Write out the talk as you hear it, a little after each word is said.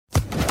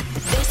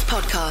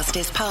podcast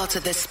is part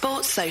of the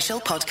Sports Social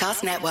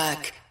Podcast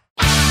Network.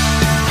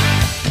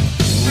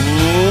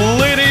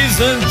 Ladies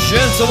and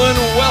gentlemen,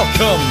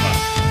 welcome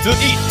to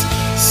Eat,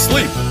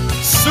 Sleep,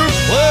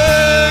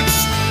 Suplex,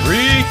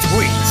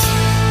 Retweet.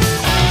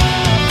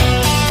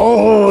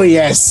 Oh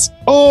yes,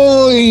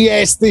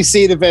 they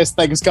say the best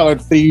things come in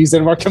threes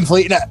and we're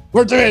completing it,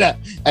 we're doing it,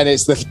 and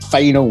it's the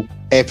final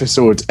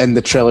episode in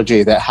the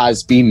trilogy that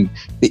has been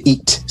the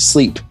Eat,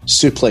 Sleep,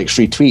 Suplex,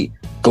 Retweet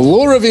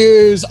Glow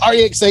reviews. Are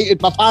you excited,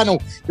 my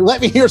panel?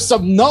 Let me hear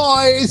some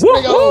noise. Here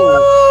we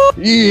go.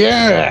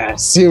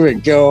 Yes, here we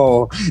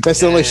go. This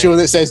is the only show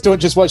that says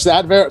don't just watch the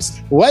adverts,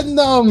 win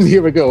them.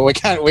 Here we go. We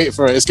can't wait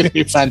for it. It's going to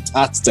be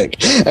fantastic.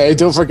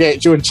 Don't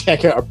forget, Joe, and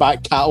check out our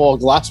back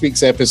catalogue. Last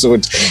week's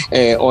episode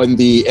on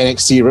the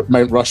NXT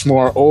Mount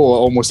Rushmore. Oh,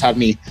 it almost had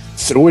me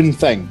throwing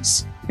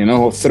things. You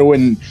know,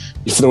 throwing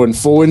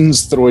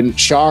phones, throwing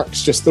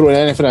sharks, just throwing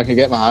anything I can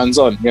get my hands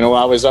on. You know,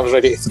 I was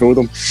ready to throw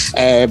them.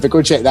 But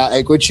go check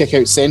that. Go check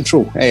out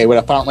Central, where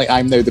apparently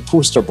I'm now the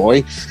poster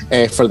boy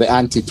for the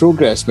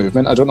anti-progress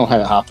movement. I don't know how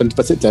it happened,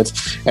 but it did.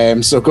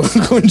 So go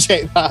and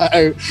check that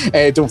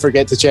out. Don't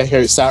forget to check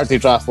out Saturday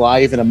Draft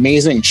Live, an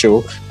amazing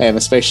show,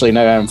 especially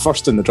now I'm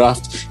first in the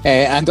draft,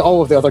 and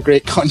all of the other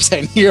great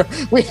content here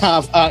we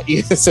have at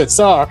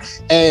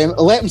ESSR.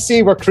 Let them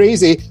say we're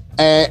crazy.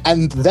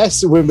 And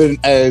this woman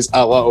is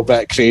a little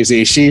bit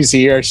crazy. She's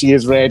here. She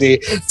is ready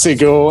to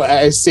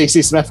go.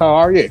 Stacey Smith, how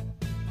are you?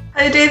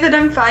 Hi, David.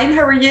 I'm fine.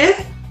 How are you?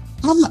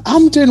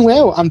 I'm doing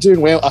well.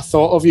 I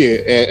thought of you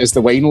as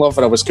the wine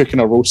lover. I was cooking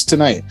a roast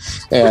tonight.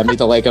 I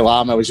made a leg of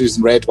lamb. I was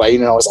using red wine,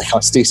 and I was like,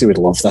 "Oh, Stacey would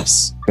love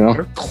this." You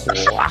know,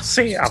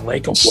 classy. A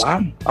leg of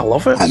lamb. I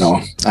love it. I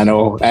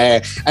know.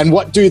 And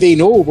what do they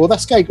know? Well,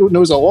 this guy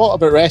knows a lot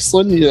about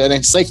wrestling. An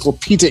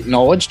encyclopedic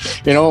knowledge.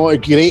 You know,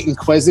 great in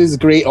quizzes,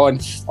 great on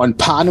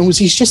panels.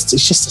 He's just a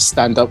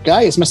stand-up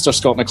guy. It's Mr.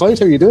 Scott McLeod.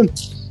 How are you doing?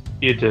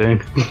 You doing?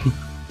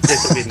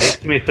 Just be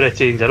next to me for a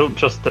change. I don't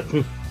trust it.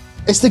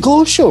 It's the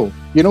Glow Show,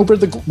 you know.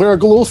 We're a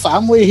Glow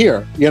family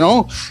here, you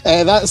know.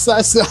 That's.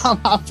 I'm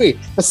happy.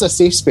 It's a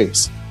safe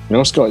space, you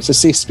know, Scott. It's a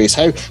safe space.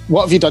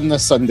 What have you done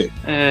this Sunday?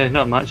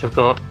 Not much. I've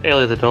got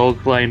Ellie the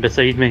dog lying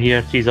beside me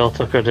here. She's all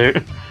tuckered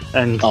out,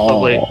 and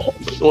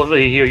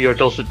probably hear your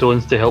dulcet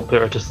tones to help put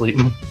her to sleep.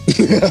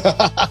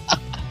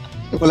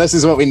 Well, this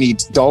is what we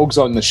need. Dogs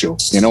on the show,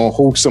 you know,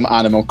 wholesome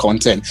animal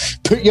content.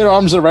 Put your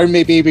arms around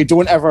me, baby.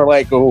 Don't ever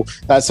let go.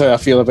 That's how I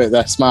feel about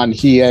this man.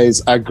 He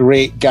is a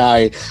great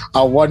guy,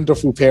 a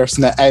wonderful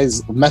person. It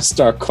is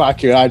Mr.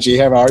 Kwakuraji.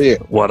 How are you?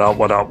 What up?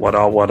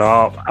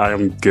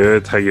 I'm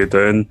good. How you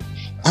doing?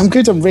 I'm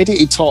good. I'm ready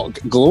to talk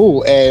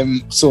Glow.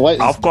 So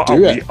let's I've got do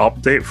a it. wee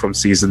update from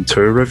season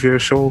 2 review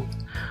show.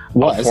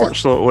 What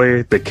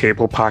Unfortunately, the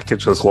cable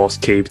package has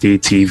lost KD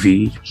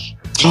TV.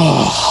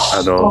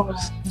 I know.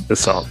 It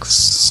sucks.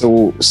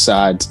 So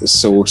sad.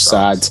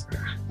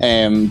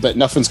 But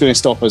nothing's going to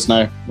stop us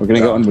now. We're going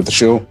to get on with the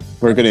show.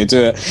 We're going to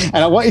do it. And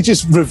I want to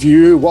just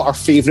review what our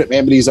favourite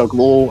memories of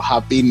Glow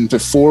have been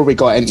before we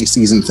got into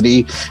season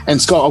 3.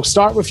 And Scott, I'll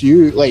start with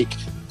you. Like,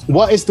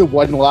 what is the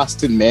one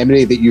lasting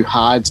memory that you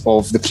had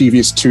of the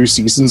previous 2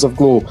 seasons of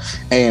Glow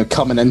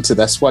coming into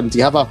this one? Do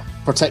you have a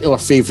particular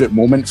favourite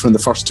moment from the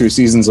first 2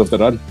 seasons of the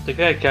run? To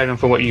kind of carry on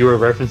from what you were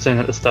referencing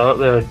at the start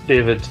there,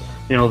 David,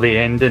 you know, the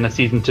ending of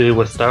season 2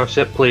 with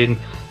Starship playing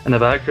in the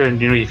background,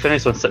 you know, you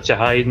finish on such a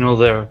high, you know,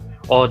 they're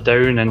all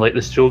down and like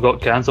the show got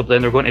cancelled, but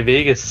then they're going to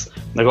Vegas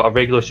and they've got a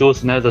regular show,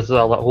 so now there's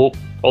a lot of hope,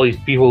 all these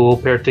people will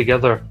pair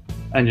together,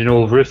 and you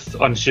know, Ruth's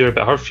unsure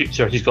about her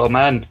future, she's got a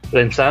man, but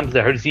then Sam's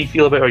there, how does he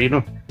feel about her, you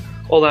know,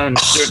 all that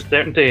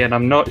uncertainty, and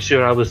I'm not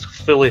sure I was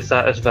fully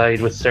satisfied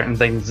with certain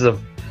things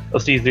of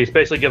season 3,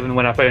 especially given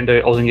when I found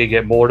out I wasn't going to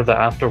get bored of it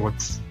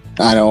afterwards.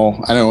 I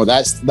know.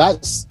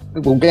 That's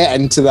we'll get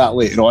into that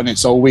later on.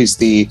 It's always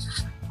the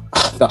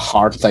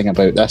hard thing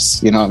about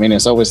this, you know what I mean?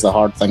 It's always the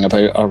hard thing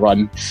about a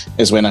run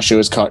is when a show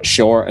is cut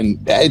short, and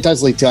it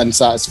does lead to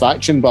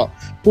unsatisfaction, but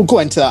we'll go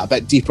into that a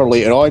bit deeper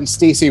later on.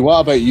 Stacey,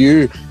 what about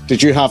you?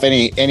 Did you have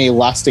any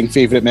lasting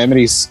favourite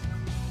memories?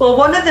 Well,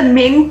 one of the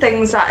main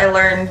things that I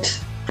learned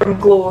from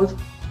Glow,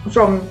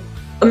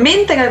 the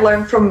main thing I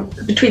learned from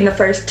between the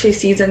first 2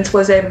 seasons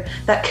was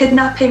that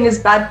kidnapping is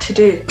bad to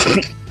do.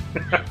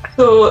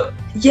 So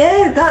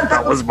yeah,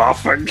 that was my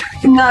thing.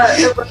 No,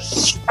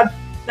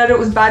 it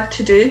was bad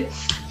to do.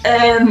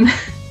 I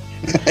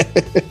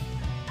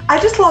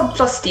just loved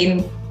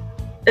Justine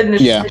in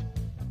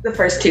the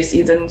first 2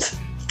 seasons.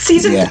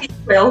 Season 3 as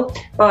well,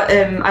 but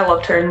I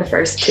loved her in the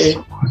first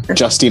 2.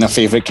 Justine, a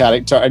favourite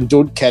character, and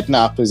Don't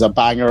Kidnap is a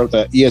banger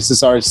that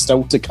ESSR is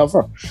still to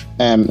cover.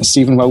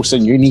 Stephen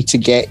Wilson, you need to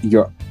get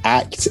your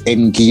act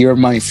in gear,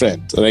 my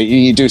friend. All right, you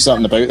need to do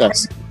something about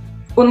this.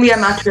 Only a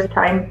matter of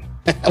time.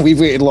 We've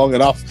waited long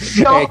enough.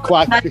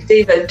 Quack,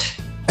 David.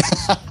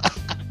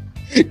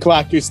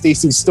 Quack,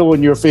 Stacey's still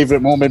in your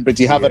favourite moment, but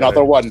do you have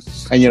another one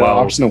in your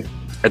arsenal?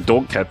 I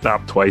don't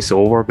kidnap twice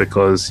over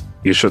because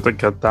you shouldn't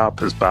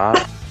kidnap is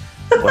bad.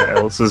 What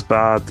else is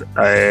bad?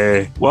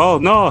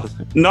 No,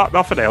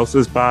 nothing else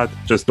is bad.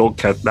 Just don't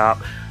kidnap.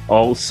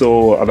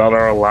 Also,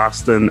 another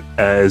lasting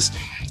is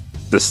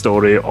the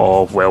story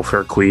of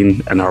Welfare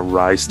Queen and her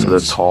rise to the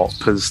top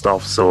and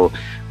stuff. So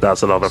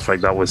that's another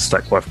thing that would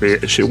stick with me.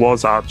 She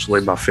was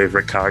actually my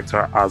favourite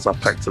character as I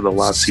picked in the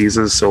last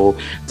season. So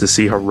to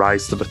see her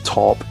rise to the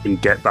top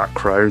and get that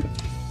crown,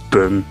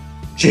 boom.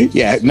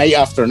 Yeah, night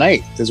after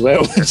night as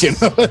well. You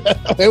know,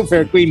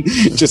 Welfare Queen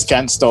just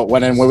can't stop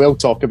winning. We will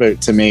talk about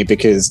Tomei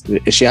because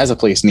she has a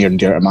place near and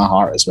dear to my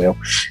heart as well.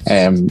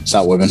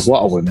 That woman, what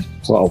a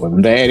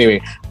woman. But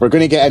anyway, we're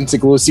going to get into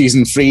Glow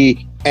Season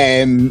 3.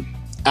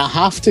 I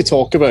have to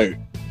talk about,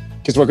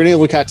 because we're going to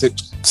look at it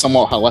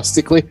somewhat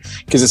holistically,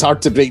 because it's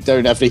hard to break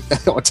down every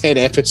 10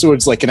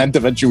 episodes like in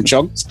individual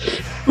chunks.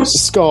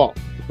 Scott,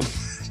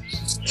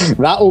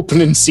 that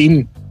opening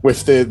scene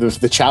with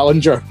the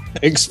Challenger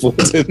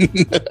exploding.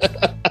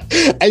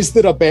 Is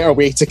there a better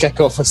way to kick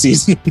off a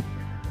season?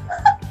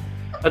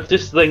 I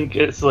just think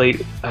it's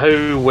like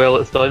how well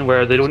it's done,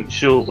 where they don't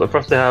show.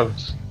 First, they have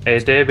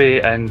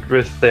Debbie and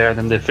Ruth there, and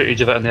then the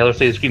footage of it on the other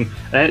side of the screen,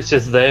 and then it's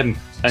just them,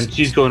 and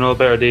she's going, "Oh,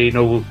 better day." You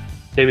know,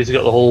 Debbie's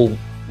got the whole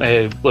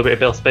Liberty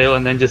Bell spell,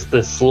 and then just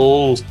the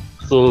slow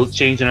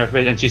change in her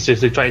face, and she's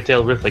just like, trying to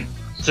tell Ruth, like,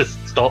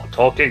 just stop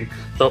talking.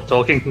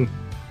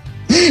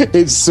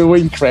 It's so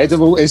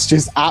incredible. It's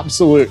just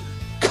absolute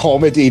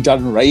comedy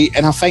done right.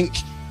 And I think,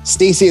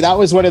 Stacey, that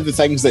was one of the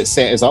things that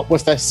set us up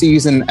with this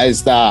season,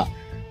 is that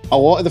a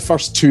lot of the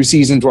first 2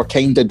 seasons were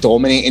kind of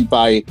dominated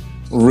by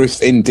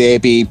Ruth and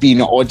Debbie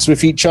being at odds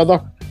with each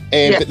other.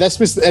 But this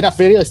was, in a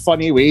very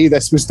funny way,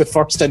 this was the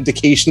first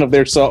indication of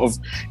their sort of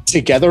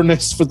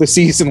togetherness for the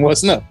season,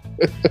 wasn't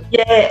it?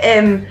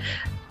 Yeah,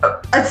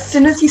 as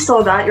soon as you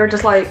saw that, you're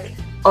just like,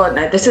 oh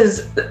no,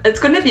 it's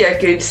going to be a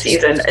good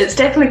season. It's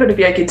definitely going to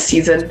be a good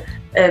season.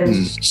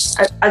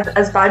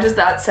 As bad as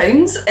that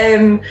sounds.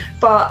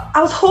 But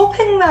I was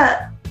hoping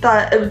that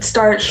it would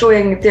start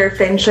showing their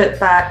friendship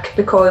back,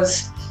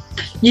 because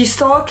you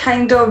saw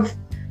kind of,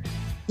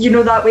 you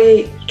know, that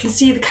way you can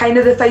see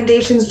the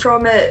foundations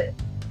from it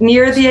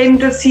near the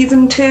end of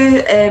season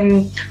 2.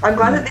 I'm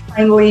glad that they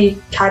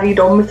finally carried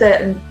on with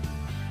it and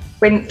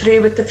went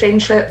through with the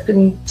friendship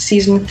in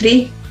season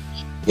 3.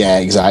 Yeah,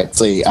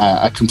 exactly.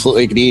 I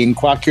completely agree. And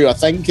Kwaku, I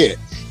think it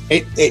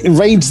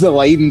rides the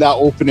line, that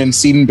opening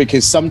scene,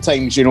 because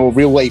sometimes, you know,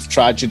 real life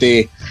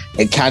tragedy,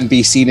 it can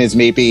be seen as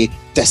maybe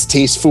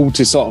distasteful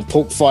to sort of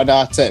poke fun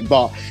at it,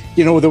 but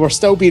you know, they were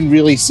still being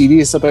really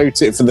serious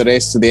about it for the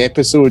rest of the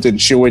episode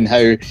and showing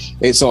how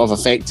it sort of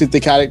affected the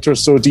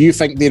characters. So do you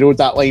think they rode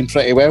that line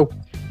pretty well?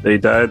 They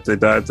did,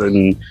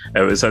 and it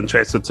was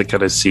interesting to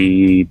kind of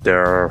see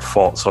their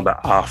thoughts on it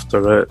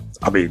after it.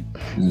 I mean,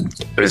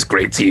 it was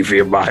great TV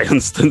in my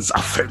instance.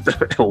 I found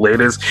it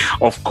hilarious.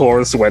 Of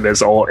course, when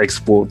it's all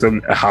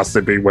exploding, it has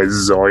to be when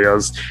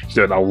Zoya's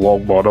doing a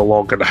long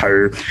monologue on how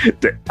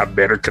the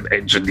American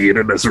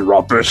engineering is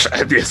rubbish,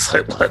 and it's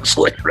like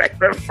literally right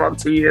in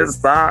front of you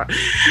is that.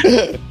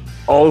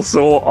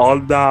 Also,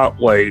 on that,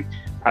 like,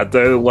 I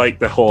do like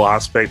the whole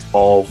aspect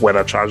of when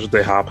a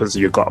tragedy happens,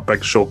 you've got a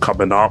big show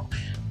coming up.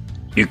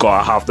 You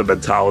gotta have the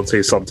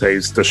mentality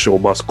sometimes the show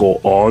must go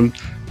on.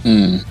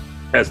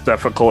 It's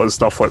difficult and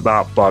stuff like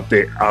that, but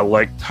I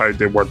liked how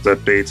they were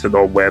debating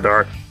on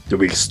whether do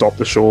we stop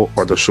the show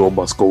or the show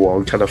must go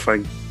on, kind of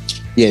thing.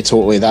 Yeah,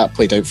 totally. That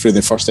played out through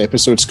the first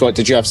episode. Scott,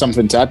 did you have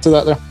something to add to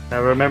that there? I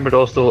remembered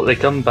also they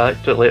come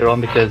back to it later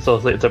on, because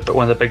obviously it's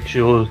one of the big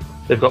shows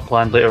they've got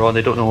planned later on.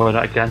 They don't know whether or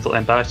not to cancel it,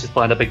 and Bash just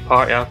planned a big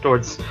party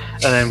afterwards,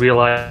 and then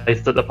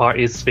realised that the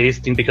party is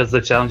spaced because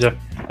of the Challenger,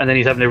 and then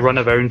he's having to run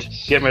around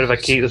getting rid of a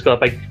cake that's got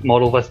a big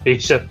model of a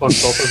spaceship on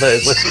top of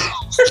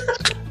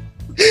it.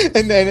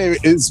 And then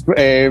it's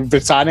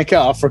Britannica.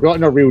 I've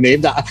forgotten her real name.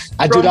 That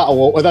I do that a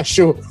lot with this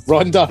show.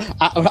 Rhonda.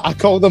 I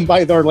call them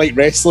by their like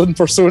wrestling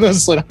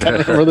personas. Like, I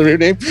can't remember the real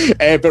name.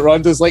 But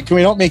Rhonda's like, can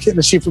we not make it in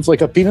the shape of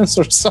like a penis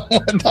or something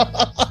like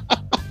that?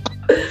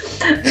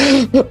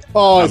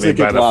 Oh, it's a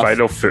good laugh. By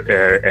the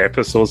final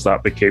episodes,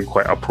 that became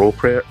quite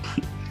appropriate.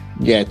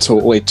 Yeah,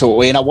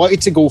 totally. And I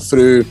wanted to go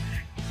through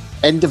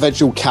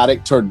individual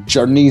character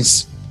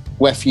journeys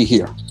with you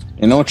here.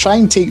 You know, try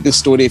and take the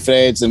story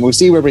threads, and we'll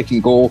see where we can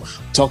go.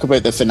 Talk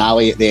about the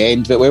finale at the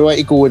end, but we want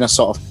to go in a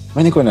sort of,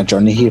 we want to go on a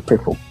journey here,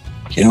 people.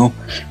 You know,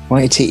 we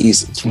want to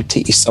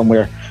take you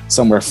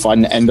somewhere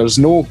fun, and there's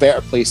no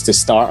better place to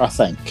start, I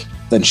think,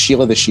 than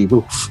Sheila the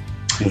She-Wolf.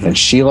 Than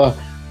Sheila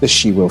the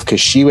She-Wolf, because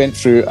she went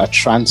through a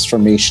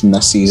transformation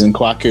this season.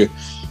 Kwaku,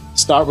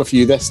 start with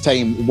you this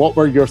time. What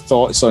were your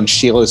thoughts on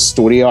Sheila's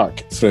story arc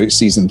throughout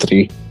season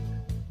 3?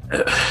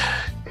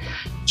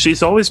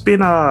 She's always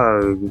been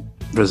a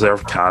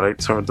reserved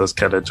character that's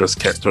kind of just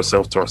kept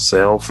herself to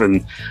herself,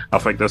 and I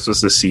think this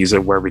was the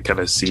season where we kind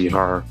of see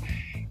her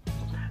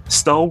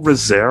still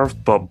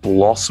reserved but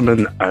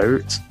blossoming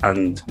out,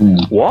 and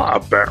what a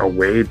better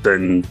way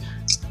than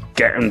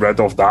getting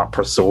rid of that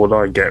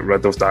persona and getting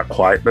rid of that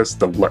quietness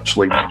than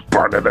literally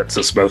burning it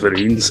to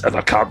smithereens in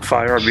a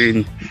campfire. I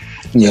mean,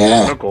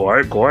 yeah, go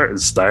out in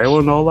style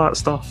and all that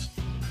stuff.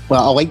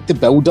 Well, I like the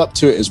build up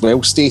to it as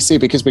well, Stacey,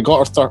 because we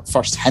got our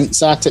first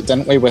hints at it,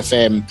 didn't we, with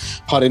her and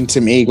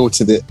Tomei go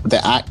to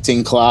the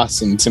acting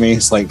class, and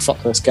Tomei's like, fuck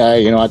this guy,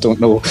 you know, I don't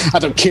know, I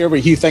don't care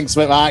what he thinks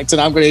about my acting,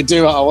 I'm going to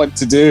do what I want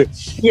to do.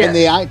 Yeah. And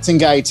the acting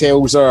guy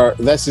tells her,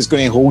 this is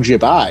going to hold you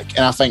back.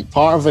 And I think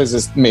part of us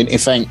is meant to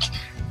think,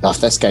 oh,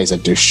 this guy's a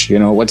douche, you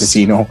know, what does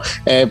he know?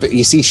 But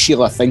you see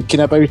Sheila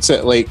thinking about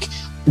it, like,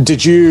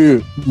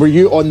 were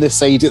you on the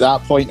side at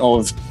that point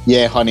of,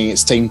 yeah, honey,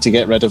 it's time to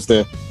get rid of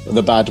the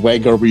bad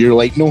wig, or were you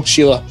like, no,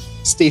 Sheila,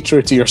 stay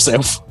true to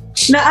yourself?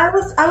 No,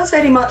 I was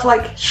very much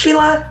like,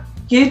 Sheila,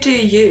 you do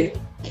you.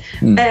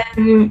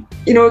 You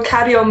know,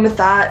 carry on with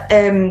that.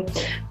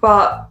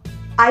 But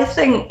I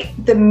think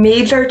the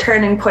major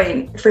turning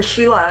point for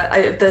Sheila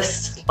out of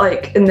this,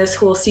 like in this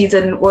whole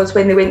season, was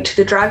when they went to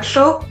the drag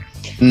show.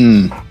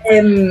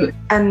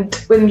 And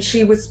when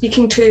she was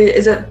speaking to,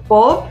 is it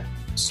Bob?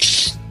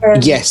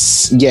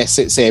 Yes,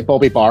 it's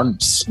Bobby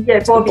Barnes.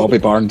 Yeah, Bobby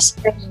Barnes.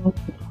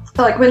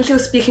 Like when she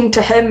was speaking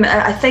to him,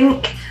 I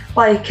think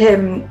like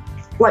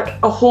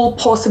a whole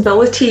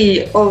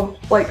possibility of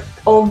like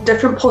all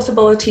different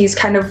possibilities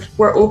kind of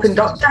were opened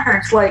up to her.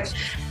 It's like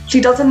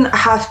she doesn't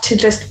have to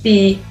just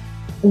be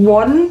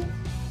one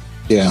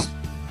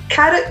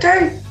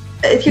character,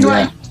 if you know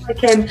what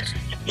I mean. Like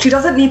she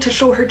doesn't need to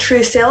show her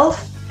true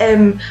self,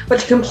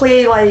 but she can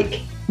play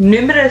like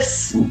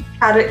numerous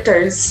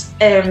characters.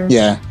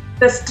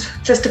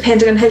 Just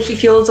depending on how she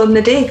feels on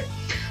the day.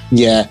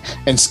 Yeah,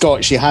 and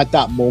Scott, she had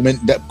that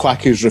moment that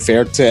Kwaku's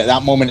referred to,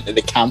 that moment at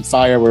the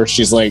campfire where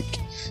she's like,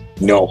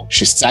 no,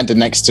 she's standing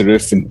next to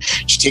Ruth and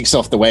she takes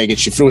off the wig and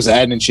she throws it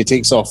in and she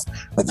takes off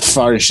like the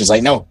fur and she's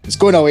like, no, it's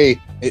going away,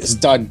 it's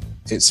done,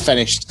 it's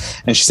finished.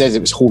 And she says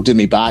it was holding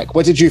me back.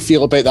 What did you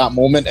feel about that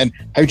moment, and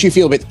how do you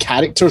feel about the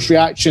characters'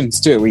 reactions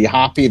to it? Were you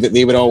happy that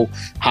they were all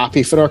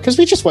happy for her? Because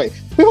we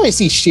want to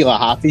see Sheila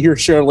happy here,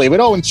 surely.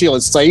 We're all on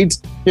Sheila's side,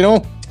 you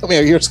know? Tell me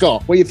out here,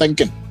 Scott. What are you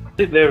thinking? I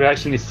think they're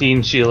actually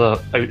seeing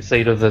Sheila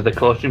outside of the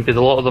costume, because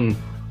a lot of them,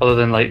 other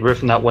than like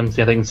Ruth in that one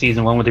scene, I think in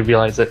season 1, where they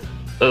realised that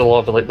a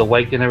lot of like the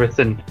wig and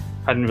everything,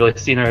 hadn't really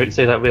seen her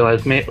outside that way,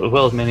 as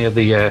well as many of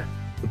the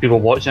people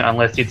watching it,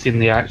 unless you'd seen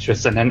the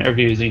actress in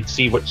interviews, you'd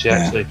see what she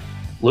actually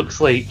looks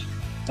like.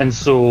 And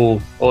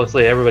so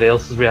obviously everybody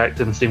else is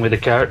reacting the same way the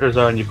characters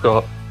are, and you've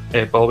got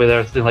Bobby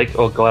there saying like,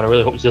 oh god, I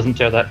really hope she doesn't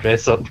tear that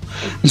dress up.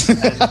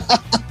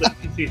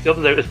 She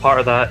comes out as part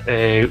of that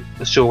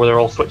show where they're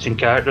all switching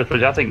characters,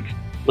 which I think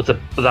was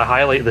the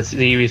highlight of the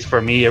series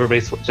for me.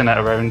 Everybody's switching it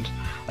around,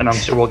 and I'm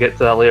sure we'll get to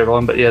that later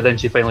on. But yeah, then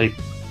she finally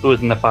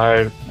throws in the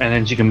fire, and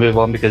then she can move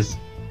on, because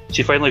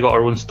she finally got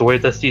her own story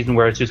this season,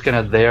 where she was kind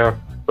of there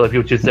for the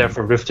people. She was there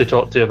for Ruth to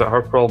talk to about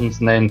her problems,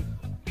 and then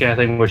kind of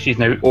thing where she's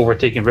now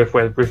overtaking Ruth,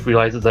 where Ruth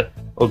realizes that,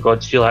 oh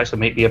god, she'll actually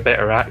make me a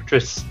better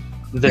actress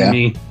than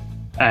me.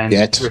 And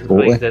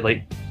totally. That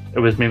like it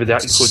was maybe the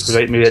acting coach was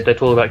right, maybe I did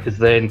hold back, because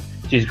then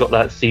she's got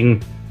that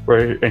scene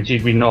where, and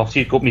she's been off,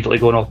 she's immediately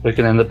going off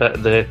booking in the bit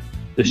of the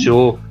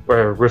show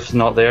where Ruth's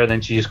not there,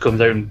 then she just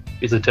comes out and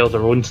basically tells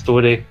her own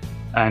story,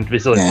 and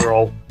basically we're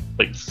all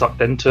like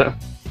sucked into it.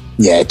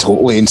 Yeah,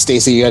 totally. And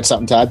Stacey, you had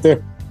something to add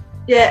there?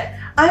 Yeah,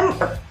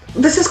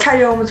 this is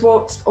carry on with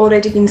what's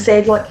already been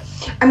said. Like,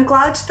 I'm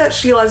glad that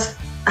Sheila's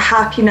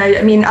happy now.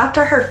 I mean,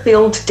 after her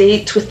failed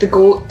date with the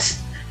goat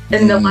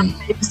in the last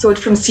episode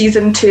from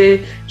season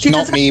 2, she's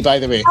not me, by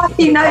the way.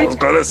 Happy now. I was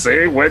gonna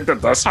say, when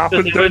did this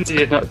happen? When did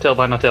you not tell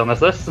by not telling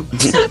us this?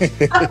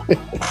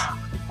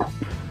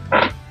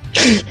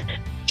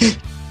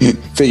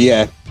 But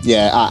yeah,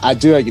 I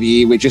do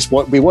agree. We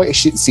want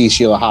to see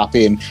Sheila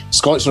happy, and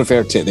Scott's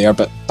referred to it there.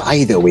 But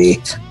by the way,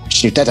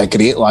 she did a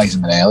great Liza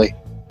Minnelli.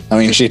 I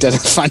mean, she did a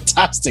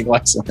fantastic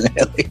Liza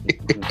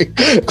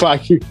Minnelli.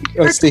 Quack,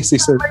 Stacey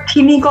said.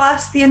 Martini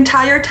glass the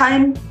entire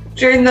time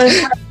during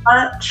the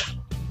match.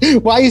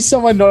 Why has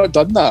someone not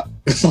done that?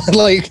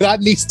 Like,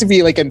 that needs to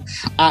be like an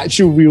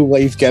actual real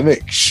life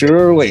gimmick.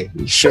 Surely.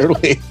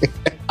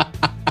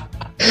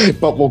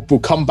 But we'll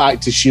come back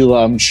to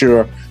Sheila, I'm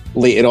sure,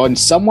 later on.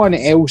 Someone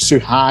else who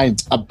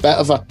had a bit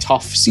of a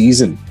tough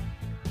season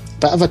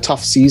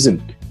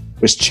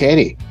was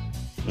Cherry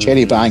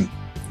Bang.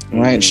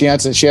 Right, she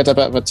had a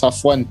bit of a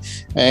tough one.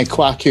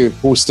 Kwaku,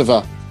 host of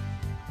a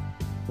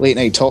late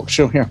night talk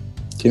show here,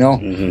 you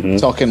know,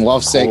 talking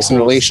love, sex, and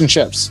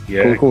relationships.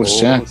 Yeah,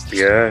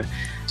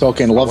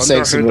 talking love,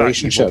 sex, and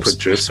relationships.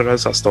 Producer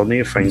is. I still need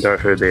to find out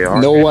who they are.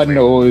 No one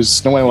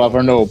knows. No one will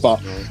ever know. But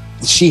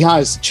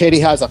Cherry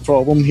has a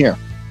problem here.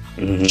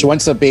 She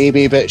wants a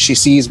baby, but she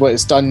sees what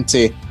it's done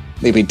to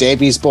maybe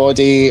Debbie's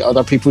body,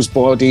 other people's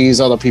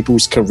bodies, other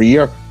people's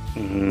career,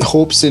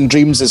 hopes and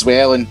dreams as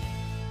well. And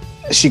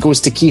she goes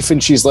to Keith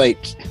and she's like,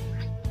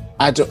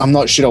 I'm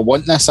not sure I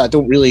want this. I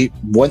don't really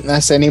want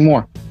this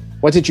anymore.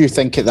 What did you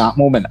think at that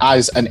moment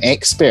as an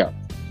expert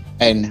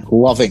in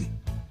loving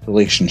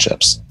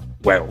relationships?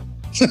 Well,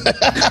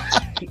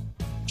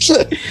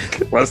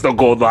 let's not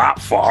go that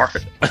far.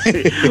 But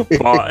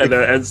in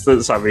an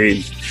instance, I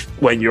mean,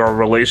 when your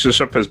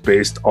relationship is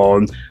based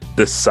on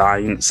the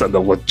science and the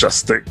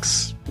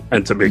logistics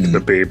into making the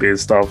baby and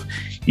stuff,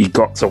 you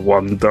got to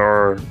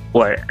wonder,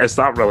 like, is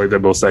that really the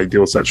most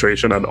ideal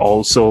situation? And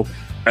also,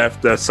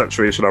 if the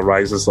situation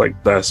arises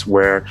like this,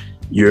 where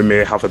you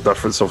may have a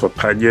difference of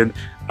opinion,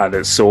 and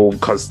it's so,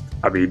 because,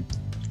 I mean,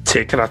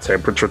 taking a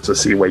temperature to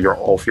see when you're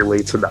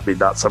ovulating, I mean,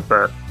 that's a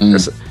bit,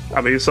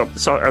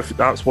 so if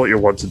that's what you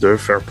want to do,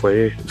 fair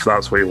play, if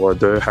that's what you want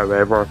to do.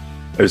 However,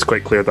 it was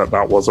quite clear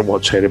that wasn't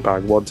what Cherry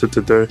Bang wanted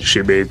to do.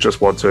 She may just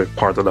want to,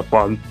 pardon the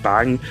pun,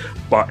 bang.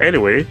 But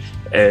anyway,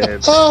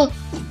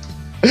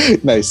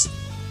 nice.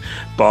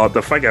 But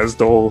the thing is,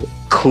 though,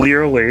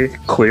 clearly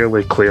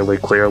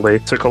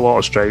took a lot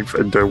of strength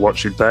in doing what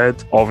she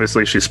did.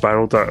 Obviously, she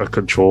spiraled out of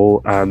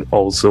control and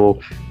also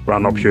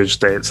ran up huge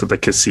debts at the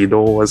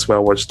casino as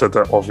well, which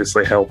didn't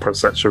obviously help her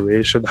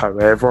situation.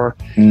 However,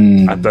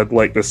 I did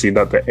like the scene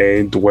at the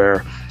end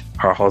where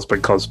her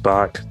husband comes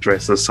back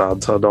dressed as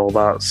Santa and all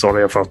that.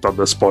 Sorry if I've done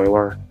the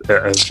spoiler.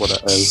 It is what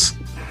it is.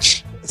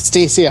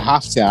 Stacey, I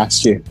have to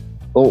ask you,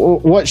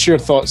 what's your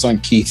thoughts on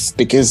Keith?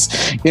 Because,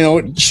 you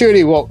know, sure,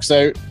 he walks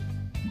out,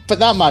 but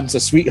that man's a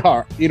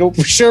sweetheart. You know,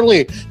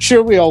 surely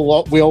we all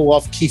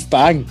love Keith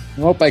Bang.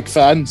 We're all big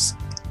fans.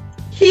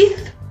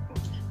 Keith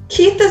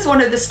is one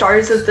of the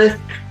stars of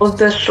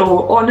this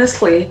show,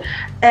 honestly,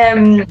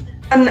 and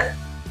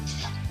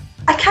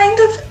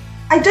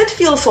I did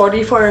feel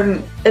sorry for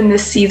him in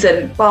this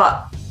season,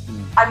 but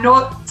I'm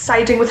not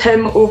siding with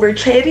him over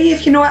Cherry,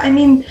 if you know what I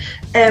mean.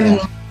 I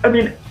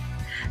mean,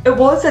 it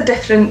was a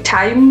different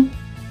time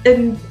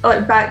in,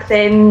 like, back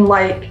then.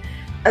 Like,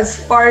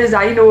 as far as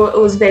I know, it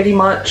was very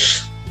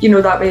much, you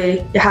know, that way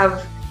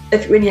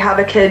when you have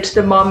a kid,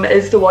 the mum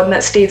is the one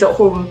that stays at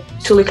home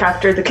to look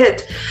after the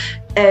kid.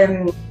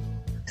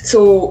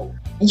 So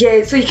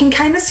you can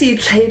kind of see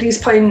Cherry's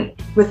point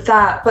with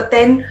that. But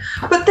then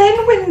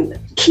when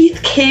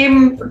Keith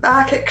came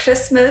back at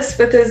Christmas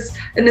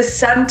in his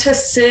Santa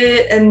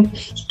suit and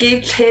he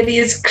gave Cherry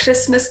his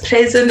Christmas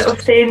present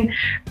of saying,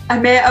 "I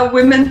met a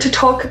woman to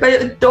talk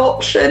about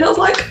adoption," I was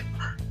like,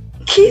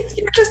 Keith,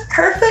 you're just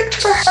perfect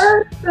for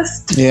her.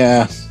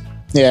 Yeah,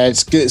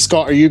 it's good.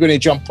 Scott, are you going to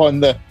jump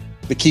on the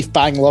Keith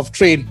Bang love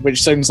train,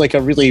 which sounds like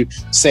a really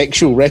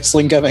sexual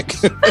wrestling gimmick?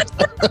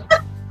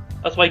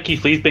 That's why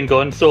Keith Lee's been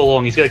gone so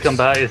long. He's got to come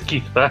back as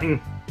Keith Bang.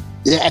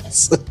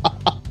 Yes.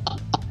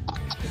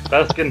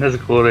 Bask in his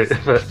glory.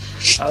 But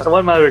one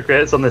of my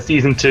regrets on the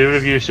season 2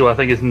 review show, I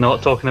think, is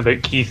not talking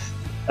about Keith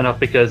enough,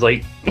 because,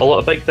 like,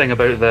 a big thing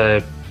about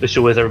the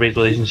show is everybody's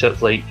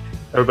relationships. Like,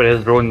 everybody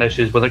has their own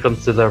issues when it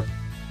comes to their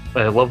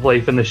love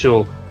life in the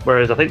show.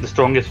 Whereas I think the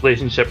strongest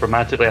relationship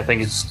romantically, I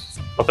think, is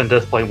up until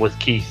this point, was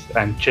Keith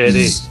and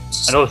Cherry.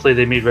 And obviously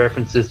they made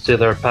references to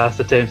their past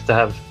attempts to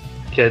have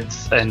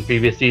kids in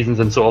previous seasons,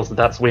 and so also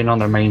that's weighing on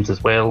their minds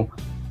as well.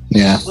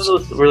 Yeah. One of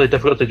those really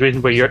difficult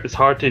situations where it's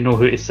hard to know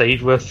who to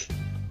side with,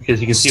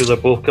 because you can see where they're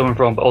both coming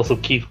from, but also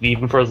Keith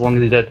leaving for as long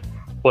as he did.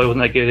 Boy,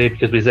 wasn't that good,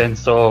 because we then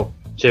saw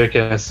Cherry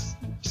kind of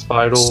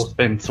spiral,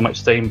 spend so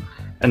much time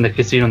in the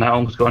casino, and that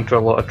almost got into a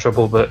lot of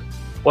trouble. But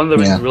one of the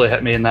things that really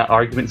hit me in that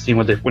argument scene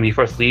when he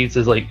first leaves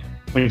is, like,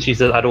 when she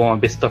says, "I don't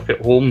want to be stuck at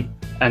home,"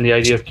 and the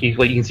idea of Keith,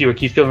 like, you can see where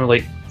Keith's feeling,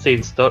 like,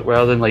 saying stuck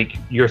rather than, like,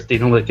 you're staying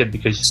home with the kid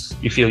because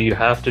you feel you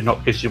have to, not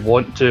because you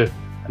want to.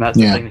 And that's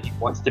the thing, that he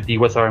wants to be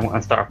with her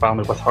and start a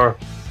family with her.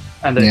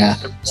 And then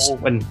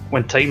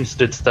when time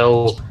stood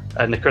still,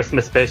 and the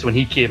Christmas special, when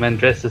he came in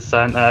dressed as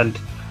Santa, and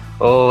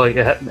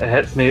it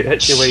hits me, it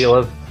hits you where you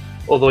live.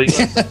 Although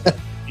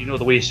you know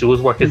the way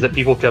shows work is that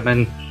people come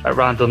in at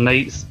random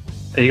nights,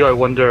 and you got to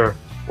wonder,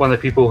 one of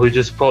the people who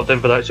just popped in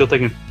for that show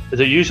thinking,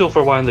 is it usual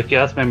for one of the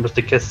cast members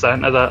to kiss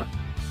Santa that?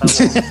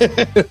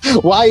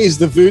 Why is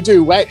the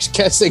voodoo witch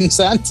kissing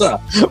Santa?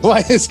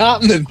 What is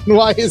happening?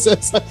 Why is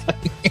this a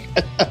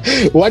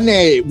thing?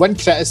 One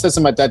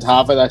criticism I did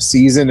have of this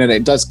season, and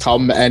it does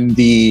come in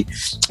the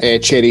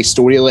Cherry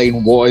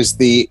storyline, was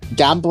the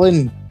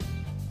gambling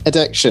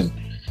addiction.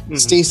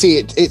 Stacey,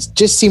 it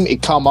just seemed to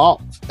come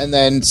up and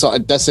then sort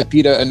of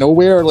disappear out of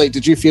nowhere. Like,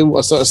 did you feel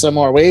a sort of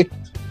similar way?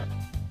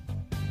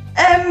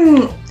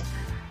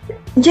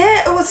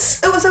 Yeah, it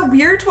was a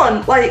weird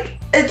one. Like,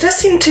 it just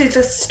seemed to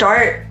just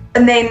start,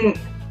 and then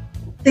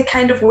they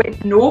kind of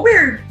went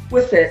nowhere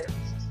with it.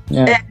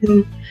 Yeah.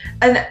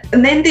 And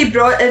then they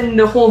brought in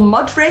the whole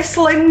mud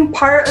wrestling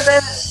part of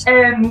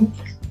it,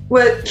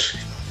 which,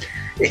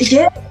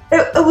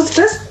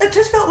 it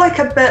just felt like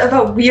a bit of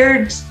a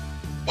weird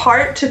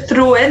part to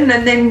throw in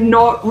and then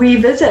not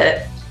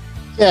revisit.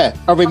 Yeah,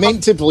 are we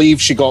meant to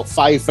believe she got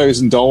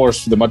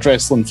 $5,000 for the mud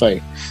wrestling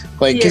fight?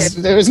 Like, because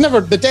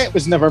the debt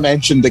was never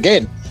mentioned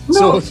again.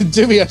 No. So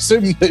do we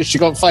assume that she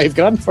got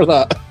 $5,000 for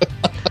that?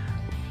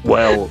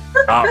 Well,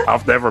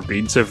 I've never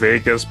been to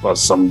Vegas, but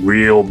some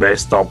real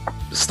messed up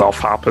stuff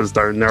happens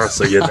down there,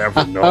 so you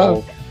never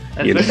know.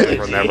 You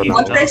never know.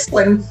 Mud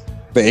wrestling.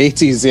 The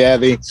 80s, yeah,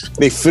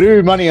 they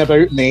threw money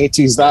about in the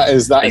 80s. That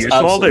is you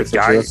saw the absolutely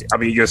guys. true. I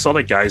mean, you saw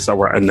the guys that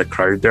were in the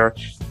crowd there.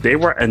 They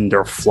were in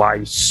their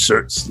fly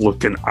suits,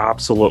 looking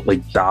absolutely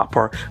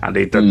dapper, and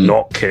they did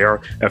not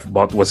care if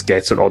mud was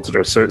getting onto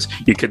their suits.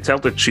 You could tell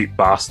the cheap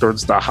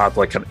bastards that had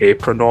like an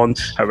apron on.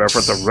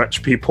 However, the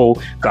rich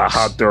people that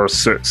had their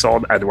suits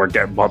on and were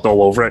getting mud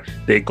all over it,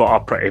 they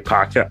got a pretty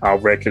packet. I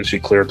reckon she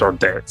cleared her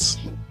debts.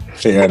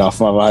 Fair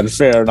enough, my man.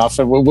 Fair enough.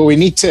 We're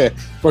going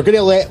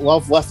to let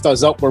love lift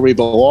us up where we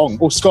belong.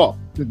 Oh, Scott,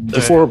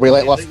 before we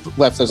let love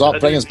lift us up,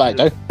 bring us back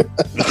down.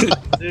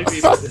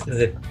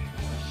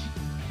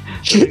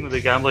 The thing with the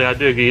gambling, I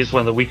do agree it's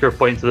one of the weaker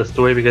points of the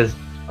story, because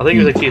I think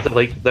it was a case of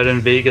like they're in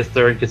Vegas,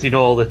 they're in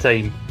casino all the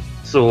time,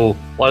 so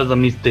one of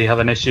them needs to have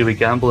an issue with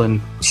gambling.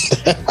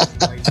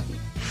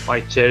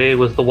 Why Cherry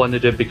was the one to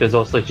do it, because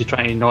also she's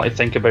trying not to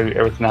think about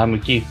everything happened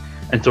with Keith,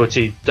 and so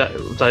she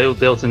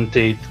delves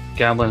into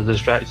gambling as a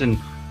distraction.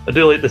 I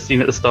do like the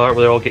scene at the start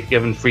where they all get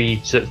given free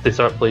shits, they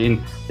start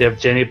playing, they have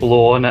Jenny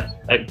blow on it,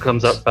 it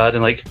comes up bad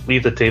and like,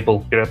 leave the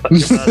table, you're bad.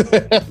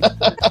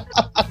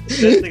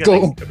 The thing I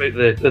think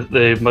about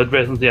the mud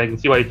wrestling thing, I can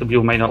see why some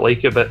people might not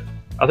like it, but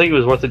I think it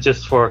was worth it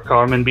just for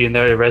Carmen being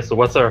there to wrestle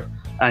with her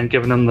and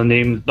giving them the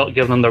names, not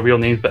giving them their real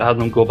names, but having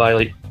them go by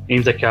like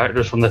names of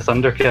characters from the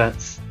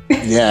Thundercats.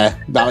 Yeah,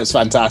 that was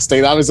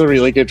fantastic. That was a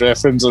really good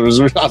reference. It was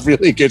a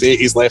really good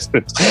 80s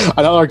reference.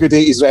 Another good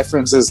 80s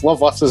reference is Love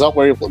Lifts Us Up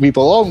Where We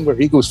Belong, Where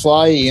Eagles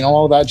Fly, you know,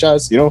 all that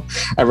jazz, you know.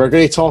 And we're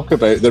going to talk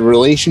about the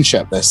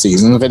relationship this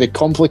season, a very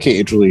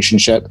complicated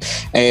relationship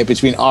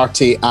between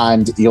Artie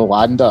and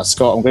Yolanda.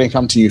 Scott, I'm going to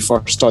come to you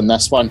first on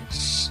this one.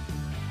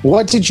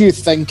 What did you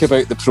think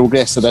about the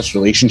progress of this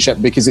relationship?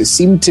 Because it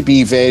seemed to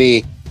be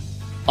very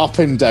up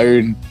and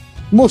down,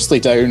 mostly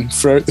down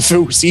throughout the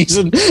full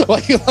season.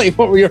 like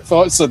what were your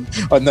thoughts on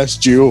this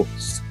duo?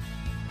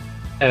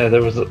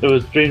 It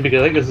was strange,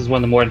 because I think this is one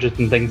of the more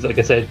interesting things, like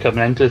I said,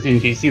 coming into the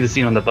season. You see the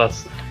scene on the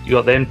bus, you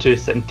got them two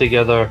sitting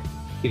together,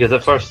 because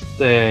at first,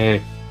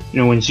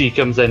 when she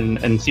comes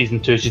in season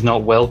 2, she's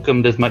not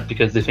welcomed as much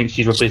because they think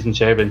she's replacing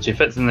Cherry, but she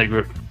fits in the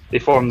group. They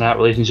form that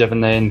relationship,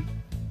 and then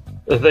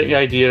I think the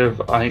idea of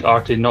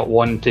Artie not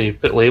wanting to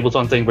put labels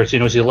on things, where she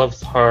knows she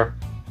loves her,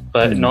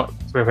 but not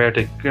prepared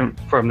to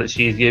confirm that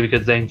she's gay,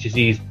 because then she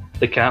sees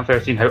the campfire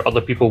scene, how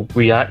other people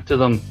react to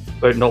them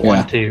about not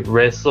wanting to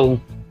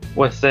wrestle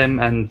with them,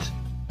 and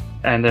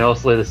then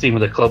also the scene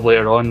with the club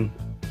later on.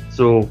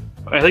 So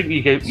I think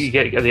you get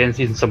at the end of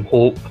the season some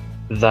hope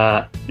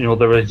that the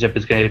relationship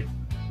is going to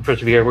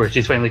persevere, where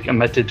she's finally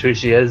committed to who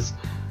she is.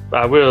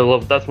 But I really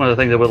love, that's one of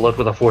the things I would love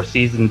with a 4th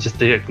season, just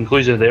the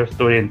conclusion of their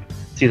story and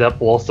see that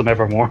blossom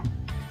ever more.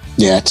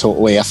 Yeah,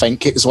 totally. I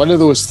think it's one of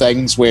those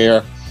things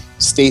where,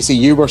 Stacey,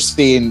 you were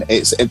saying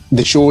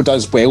the show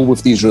does well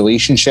with these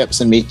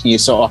relationships and making you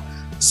sort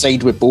of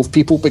side with both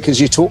people, because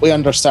you totally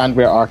understand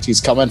where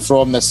Artie's coming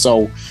from. This is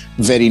all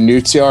very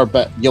new to her,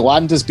 but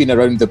Yolanda's been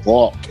around the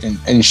block,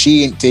 and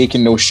she ain't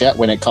taking no shit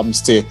when it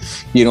comes to,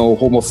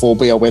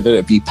 homophobia, whether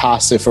it be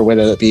passive or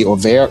whether it be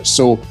overt.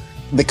 So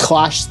the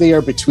clash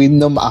there between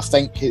them, I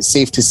think it's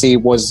safe to say,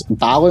 was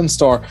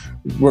balanced. Or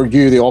were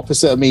you the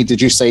opposite of me? Did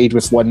you side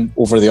with one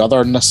over the other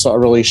in this sort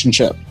of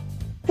relationship?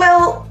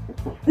 Well,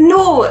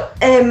 no,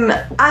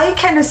 I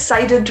kind of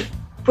sided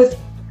with...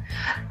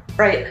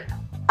 Right,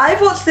 I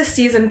watched this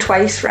season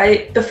twice,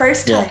 right? The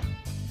first time,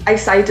 I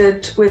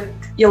sided with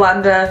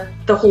Yolanda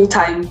the whole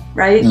time,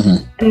 right?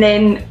 Mm-hmm. And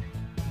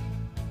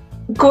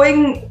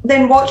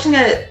then watching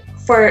it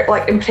for,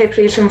 like, in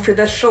preparation for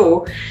this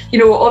show,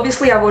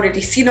 obviously I've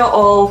already seen it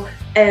all,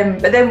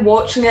 but then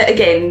watching it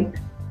again,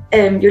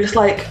 you're just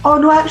like, oh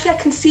no, actually I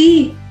can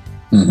see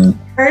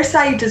her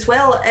side as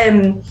well.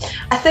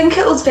 I think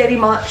it was very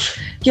much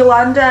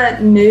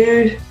Yolanda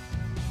knew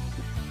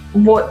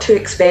what to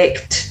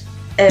expect.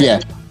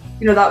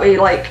 That way,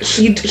 like,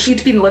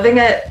 she'd been living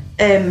it.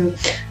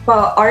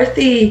 But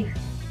Artie,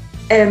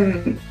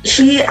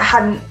 she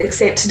hadn't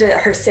accepted it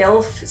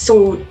herself.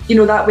 So,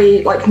 that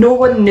way, like, no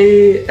one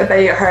knew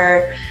about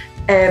her.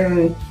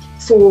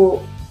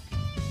 So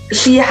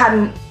she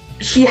hadn't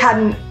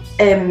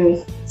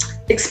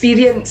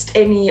experienced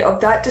any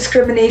of that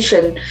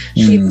discrimination.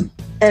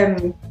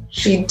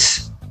 She'd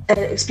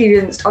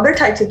experienced other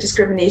types of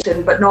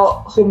discrimination, but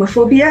not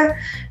homophobia.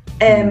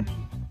 And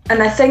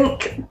I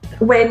think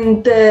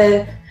when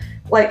the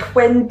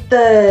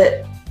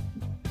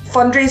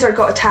fundraiser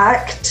got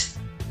attacked,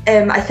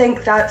 I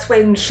think that's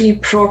when she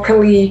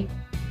properly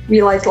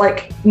realised,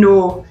 like,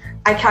 no,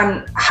 I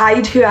can't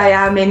hide who I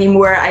am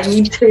anymore. I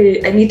need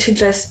to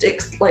just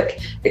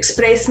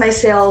express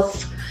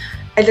myself.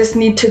 I just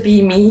need to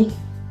be me.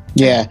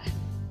 Yeah.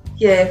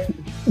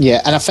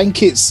 And I think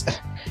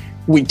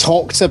we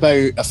talked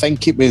about, I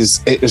think it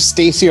was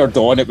Stacey or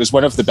Dawn, it was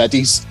one of the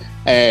biddies,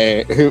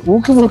 who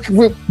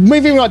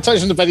maybe we're not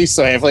touching the biddies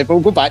so heavily, but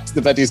we'll go back to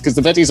the biddies, because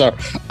the biddies are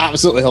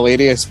absolutely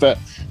hilarious. But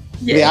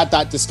they had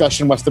that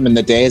discussion with them in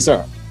the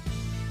desert,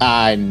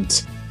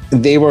 and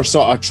they were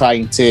sort of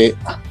trying to,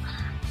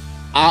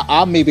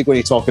 I'm maybe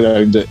going to talk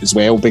around it as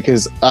well,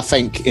 because I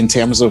think in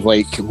terms of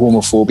like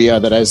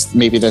homophobia, there is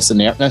maybe this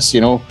inertness,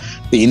 you know,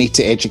 that you need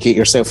to educate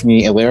yourself and you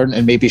need to learn.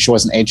 And maybe she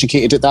wasn't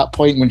educated at that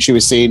point when she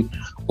was saying,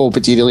 "Oh,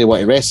 but do you really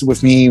want to wrestle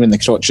with me when the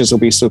crotches will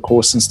be so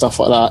close," and stuff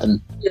like that.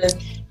 And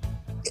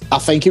I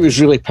think it was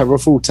really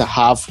powerful to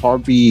have her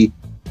be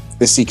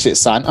the Secret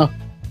Santa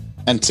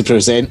and to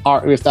present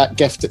Artie with that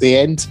gift at the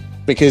end,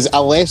 because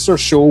a lesser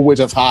show would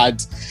have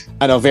had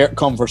an overt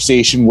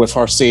conversation with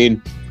her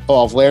saying,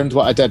 "Oh, I've learned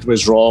what I did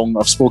was wrong,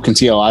 I've spoken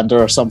to Yolanda,"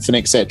 or something,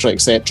 etc.,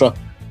 etc.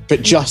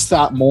 But just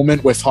that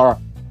moment with her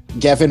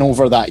giving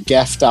over that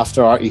gift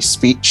after Artie's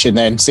speech and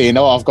then saying,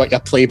 "Oh, I've got your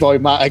Playboy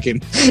mag,"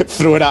 and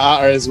throwing it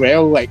at her as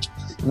well, like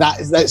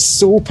that's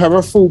so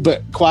powerful.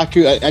 But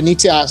Kwaku, I need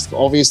to ask,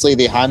 obviously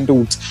they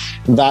handled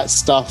that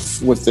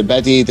stuff with the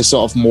biddy, the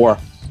sort of more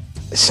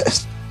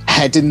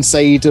hidden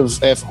side of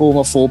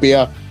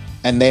homophobia,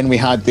 and then we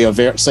had the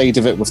overt side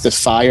of it with the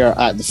fire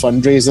at the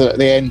fundraiser at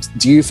the end.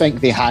 Do you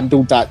think they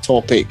handled that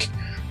topic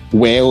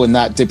well and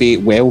that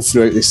debate well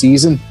throughout the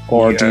season,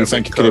 or do you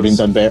think it could have been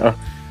done better?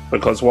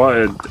 Because what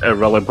it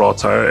really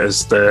brought out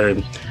is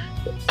the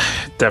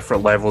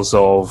different levels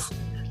of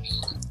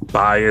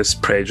bias,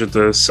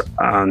 prejudice,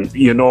 and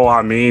you know what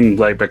I mean?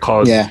 Like,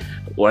 because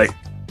like,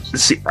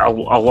 see, a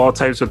lot of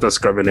times with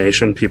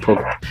discrimination, people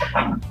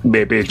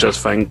maybe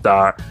just think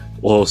that,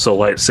 well, so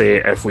let's say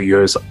if we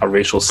use a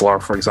racial slur,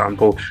 for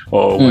example,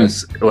 or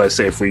let's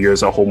say if we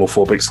use a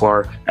homophobic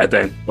slur, and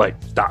then like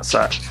that's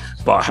it.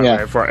 But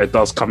however, it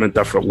does come in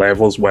different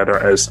levels, whether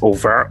it's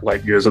overt,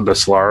 like using the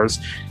slurs,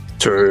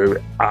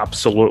 to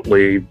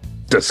absolutely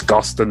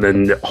disgusting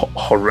and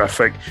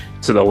horrific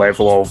to the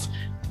level of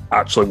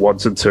actually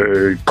wanting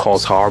to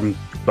cause harm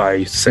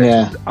by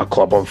setting a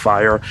club on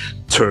fire,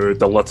 to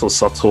the little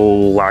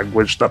subtle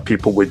language that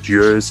people would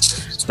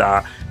use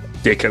that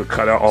they can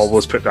kind of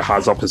almost put their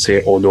hands up and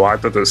say, "Oh no, I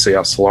didn't say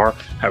a slur."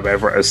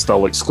 However, it's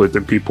still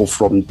excluding people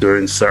from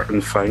doing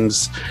certain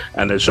things,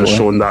 and it's just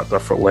showing that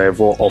different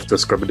level of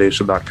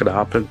discrimination that could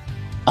happen.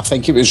 I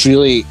think it was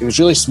really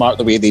smart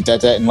the way they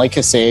did it, and like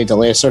I said, a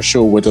lesser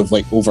show would have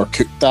like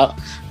overcooked that,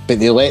 but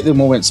they let the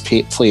moments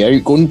play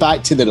out. Going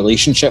back to the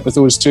relationship with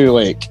those two,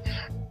 like,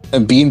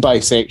 and being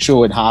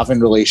bisexual and having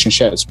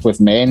relationships with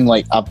men,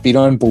 like, I've been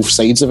on both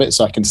sides of it,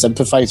 so I can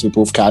sympathise with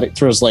both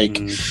characters. Like,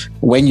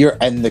 when you're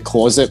in the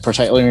closet,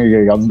 particularly when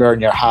you're younger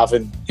and you're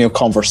having, you know,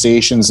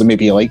 conversations and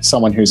maybe you like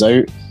someone who's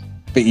out,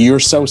 but you're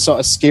still sort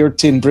of scared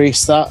to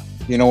embrace that,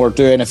 you know, or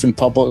do anything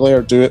publicly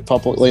or do it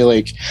publicly.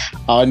 Like,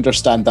 I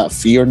understand that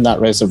fear and that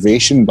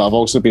reservation, but I've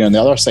also been on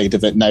the other side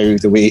of it now,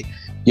 the way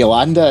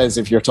Yolanda is.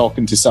 If you're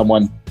talking to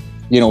someone,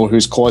 you know,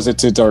 who's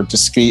closeted or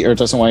discreet or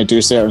doesn't want to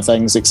do certain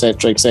things,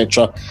 etc.,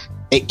 etc.,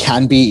 it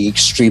can be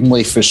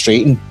extremely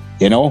frustrating,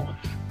 you know.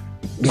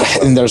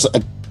 And there's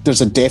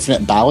a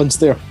definite balance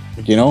there,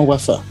 you know,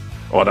 with it.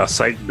 On a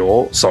side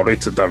note, sorry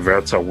to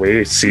divert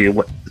away, see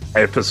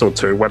episode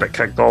 2 when it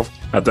kicked off,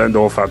 I didn't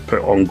know if I'd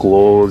put on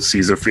Glow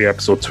season 3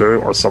 episode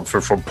 2 or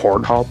something from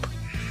Pornhub.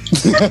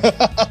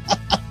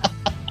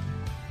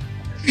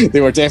 They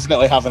were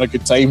definitely having a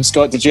good time.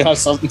 Scott, did you have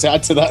something to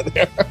add to that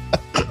there?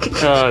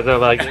 No,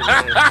 like the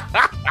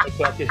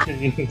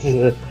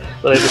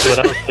episode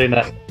I was playing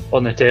it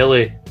on the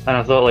telly, and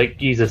I thought, like,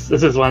 Jesus,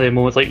 this is one of the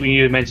moments, like when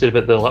you mentioned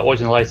about the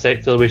watching the live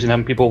sex television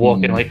and people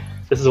walking, like,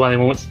 this is one of the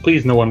moments,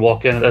 please no one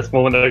walk in at this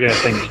moment, they're going to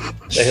think,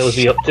 the hell is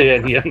he up to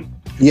in here?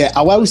 Yeah,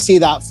 I will say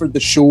that for the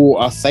show,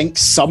 I think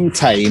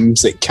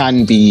sometimes it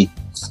can be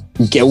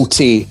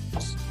guilty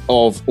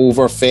of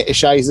over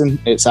fetishizing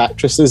its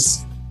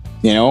actresses,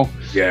 you know?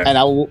 Yeah. And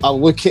I'll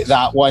look at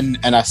that one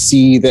and I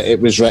see that it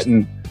was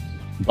written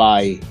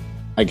by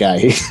a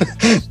guy,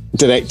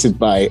 directed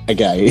by a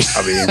guy.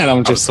 I mean, and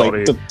I'm just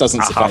like,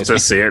 doesn't surprise me. I have to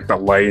say it, the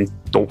line,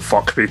 "Don't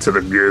fuck me" to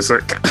the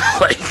music.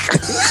 Like,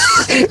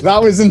 that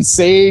was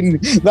insane.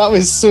 That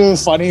was so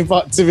funny,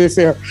 but to be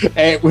fair,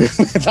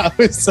 that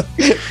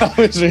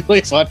was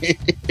really funny.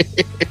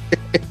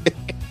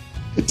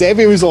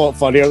 Debbie was a lot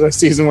funnier this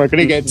season. We're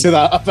going to get to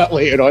that a bit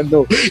later on,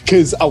 though,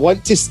 because I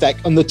want to stick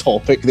on the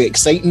topic, the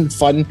exciting,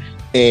 fun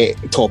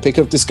topic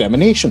of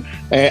discrimination.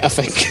 I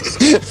think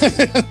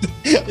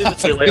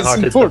it's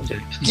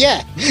important.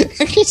 Yeah,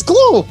 it's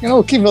Glow, you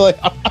know, keep it like.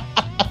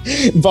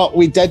 But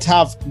we did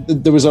have,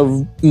 there was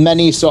a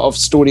mini sort of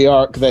story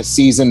arc this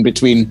season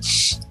between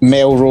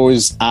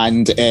Melrose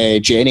and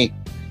Jenny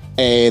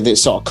that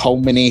sort of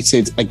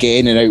culminated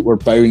again in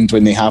Outward Bound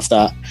when they have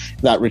that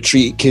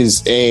retreat,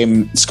 because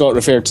Scott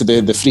referred to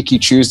the Freaky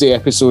Tuesday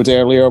episode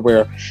earlier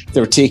where they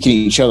were taking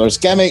each other's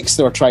gimmicks,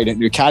 they were trying out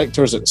new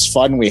characters. It was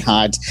fun. We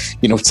had,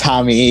 you know,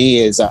 Tammy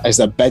as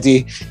a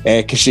biddy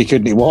because she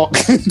couldn't walk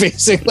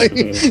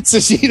basically. So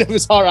it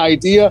was her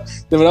idea.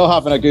 They were all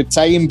having a good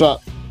time.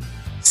 But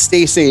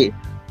Stacey,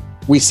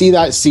 we see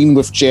that scene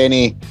with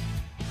Jenny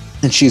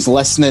and she's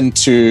listening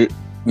to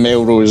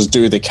Melrose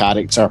do the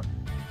character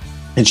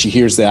and she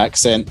hears the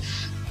accent.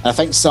 I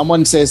think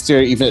someone says to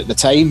her, even at the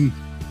time,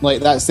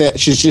 like, that's it,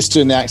 she's just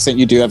doing the accent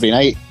you do every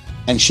night.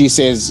 And she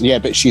says, yeah,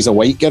 but she's a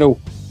white girl.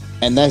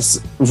 And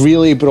this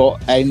really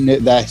brought in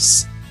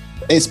this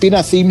it's been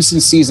a theme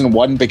since season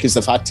 1 because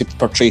they've had to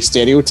portray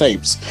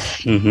stereotypes.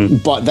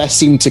 But this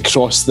seemed to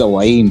cross the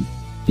line,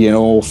 you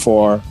know,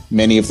 for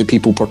many of the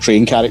people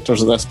portraying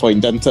characters at this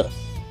point, didn't it?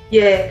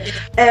 Yeah,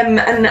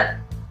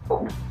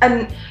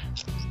 and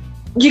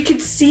you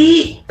could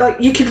see, like,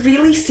 you could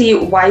really see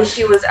why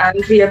she was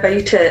angry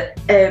about it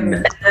in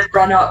the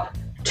run up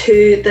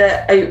to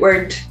the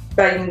Outward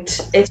Bound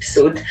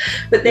episode.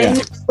 But then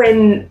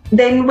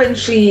when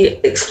she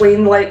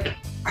explained, like,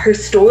 her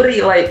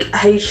story, like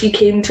how she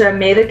came to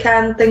America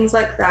and things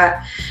like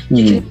that,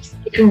 you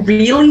can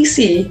really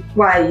see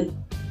why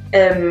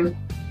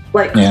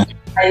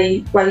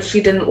why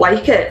she didn't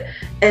like it.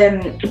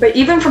 But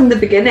even from the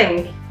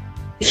beginning,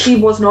 she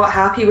was not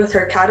happy with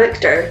her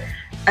character,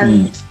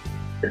 and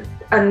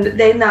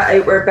then that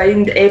Outward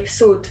Bound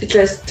episode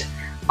just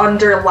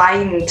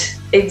underlined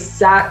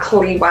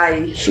exactly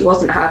why she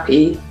wasn't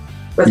happy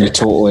with it.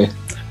 Totally.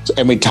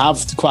 And we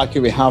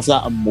have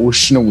that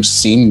emotional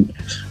scene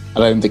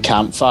around the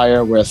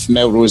campfire with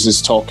Melrose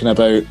is talking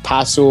about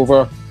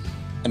Passover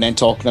and then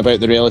talking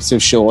about the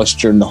relatives she lost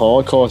during the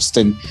Holocaust,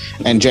 and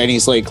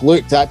Jenny's like,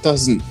 look, that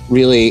doesn't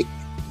really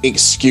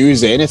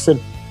excuse anything.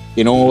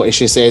 You know, as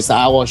she says, that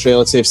I lost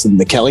relatives in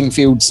the killing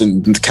fields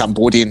and the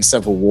Cambodian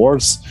civil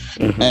wars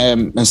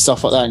and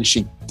stuff like that.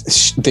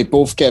 And they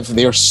both give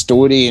their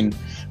story and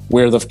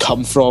where they've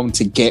come from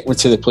to get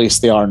to the place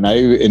they are now.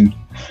 And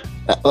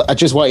I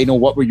just want to know,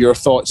 what were your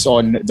thoughts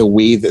on the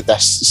way that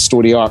this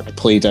story arc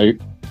played out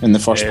in the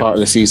first part of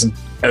the season?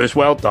 It was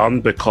well done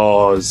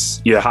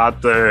because you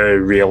had the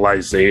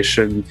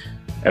realization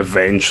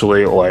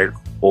eventually, like,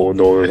 oh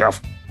no,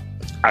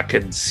 I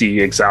can see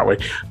exactly,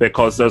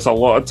 because there's a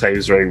lot of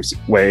times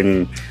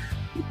when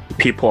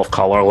people of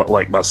color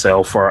like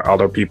myself or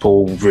other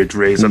people would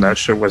raise an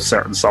issue with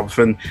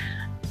something.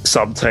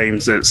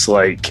 Sometimes it's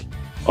like,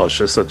 oh, it's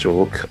just a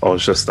joke, oh,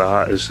 it's just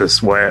that, it's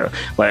just where,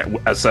 like,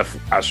 as if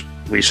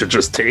we should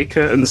just take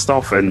it and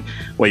stuff. And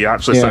when you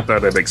actually sit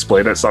down and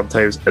explain it,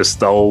 sometimes it's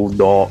still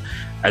not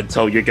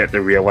until you get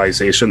the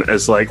realization.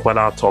 It's like when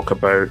I talk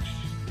about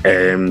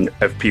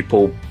if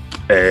people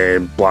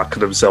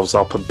blacken themselves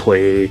up and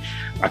play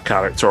a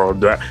character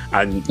on it,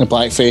 and a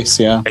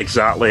blackface,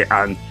 exactly,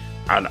 and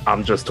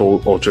I'm just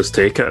told, oh, just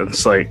take it. And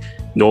it's like,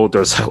 no,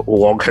 there's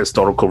long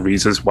historical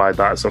reasons why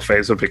that's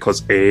offensive,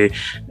 because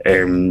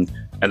in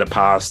the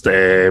past,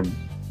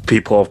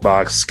 people of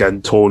my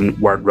skin tone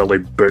weren't really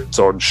booked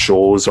on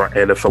shows or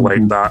anything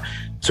like that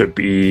to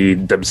be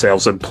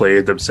themselves and play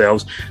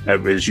themselves.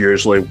 It was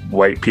usually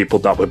white people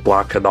that would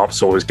blacken up,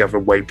 so it was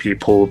giving white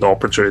people the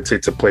opportunity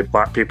to play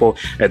black people.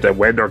 And then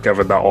when they're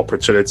given that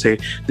opportunity,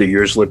 they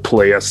usually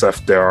play as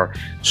if they're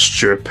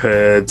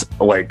stupid,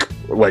 like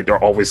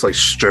they're always like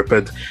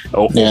stupid,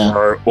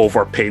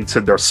 over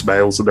painting their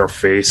smiles and their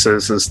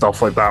faces and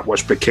stuff like that,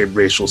 which became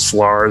racial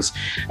slurs.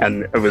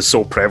 And it was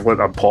so prevalent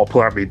and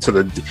popular. I mean, to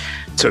the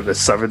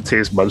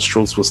 70s,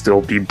 minstrels was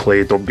still being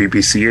played on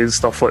BBC and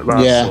stuff like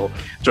that. So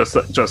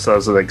just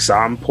as an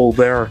example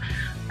there.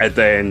 And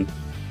then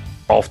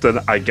often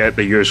I get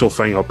the usual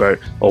thing about,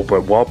 oh,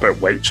 but what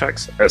about white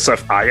chicks? As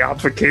if I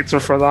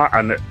advocated for that.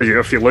 And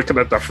if you look at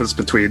the difference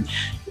between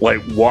like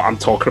what I'm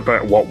talking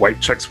about and what white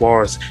chicks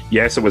was,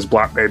 yes, it was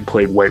black men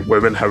playing white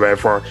women.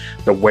 However,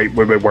 the white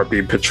women were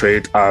being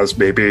portrayed as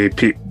maybe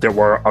they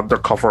were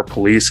undercover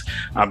police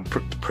and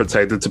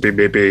pretended to be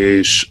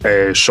maybe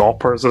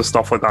shoppers and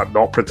stuff like that,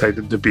 not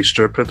pretending to be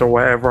stupid or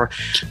whatever.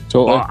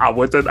 Totally. But I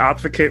wouldn't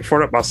advocate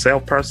for it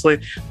myself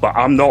personally, but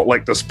I'm not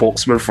like the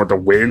spokesman for the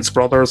Wayans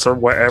brothers or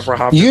whatever.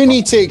 You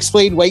need to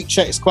explain white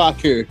chicks,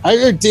 Kwaku.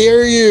 How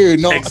dare you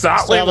not?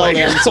 Exactly. I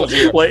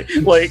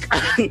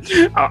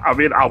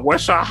mean, I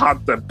wish I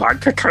had the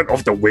bank account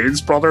of the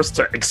Wayans brothers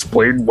to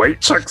explain white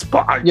chicks,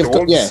 but I don't. You've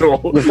got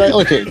to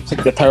look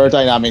at the power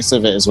dynamics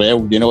of it as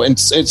well, you know. And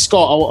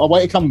Scott, I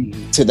want to come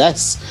to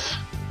this.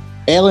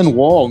 Ellen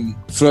Wong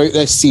throughout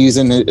this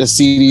season, the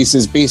series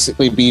has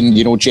basically been,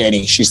 you know,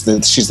 Jenny. She's the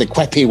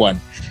quippy one,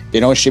 you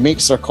know. She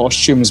makes her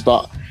costumes,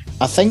 but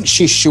I think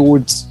she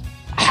showed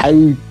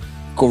how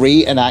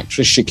great an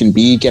actress she can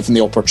be given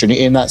the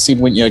opportunity in that scene.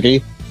 Wouldn't you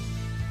agree?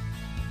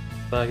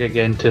 Back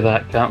again to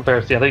that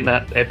campfire scene. I think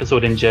that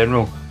episode in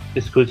general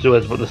just goes through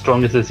as the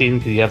strongest of the season,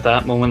 because you have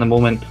that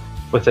moment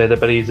with the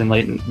buddies and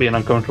like being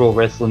uncomfortable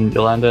wrestling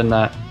Yolanda and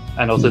that,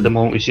 and also the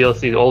moment with Sheila.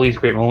 See all these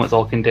great moments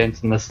all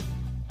condensed in this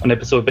one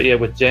episode. But yeah,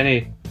 with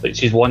Jenny, like,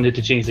 she's wanted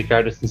to change the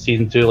character since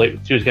season 2. Like,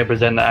 she was going to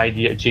present the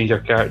idea to change her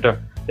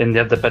character, then they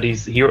have the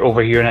buddies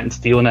overhearing it and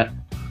stealing it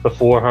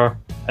before her,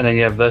 and then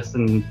you have this.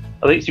 And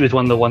I think she was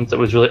one of the ones that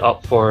was really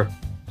up for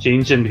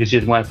changing, because she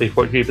didn't want to play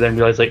 43, but then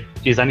realised, like,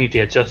 geez, I need to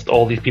adjust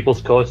all these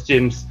people's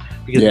costumes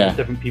because there's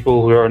different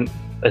people who aren't,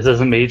 this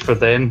isn't made for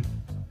them,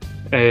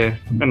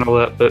 and all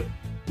that. But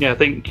yeah, I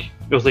think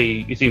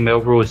obviously you see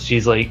Melrose,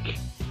 she's like,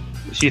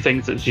 she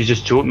thinks that she's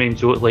just main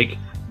joke, like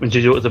when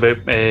she jokes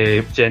about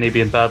Jenny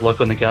being bad luck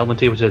on the gambling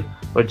table, which is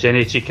what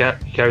Jenny, she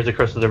carries the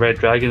curse of the red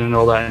dragon and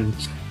all that, and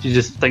she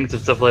just thinks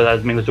of stuff like that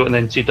as mainly joke. And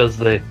then she does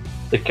the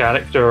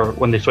character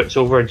when they switch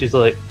over, and she's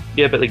like,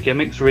 yeah, but the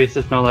gimmick's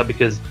racist and all that,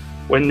 because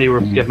when they were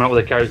giving out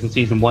with the characters in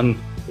season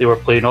 1, they were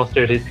playing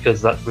austerities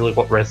because that's really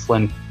what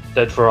wrestling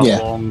did for a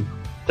long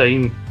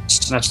time.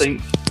 And I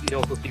think you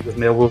also see with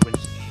Melrose when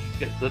she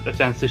gets a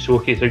chance to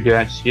showcase how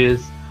good she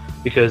is,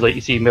 because like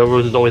you see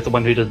Melrose is always the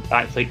one who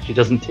acts like she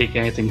doesn't take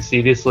anything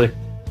seriously,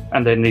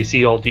 and then they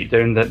see all deep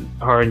down that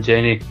her and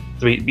Jenny,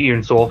 despite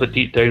being so off it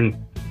deep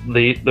down,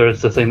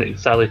 there's this thing that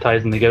sadly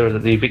ties them together, that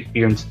they've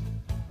experienced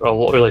a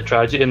lot of really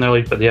tragedy in their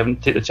life, but they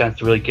haven't taken the chance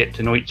to really get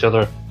to know each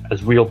other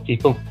as real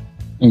people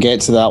and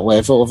get to that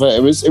level of it.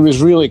 It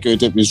was really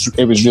good. It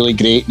was really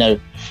great. Now,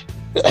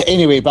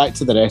 anyway, back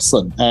to the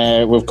wrestling.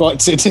 We've got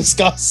to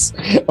discuss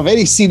a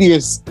very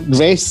serious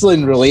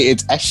wrestling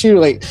related issue.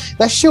 Like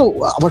this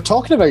show, we're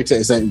talking about it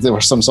as if there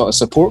was some sort of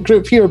support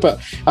group here, but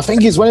I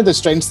think it's one of the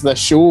strengths of this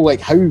show,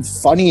 like how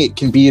funny it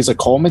can be as a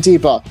comedy,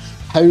 but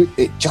how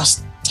it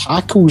just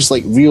tackles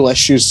like real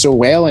issues so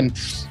well. And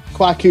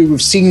Kwaku,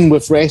 we've seen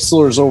with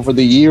wrestlers over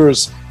the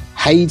years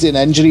hiding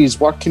injuries,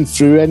 working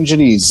through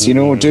injuries, you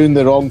know, doing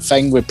the wrong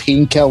thing with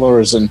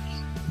painkillers and,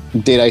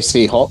 dare I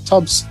say, hot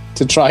tubs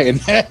to try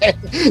and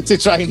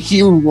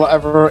heal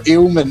whatever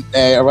ailment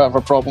or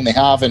whatever problem they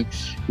have. And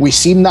we've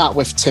seen that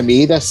with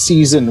Tomei this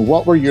season.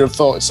 What were your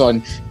thoughts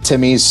on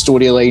Tomei's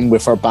storyline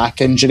with her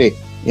back injury,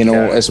 you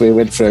know, as we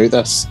went through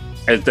this?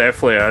 It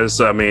definitely is.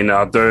 I mean,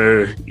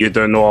 you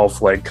do know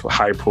of like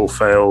high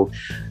profile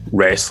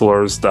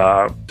wrestlers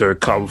that do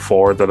come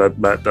forward and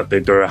admit that they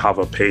do have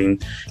a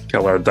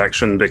painkiller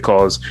addiction,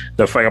 because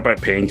the thing about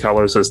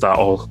painkillers is that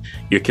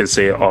you can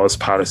say it's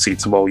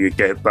paracetamol, you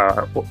get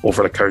that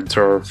over the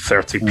counter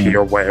 30p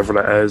or whatever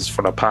it is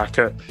for a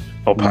packet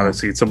of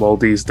paracetamol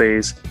these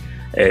days.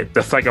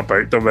 The thing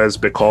about them is,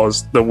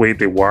 because the way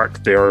they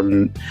work, they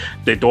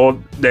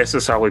don't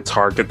necessarily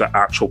target the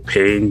actual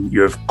pain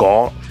you've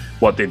got.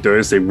 What they do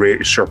is they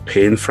raise your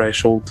pain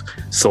threshold.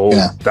 So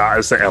that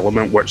is the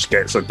element which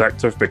gets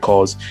addictive,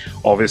 because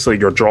obviously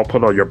you're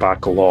dropping on your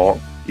back a lot.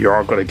 You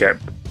are going to get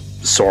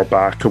sore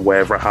back or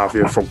whatever have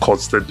you from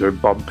constant doing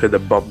bumping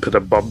and bumping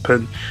and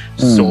bumping.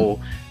 So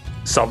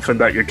something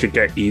that you could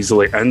get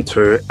easily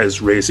into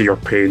is raising your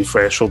pain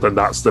threshold, and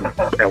that's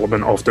the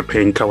element of the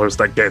painkillers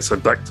that gets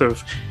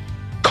addictive,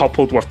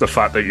 coupled with the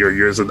fact that you're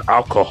using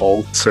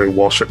alcohol to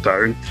wash it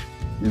down.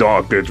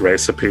 Not a good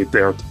recipe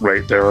there,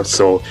 right there.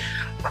 So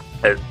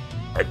they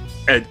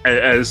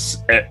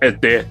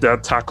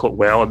tackle it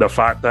well, and the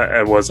fact that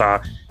it was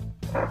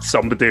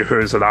somebody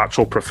who's an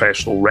actual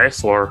professional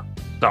wrestler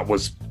that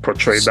was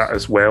portraying that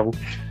as well,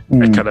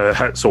 it kind of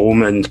hits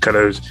home, and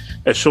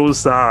it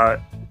shows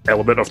that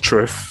element of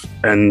truth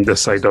in the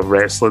side of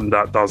wrestling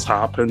that does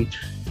happen.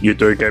 You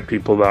do get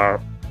people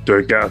that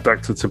do get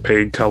addicted to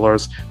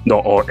painkillers.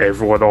 Not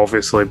everyone,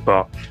 obviously,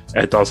 but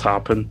it does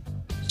happen.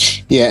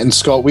 Yeah, and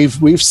Scott,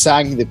 we've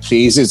sang the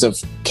praises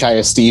of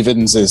Kaya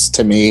Stevens as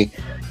Tomei,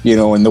 you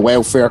know, and the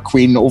welfare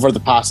queen over the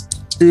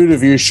past 2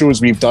 review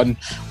shows we've done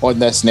on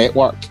this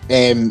network.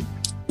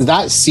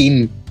 That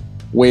scene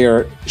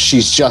where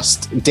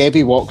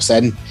Debbie walks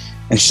in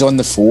and she's on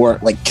the floor,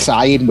 like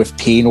crying with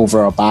pain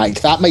over her back.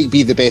 That might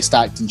be the best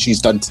acting she's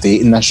done to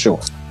date in this show.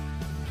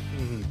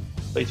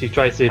 Like she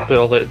tries to put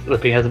all the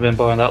pain hasn't been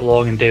bothering that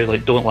long, and David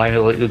like, don't lie,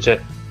 like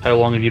legit, how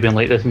long have you been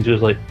like this? And she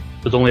was like,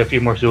 there's only a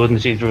few more shows,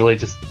 and she's really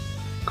just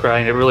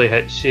crying. It really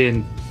hits you.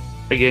 And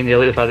again, I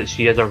like the fact that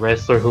she is a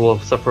wrestler who will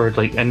have suffered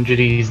like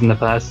injuries in the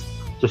past,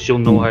 so she'll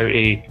know how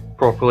to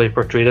properly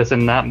portray this.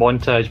 In that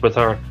montage with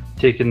her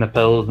taking the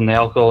pills and the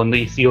alcohol, and that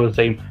you see all the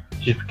time,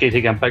 she's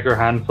taking a bigger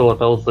handful of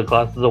pills. The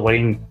glasses of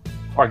wine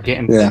are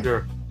getting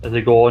bigger as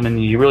they go on,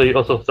 and you really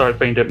also start to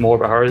find out more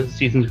about her as the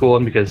seasons go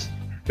on, because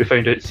we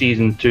found out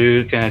season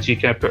 2 she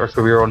put her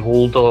career on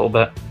hold a little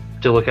bit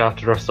to look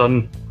after her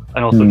son,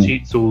 and also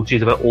cheat. So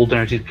she's a bit older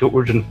now, she's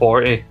approaching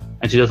 40,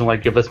 and she doesn't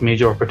like give this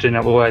major opportunity,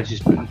 otherwise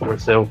she's putting for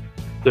herself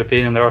through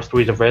pain. And there are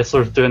stories of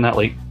wrestlers doing that,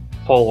 like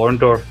Paul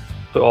Orndorff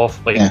put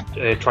off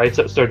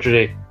tricep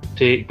surgery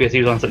because he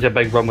was on such a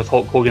big run with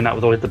Hulk Hogan. That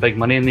was always the big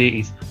money in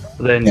the 80s.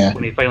 But then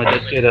when he finally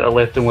did get it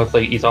left him with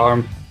like his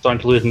arm starting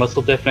to lose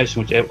muscle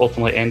definition, which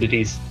ultimately ended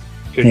his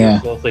career.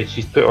 So like,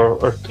 she's put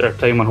her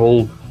time on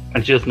hold,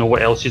 and she doesn't know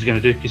what else she's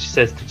going to do, because she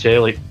says to Jay,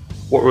 like,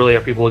 what really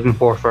are people looking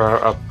for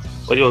a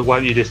like, why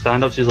don't you do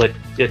stand-up? She's like,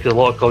 yeah, because a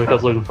lot of comic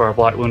clubs looking for a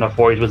black woman in her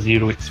 40s with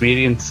zero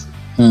experience.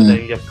 And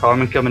then you have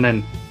Carmen coming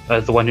in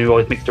as the one who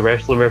always makes the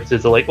wrestling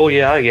references. They're like, oh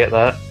yeah, I get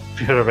that.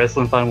 If you're a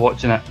wrestling fan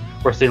watching it,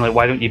 we're saying like,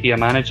 why don't you be a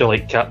manager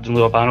like Captain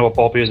Lou Albano or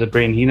Bobby the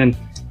Brain Heenan,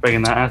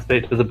 bringing that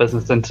aspect of the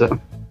business into it.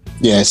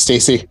 Yeah,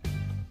 Stacey.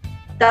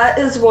 That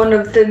is one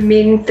of the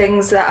main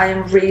things that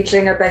I'm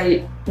raging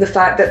about the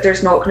fact that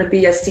there's not going to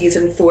be a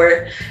season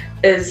 4,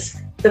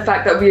 is the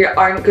fact that we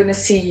aren't going to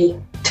see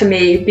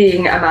Tomei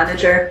being a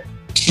manager.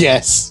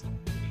 Yes.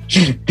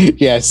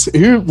 Yes.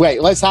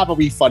 Wait, let's have a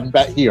wee fun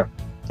bit here.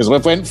 Because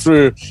we've went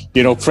through,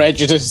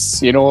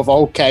 prejudice, of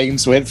all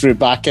kinds, went through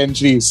back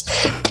injuries.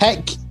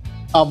 Pick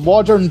a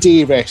modern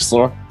day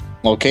wrestler,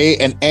 okay,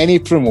 in any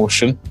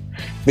promotion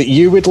that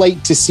you would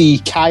like to see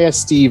Kaya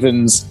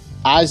Stevens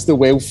as the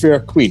welfare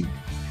queen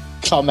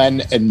come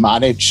in and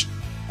manage.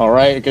 All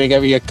right, I'm going to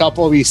give you a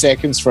couple of wee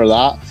seconds for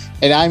that.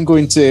 And I'm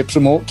going to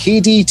promote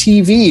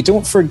KDTV.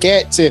 Don't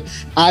forget to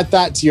add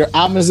that to your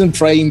Amazon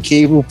Prime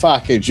cable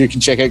package. You can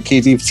check out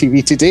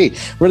KDTV today,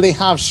 where they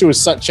have shows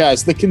such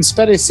as The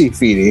Conspiracy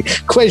Theory,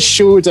 Quiz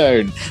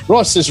Showdown,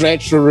 Ross's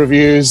Retro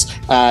Reviews,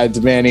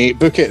 and many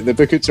the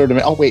Book It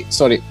tournament. Oh wait,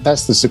 sorry,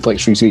 that's the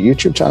Suplex Retweet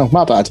YouTube channel.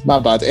 My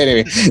bad.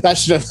 Anyway, that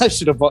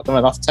should have bought them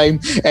enough time.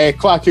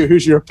 Kwaku,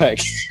 who's your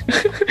pick?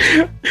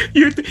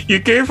 You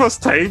gave us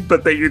time,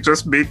 but then you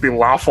just made me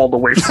laugh all the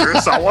way through,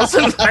 so I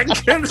wasn't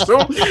thinking.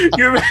 So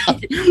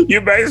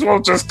you may as well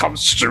just come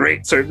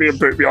straight to me and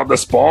put me on the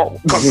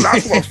spot, because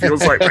that's what it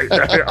feels like right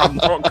now. I'm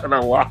not gonna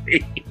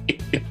lie.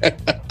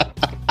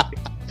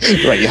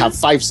 Right, you have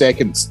 5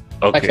 seconds.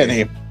 Okay. Pick a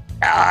name.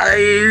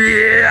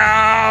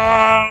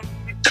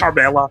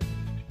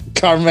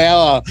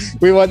 Carmella.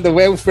 We want the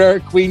welfare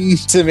queen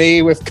to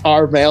me with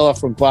Carmella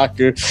from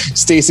Kwaku.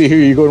 Stacey, who are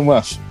you going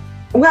with?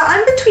 Well,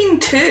 I'm between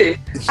two.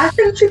 I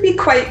think she'd be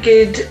quite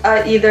good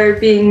at either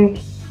being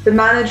the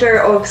manager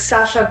of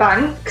Sasha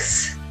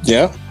Banks.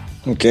 Yeah.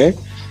 Okay.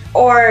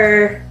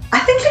 Or I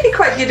think she'd be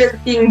quite good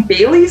at being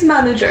Bailey's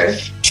manager.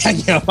 Can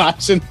you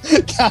imagine?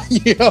 Can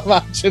you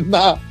imagine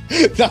that?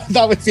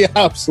 That would be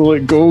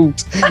absolute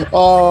gold.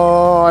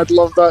 Oh, I'd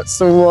love that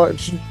so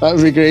much. That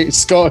would be great.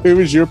 Scott, who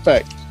was your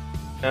pick?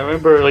 I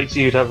remember, like,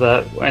 she'd have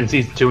that in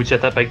season 2, she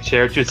had that big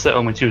chair she would sit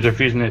on when she was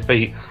refusing to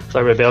fight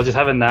Rebel. Just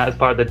having that as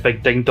part of the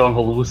big ding dong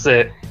hello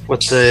set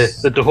with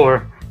the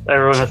door that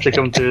everyone has to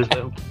come to as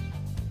well.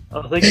 I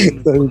was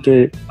thinking,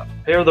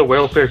 pair the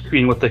welfare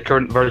queen with the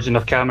current version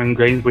of Cameron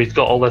Grimes, where he's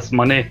got all this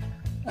money,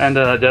 and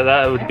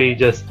that would be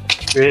just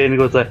great. And he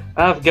goes like,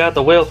 "I've got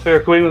the welfare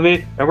queen with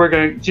me,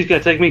 and she's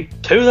gonna take me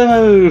to the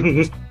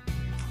moon."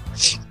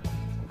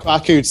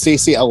 Kwaku,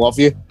 Stacey, I love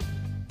you.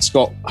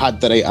 Scott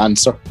had the right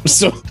answer.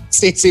 So,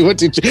 Stacey,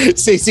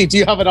 do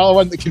you have another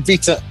one that could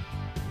beat it?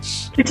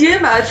 Could you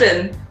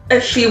imagine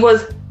if she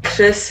was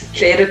Chris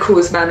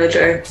Jericho's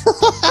manager?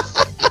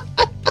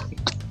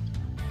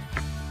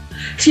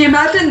 Can you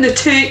imagine the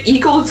two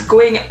egos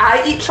going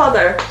at each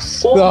other?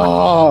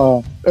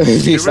 Oh,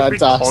 it'd be You would be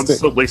fantastic.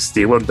 constantly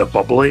stealing the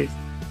bubbly.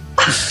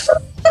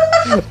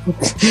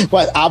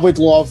 But I would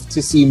love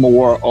to see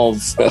more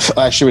of,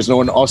 as she was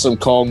known, Awesome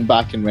Kong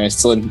back in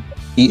wrestling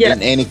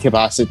in any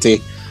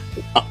capacity.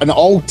 An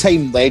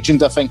all-time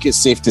legend, I think it's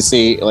safe to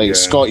say. Like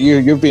Scott,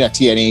 you've been a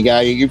TNA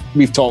guy.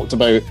 We've talked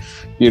about,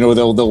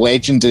 the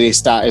legendary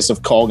status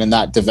of Kong in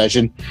that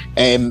division.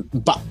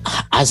 But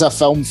as a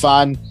film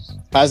fan,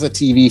 as a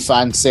TV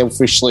fan,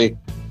 selfishly,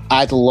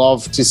 I'd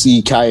love to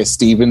see Kaya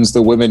Stevens,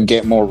 the woman,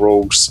 get more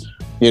roles.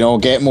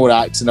 Get more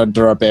acting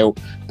under her belt,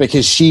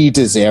 because she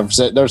deserves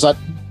it.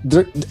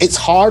 It's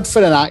hard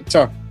for an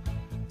actor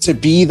to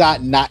be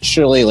that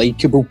naturally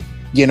likable.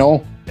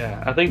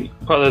 Yeah, I think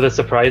part of the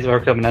surprise of her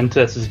coming into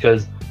this is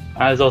because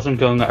as Awesome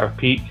Kong at her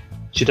peak,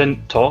 she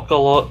didn't talk a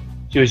lot.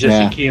 She was just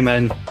she came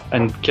in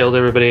and killed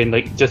everybody, and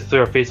like just through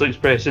her facial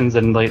expressions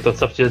and like the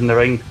stuff she did in the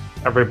ring,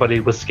 everybody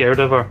was scared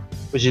of her.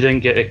 But she didn't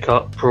get to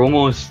cut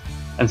promos,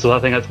 and so I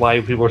think that's why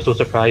people were so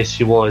surprised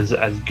she was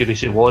as good as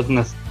she was in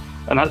this.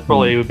 And that's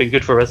probably been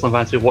good for wrestling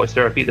fans who watched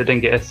her repeat that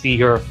didn't get to see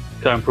her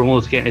cutting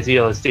promos, getting to see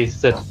her, as Stacey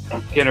said,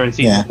 getting her in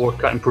season 4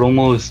 cutting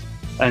promos,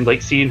 and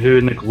like seeing who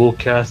in the Glow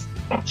cast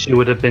she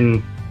would have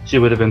been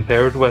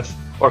paired with,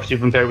 or if she'd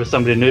been paired with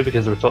somebody new,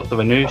 because there were talks of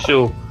a new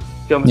show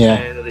coming.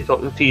 They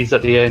talked the tease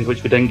at the end,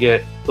 which we didn't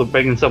get. So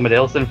bringing somebody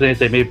else in for this,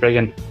 they may bring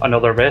in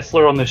another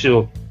wrestler on the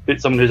show,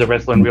 put someone who's a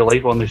wrestler in real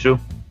life on the show.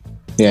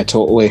 Yeah,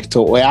 totally.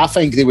 I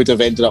think they would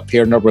have ended up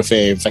pairing her with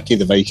Vicky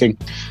the Viking.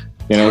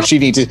 She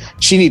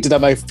needed a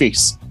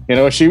mouthpiece.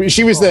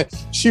 She was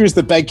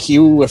the big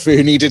heel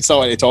who needed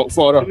someone to talk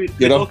for her. We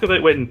talk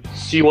about when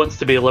she wants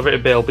to be a Liberty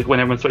Bell, but when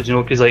everyone's switching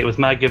over, because like it was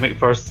my gimmick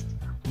first,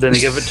 then they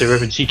give it to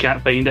her, and she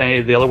can't find any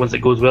of the other ones that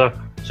goes with her,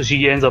 so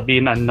she ends up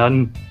being a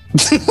nun.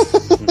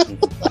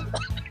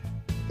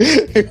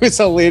 It was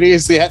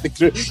hilarious.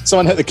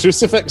 Someone hit the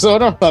crucifix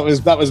on her.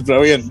 That was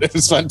brilliant. It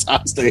was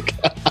fantastic.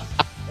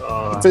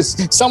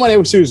 Someone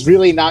else who's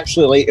really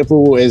naturally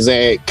likeable is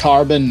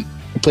Carmen,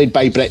 played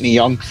by Brittany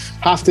Young.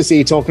 Have to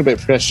say, talking about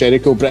Chris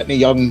Jericho, Brittany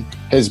Young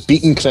has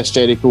beaten Chris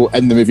Jericho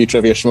in the movie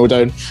Trivia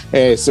Schmodown,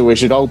 so we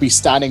should all be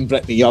standing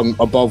Brittany Young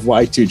above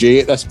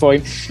Y2J at this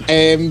point.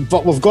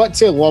 But we've got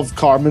to love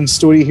Carmen's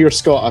story here,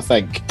 Scott. I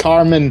think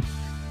Carmen,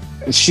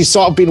 she's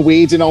sort of been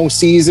wading all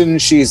season.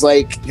 She's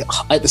like,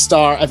 at the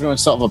start, everyone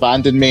sort of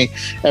abandoned me.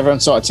 Everyone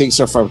sort of takes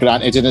her for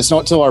granted. And it's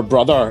not till her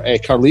brother,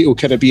 Carlito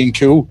Caribbean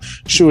Cool,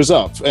 shows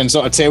up and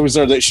sort of tells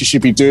her that she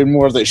should be doing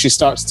more, that she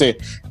starts to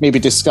maybe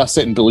discuss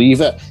it and believe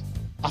it.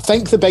 I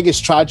think the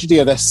biggest tragedy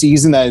of this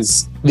season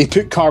is they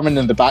put Carmen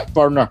in the back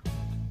burner,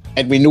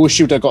 and we know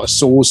she would have got a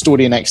solo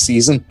story next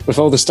season with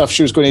all the stuff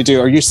she was going to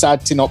do. Are you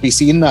sad to not be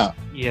seeing that?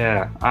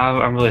 Yeah,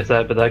 I'm really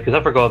sad about that, because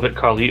I forgot about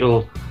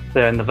Carlito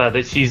there, and the fact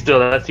that she's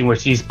doing that scene where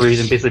she's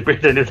basically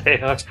braiding his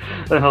hair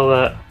and all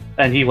that,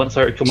 and he wants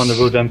her to come on the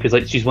road with him because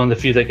like she's one of the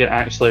few that can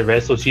actually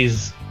wrestle.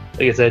 She's,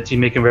 like I said, she's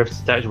making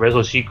references to actual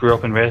wrestle. She grew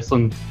up in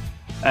wrestling,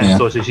 and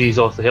so she's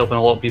also helping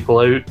a lot of people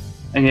out.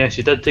 And yeah,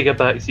 she did take a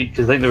back seat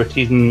because I think they were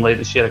teasing like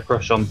that she had a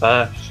crush on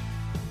Bash,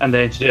 and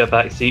then she took a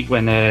back seat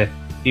when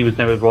he was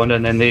never with Ronda,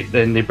 and then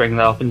they bring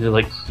that up and they're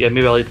like, yeah,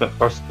 maybe I liked him at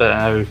first, but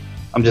now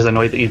I'm just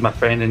annoyed that he's my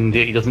friend and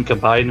he doesn't come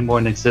by anymore.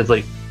 And it says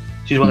like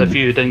she's one of the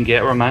few who didn't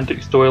get a romantic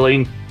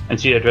storyline,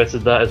 and she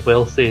addresses that as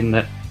well, saying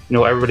that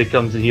everybody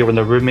comes in here when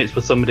they're roommates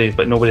with somebody,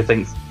 but nobody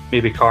thinks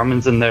maybe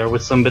Carmen's in there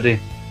with somebody.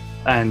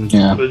 And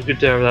it was good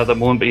to have that at that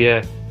moment. But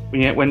yeah,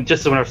 when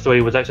our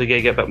story was actually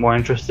getting a bit more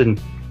interesting,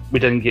 we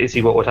didn't get to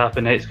see what would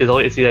happen next, because I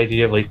like to see the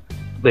idea of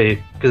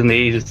because in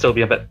the 80s it'd still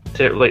be a bit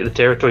like the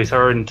territories,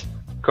 her and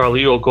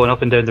Carlito going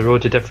up and down the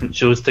road to different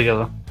shows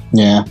together.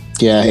 Yeah,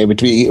 it would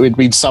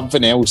be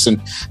something else.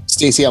 And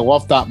Stacey, I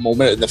love that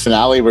moment at the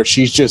finale where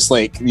she's just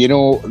like,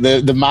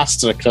 the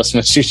master of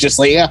Christmas. She's just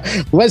like,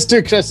 yeah, let's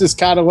do Christmas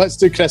Carol.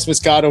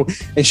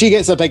 And she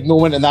gets a big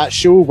moment in that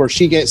show where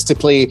she gets to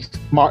play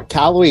Mark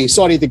Calloway,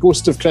 the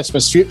Ghost of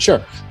Christmas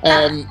Future.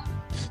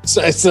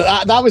 So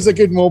that was a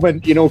good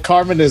moment.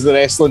 Carmen is the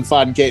wrestling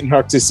fan, getting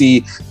her to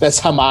see this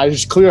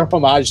clear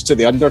homage to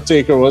The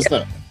Undertaker,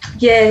 wasn't it?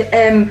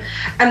 Yeah,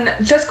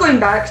 and just going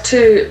back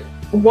to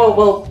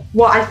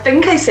what I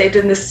think I said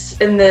in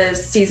the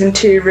season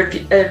 2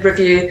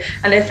 review,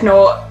 and if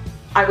not,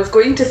 I was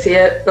going to say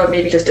it, but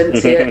maybe just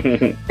didn't say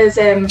it. Is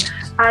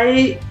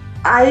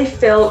I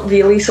felt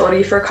really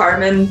sorry for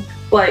Carmen.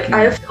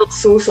 I have felt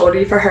so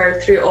sorry for her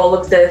through all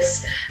of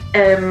this.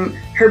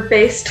 Her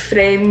best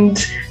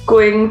friend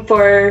going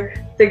for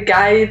the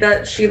guy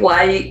that she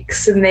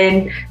likes, and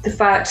then the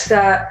fact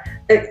that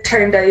it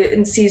turned out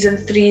in season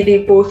 3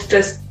 they both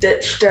just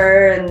ditched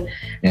her and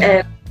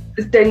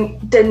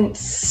didn't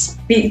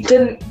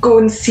go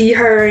and see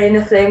her or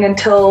anything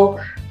until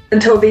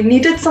they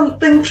needed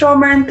something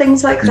from her and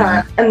things like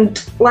that.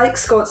 And like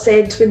Scott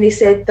said, when they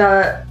said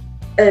that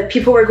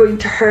people were going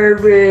to her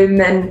room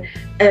and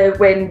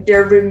when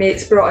their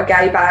roommates brought a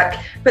guy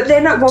back, but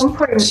then at one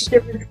point she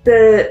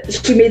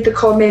made the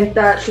comment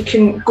that she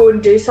couldn't go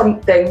and do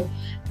something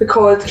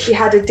because she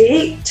had a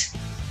date.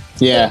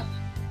 Yeah.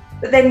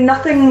 But then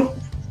nothing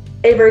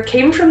ever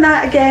came from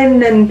that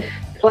again, and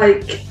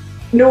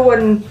no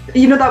one,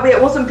 that way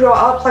it wasn't brought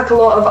up like a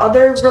lot of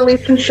other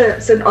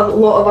relationships and a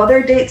lot of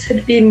other dates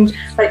had been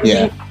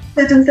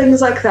revisited and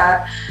things like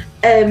that.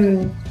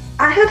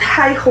 I had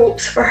high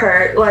hopes for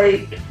her.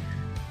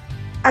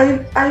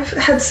 I've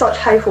had such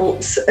high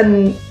hopes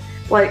and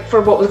for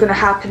what was going to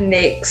happen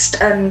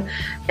next, and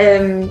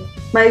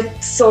my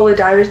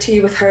solidarity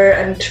with her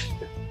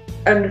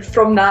and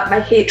from that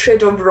my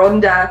hatred of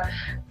Ronda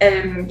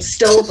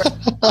still.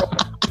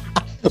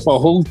 Well,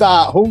 hold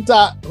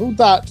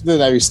that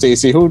now,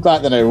 Stacey. Hold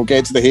that now. We'll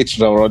get to the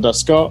hatred of Ronda.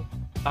 Scott?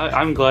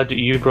 I'm glad that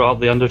you brought up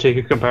the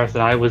Undertaker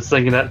comparison. I was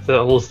thinking that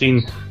the whole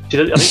scene. I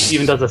think she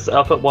even does a set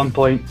up at one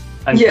point,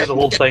 and through the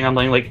whole thing, I'm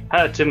like, hit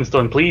a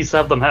tombstone. Please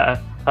have them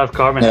have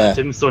Carmen hit a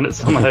tombstone it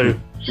somehow,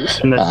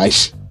 and then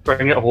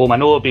bring it home. I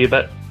know it'll be a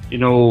bit,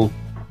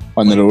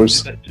 on the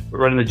nose,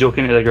 running the joke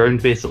into the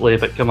ground, basically.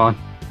 But come on.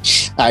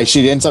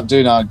 She ends up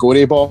doing a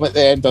gory bomb at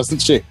the end, doesn't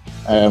she?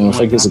 I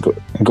think it's a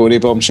gory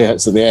bomb she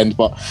hits at the end.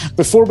 But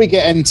before we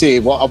get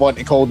into what I want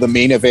to call the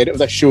main event of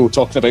the show,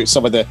 talking about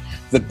some of the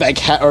big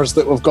hitters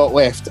that we've got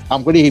left,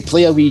 I'm going to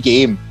play a wee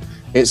game.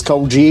 It's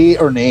called Yay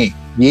or Nay.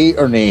 Yay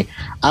or Nay.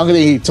 I'm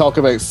going to talk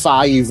about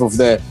 5 of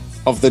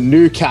the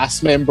new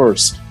cast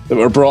members that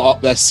were brought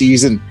up this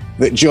season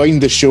that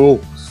joined the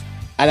show,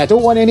 and I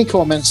don't want any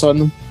comments on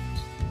them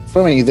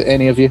from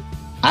any of you.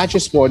 I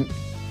just want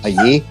a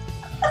yay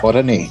or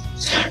a nay.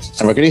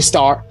 And we're going to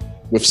start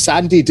with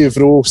Sandy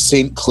Devereaux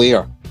St.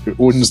 Clair, who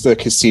owns the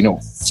casino.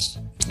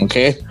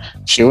 Okay?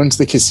 She owns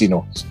the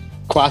casino.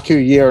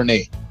 Kwaku, yay or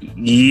nay?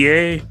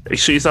 Yay.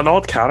 She's an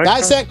odd character.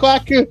 That's it,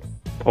 Kwaku.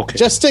 Okay.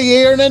 Just a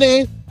yay or a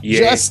nay. Yay.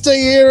 Just a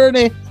yay or a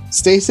nay.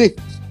 Stacey?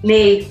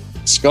 Nay.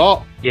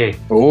 Scott? Yay.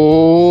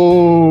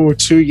 Oh,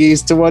 2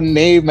 yeas to 1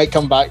 nay. Might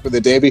come back with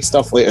the Debbie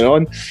stuff later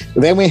on.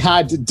 Then we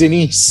had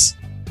Denise,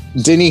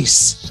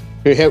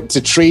 who helped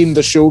to train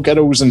the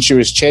showgirls, and she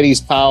was Cherry's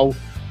pal.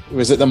 It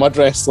was at the mud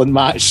wrestling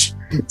match.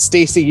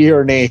 Stacey, yay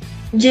or nay?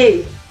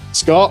 Yay.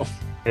 Scott?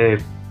 Yeah,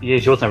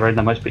 she wasn't around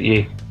that much, but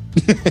yay.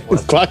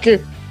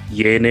 Quacker?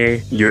 Yay,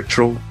 nay,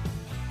 neutral.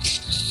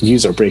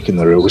 Yous are breaking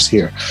the rules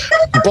here.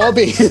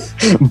 Bobby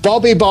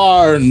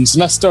Barnes,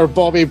 Mr.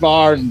 Bobby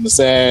Barnes,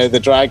 the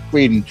drag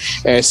queen.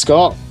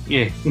 Scott?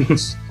 Yeah.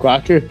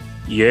 Quacker?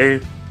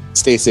 Yay.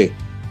 Stacey?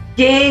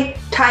 Yay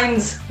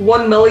times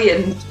 1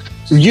 million.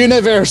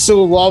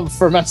 Universal love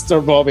for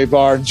Mr. Bobby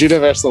Barnes.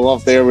 Universal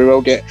love there. We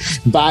will get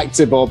back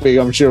to Bobby,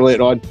 I'm sure,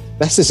 later on.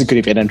 This is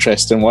going to be an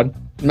interesting one.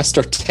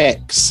 Mr.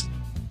 Tex.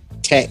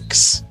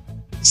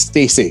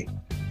 Stacey?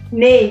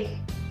 Nay.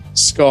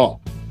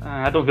 Scott?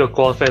 I don't feel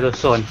qualified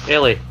this one.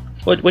 Ellie,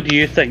 what do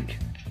you think?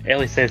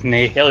 Ellie says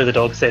nay. Ellie the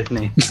dog says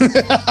nay.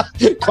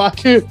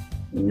 Kwaku?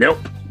 Nope.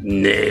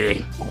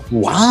 Nay.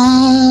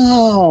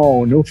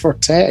 Wow. No for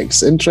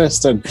Tex.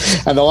 Interesting.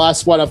 And the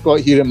last one I've got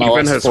here in my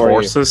Even list his for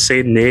horses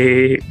say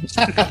nay.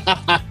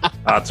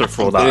 Had to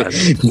throw that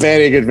in.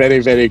 Very good. Very,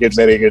 very good.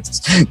 Very good.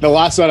 The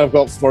last one I've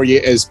got for you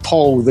is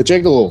Paul the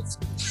Gigolo.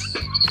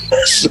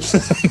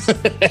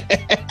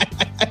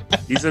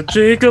 He's a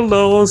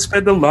gigolo,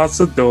 spending lots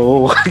of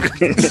dough.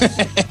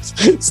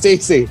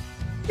 Stacey.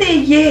 Say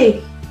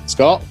yay.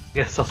 Scott.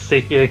 Yes, I'll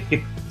say yeah.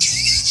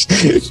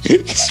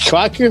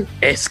 Quacker.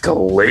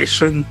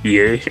 Escalation,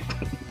 yeah.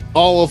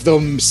 All of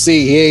them say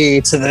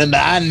yay to the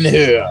man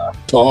here,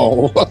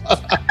 Paul.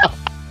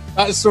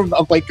 That's from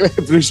like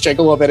Bruce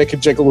Gigolo, American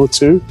Gigolo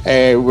 2,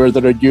 where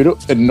they're in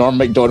Europe and Norm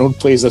Macdonald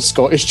plays a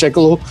Scottish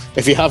Gigolo.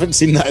 If you haven't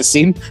seen that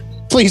scene,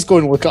 please go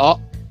and look it up.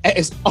 It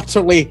is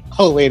utterly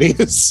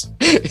hilarious.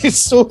 It's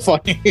so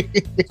funny.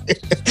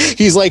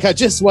 He's like, I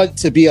just want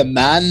to be a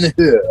man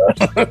here.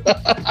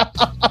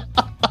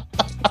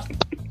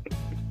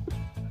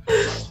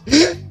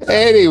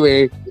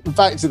 Anyway,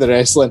 back to the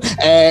wrestling.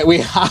 We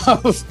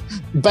have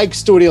big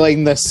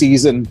storyline this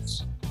season.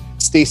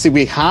 Stacey,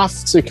 we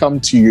have to come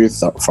to you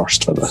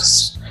first for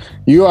this.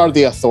 You are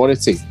the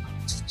authority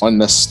on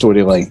this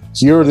storyline.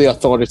 You're the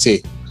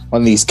authority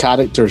on these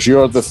characters.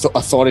 You're the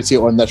authority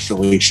on this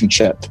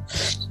relationship.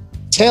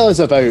 Tell us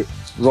about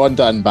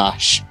Rhonda and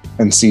Bash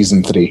in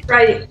season 3.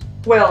 Right.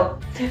 Well,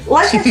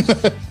 like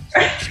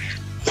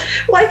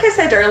I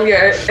said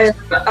earlier,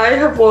 I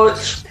have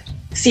watched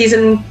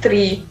season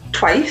 3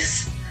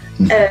 twice.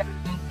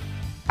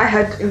 I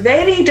had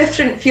very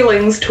different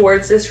feelings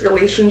towards this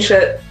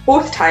relationship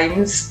both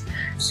times.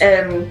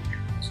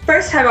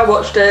 First time I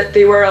watched it,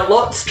 they were a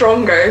lot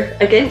stronger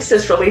against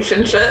this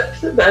relationship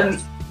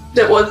than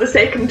it was the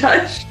second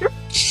time.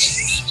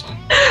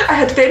 I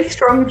had very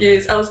strong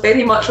views. I was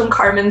very much on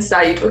Carmen's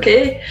side,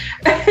 okay?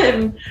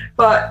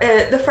 But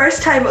the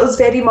first time it was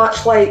very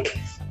much like,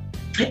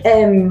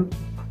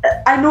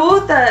 I know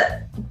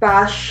that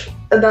Bash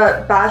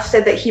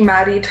said that he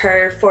married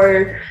her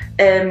for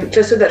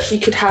just so that she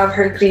could have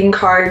her green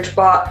card,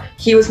 but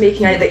he was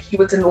making out that he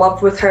was in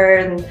love with her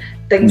and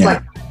things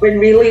like that. When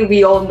really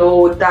we all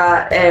know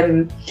that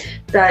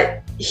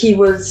that he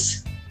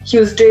was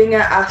doing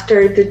it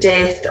after the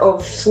death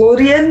of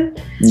Florian.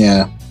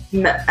 Yeah.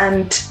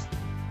 And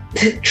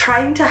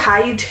trying to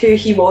hide who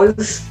he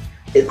was,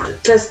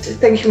 just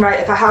thinking, right,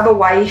 if I have a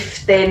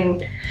wife,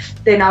 then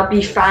I'll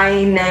be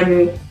fine.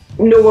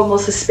 No one will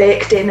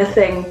suspect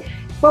anything.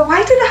 Well,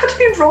 why did it have to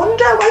be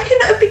Rhonda? Why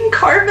couldn't it have been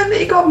Carmen that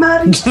he got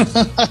married?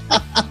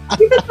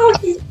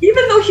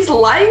 even though he's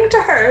lying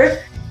to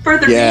her for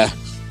the reason,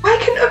 why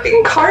couldn't it have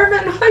been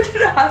Carmen? Why did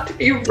it have to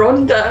be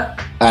Rhonda?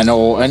 I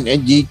know, and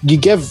you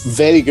give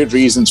very good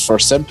reasons for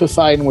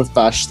sympathizing with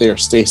Bash there,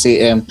 Stacey.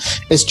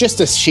 It's just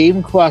a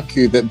shame,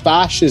 Kwaku, that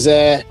Bash is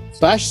a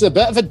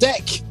bit of a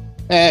dick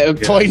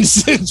at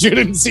points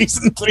during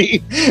season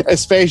 3,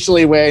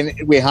 especially when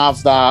we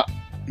have the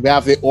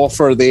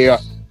offer there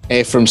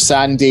from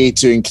Sandy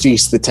to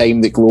increase the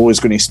time that Glow is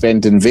going to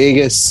spend in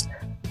Vegas,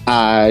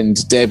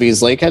 and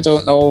Debbie's like, I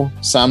don't know.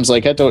 Sam's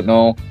like, I don't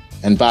know,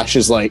 and Bash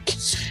is like,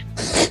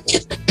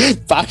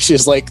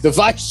 the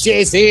vice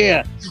chair's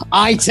here.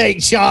 I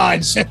take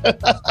charge.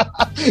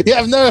 You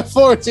have no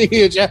authority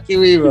here, Jackie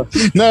Weaver.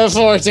 No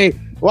authority.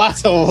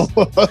 What all?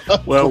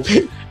 Well,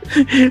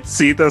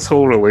 see this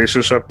whole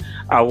relationship.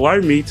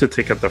 Allow me to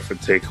take a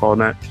different take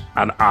on it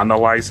and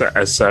analyze it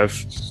as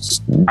if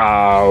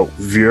a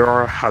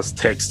viewer has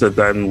texted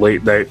in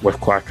late night with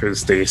Quacker and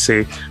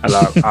Stacey and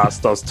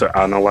asked us to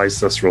analyze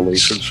this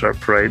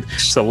relationship, right?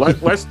 So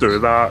let's do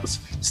that.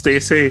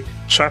 Stacey,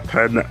 chip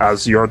in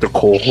as you're the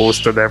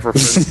co-host and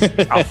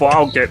everything. I thought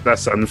I'll get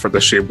this in for the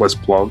shameless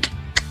plug.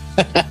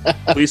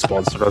 Please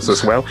sponsor us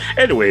as well.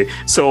 Anyway,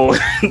 so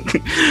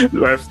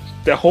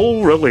the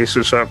whole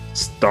relationship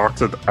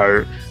started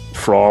out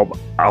from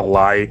a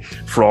lie,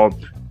 from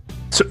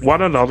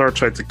one another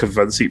trying to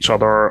convince each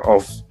other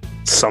of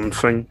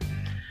something.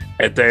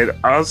 And then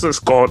as it's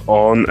gone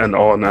on and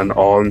on and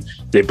on,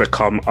 they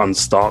become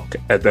unstuck,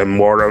 and then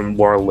more and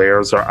more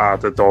layers are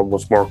added on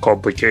with more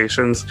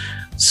complications.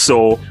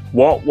 So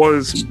what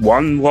was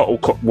one little,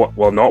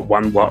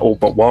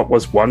 what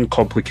was one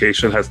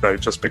complication has now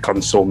just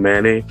become so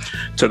many,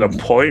 to the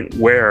point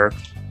where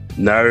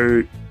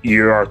now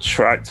you are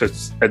trying to,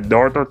 in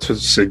order to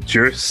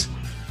seduce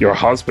your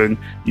husband,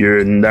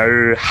 you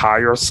now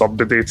hire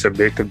somebody to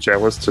make him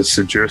jealous to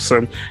seduce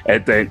him,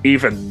 and then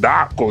even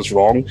that goes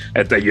wrong,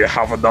 and then you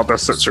have another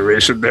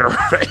situation there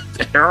right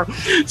there.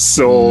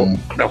 So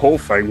the whole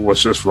thing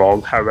was just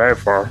wrong.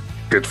 However,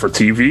 good for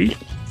TV.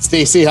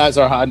 Stacey has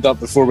her hand up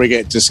before we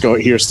get to Scott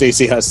here.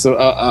 Stacey has a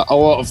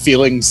lot of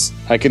feelings,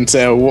 I can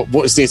tell.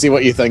 What Stacey,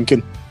 what are you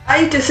thinking?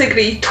 I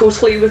disagree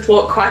totally with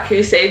what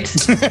Kwaku said.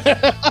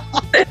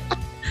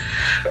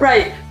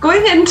 Right,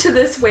 going into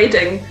this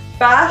wedding,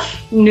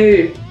 Bash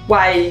knew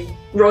why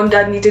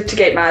Rhonda needed to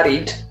get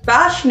married.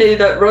 Bash knew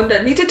that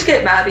Rhonda needed to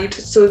get married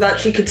so that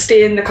she could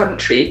stay in the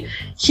country.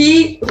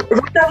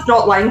 Rhonda was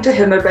not lying to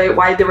him about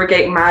why they were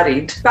getting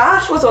married.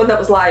 Bash was the one that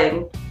was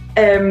lying.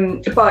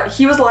 But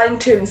he was lying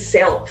to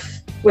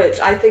himself, which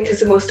I think is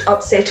the most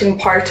upsetting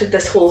part of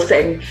this whole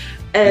thing.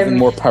 Even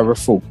more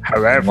powerful.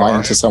 However,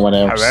 lying to someone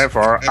else.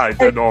 However, I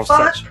do know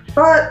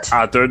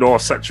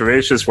of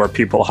situations where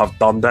people have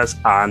done this,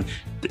 and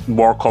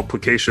more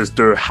complications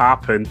do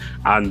happen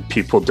and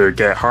people do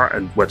get hurt,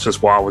 and which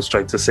is what I was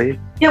trying to say.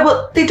 Yeah,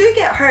 well, they do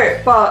get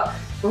hurt, but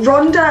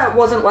Rhonda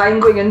wasn't lying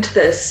going into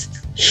this.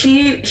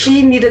 She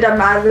needed a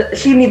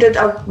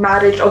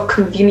marriage of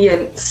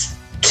convenience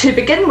to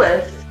begin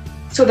with,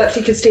 so that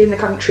she could stay in the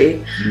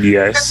country.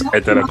 Yes,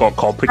 and then it got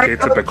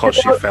complicated because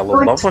she fell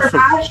in love with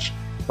him.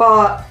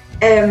 But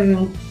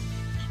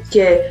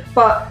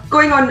but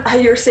going on how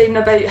you're saying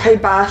about how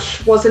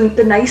Bash wasn't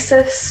the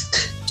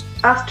nicest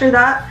after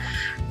that,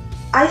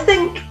 I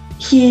think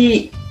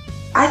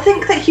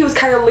that he was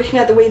kind of looking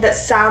at the way that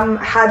Sam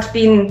had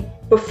been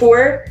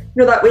before.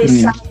 You know, that way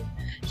Sam,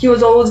 he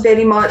was always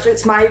very much,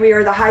 it's my way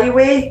or the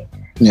highway.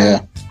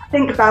 Yeah. I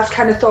think Bash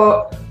kind of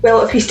thought,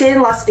 well, if we stay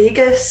in Las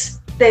Vegas,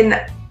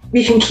 then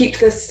we can keep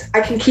this,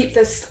 I can keep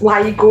this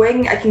lie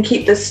going, I can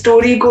keep this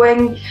story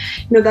going.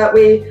 You know, that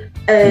way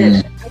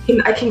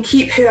I can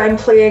keep who I'm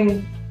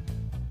playing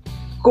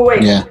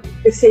going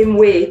the same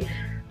way.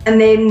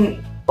 And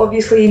then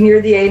obviously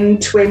near the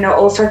end, when it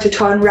all started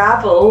to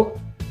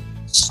unravel,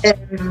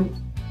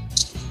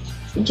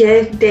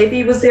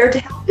 Debbie was there to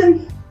help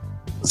him.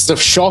 So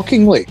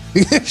shockingly,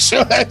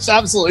 it's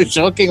absolutely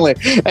shockingly,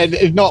 and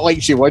it's not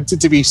like she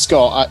wanted to be,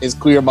 Scott. It's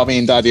clear Mummy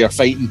and Daddy are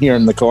fighting here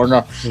in the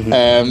corner,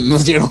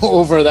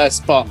 over this.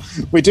 But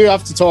we do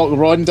have to talk.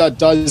 Rhonda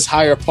does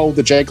hire Paul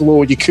the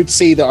Gigolo. You could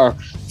say that our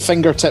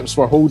fingertips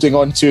were holding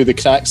on to the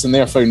cracks in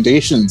their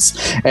foundations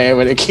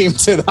when it came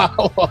to that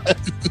one.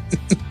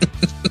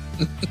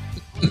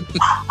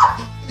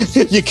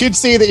 You could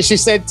say that she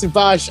said to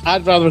Bash,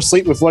 "I'd rather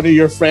sleep with one of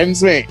your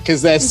friends, mate,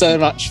 because they're so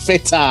much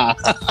fitter."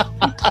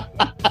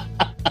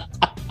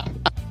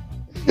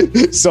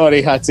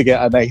 Sorry, had to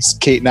get a nice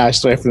Kate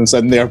Nash reference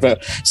in there.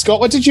 But Scott,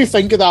 what did you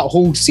think of that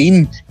whole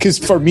scene? Because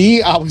for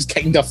me, I was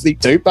kind of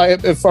freaked out by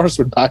it at first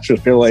when Bash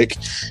was like,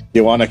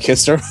 "You want to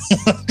kiss her?"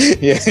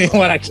 Yeah, you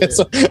want to kiss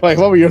her? Like,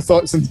 what were your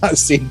thoughts on that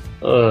scene?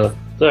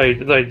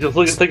 Sorry,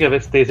 just think of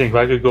it, Stacey and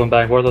Gregor going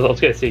back and forth. I was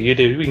going to say, you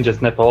do, we can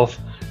just nip off,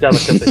 grab a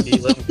cup of tea,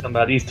 let them come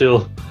back. These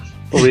two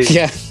will be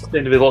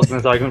going to be locked in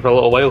this argument for a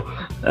little while.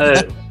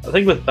 I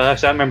think with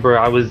Bash, I remember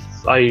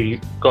I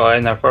got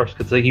in there first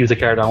because he was a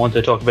character I wanted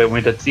to talk about when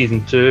we did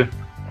season 2,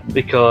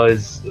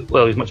 because,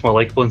 well, he's much more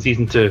likeable in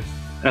season 2.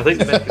 And I think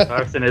the best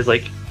comparison is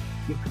like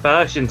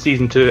Bash in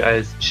season 2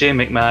 as Shane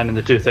McMahon in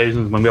the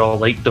 2000s when we all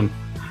liked him.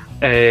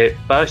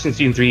 Bash in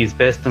season 3 is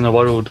best in the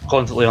world,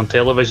 constantly on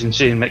television,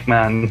 Shane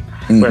McMahon,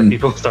 where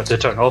people start to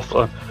turn off.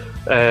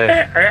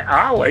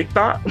 I like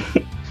that.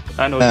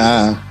 I know.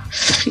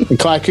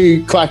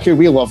 Quacker,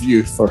 we love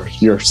you for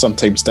your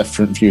sometimes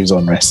different views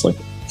on wrestling.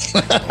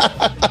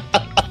 That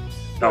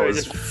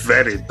was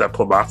very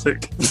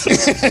diplomatic.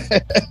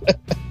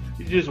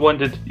 You just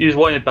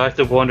wanted Bash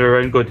to wander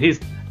around going, he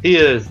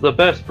is the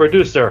best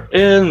producer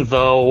in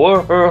the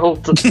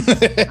world.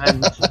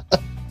 And,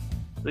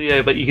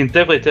 yeah, but you can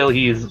definitely tell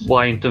he is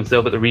lying to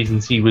himself about the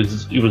reasons he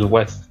was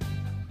with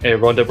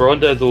Rhonda. But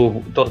Rhonda,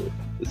 though,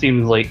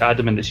 seems like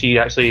adamant that she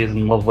actually is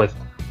in love with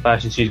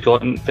Bash, and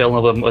fell in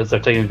love with him as their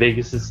time in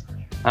Vegas is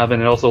having,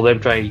 and also them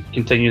try to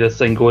continue this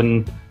thing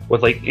going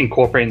with like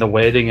incorporating the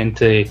wedding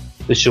into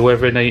the show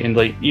every night, and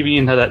like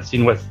even had that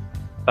scene with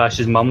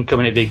Bash's mum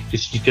coming to Vegas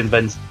because she's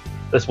convinced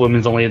this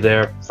woman's only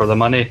there for the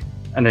money,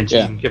 and then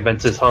she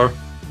convinces her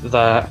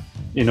that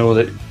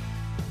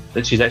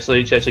that she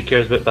actually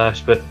cares about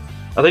Bash. But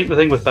I think the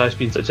thing with Bash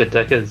being such a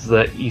dick is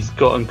that he's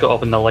gotten caught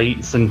up in the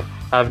lights and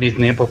having his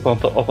name up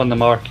on the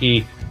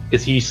marquee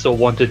because he so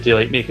wanted to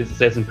like make a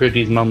success and prove to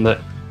his mum that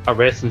a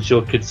wrestling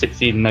show could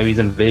succeed, and now he's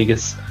in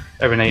Vegas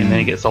every night, and then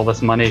he gets all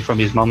this money from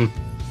his mum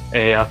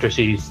after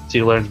she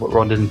learns what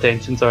Rhonda's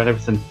intentions are and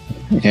everything.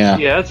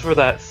 Yeah, as for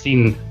that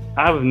scene,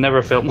 I've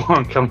never felt more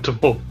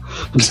uncomfortable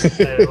on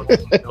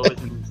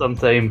television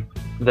sometime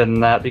than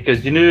that,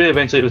 because you knew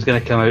eventually it was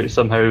going to come out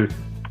somehow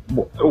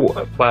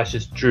what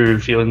Bash's true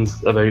feelings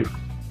about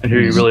and who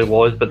he really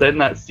was. But then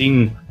that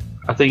scene,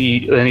 I think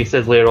he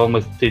says later on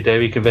with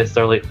Debbie convinced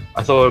her, like,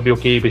 I thought it would be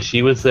okay but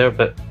she was there,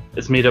 but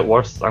it's made it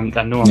worse. I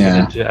know I'm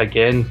getting into it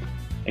again.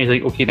 And he's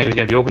like, okay, now he's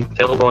going to be open to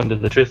tell Rhonda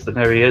the truth that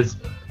now he is.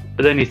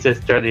 But then he says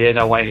at the end,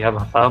 I want to have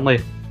a family.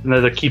 And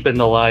now they're keeping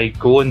the lie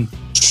going.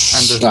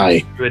 And there's no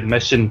true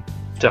admission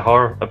to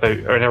her about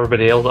her and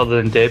everybody else other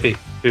than Debbie,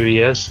 who he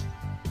is.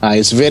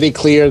 It's very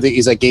clear that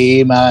he's a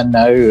gay man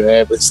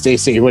now. But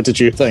Stacey, what did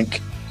you think?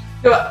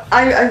 So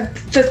I'm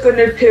just going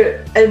to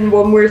put in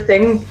one more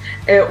thing.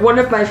 One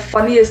of my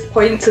funniest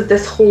points of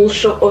this whole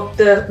show,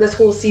 this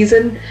whole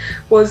season,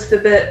 was the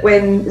bit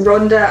when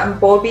Rhonda and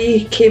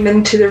Bobby came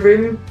into the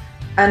room,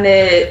 and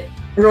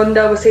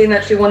Rhonda was saying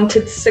that she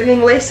wanted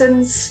singing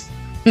lessons,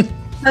 and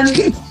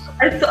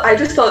I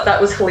just thought that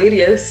was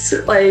hilarious.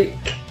 Like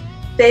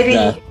very,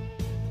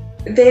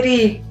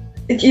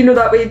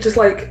 that way, just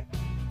like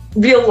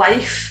real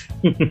life.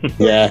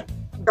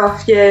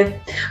 Stuff,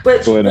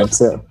 which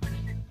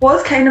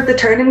was kind of the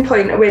turning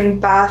point when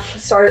Bash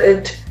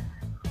started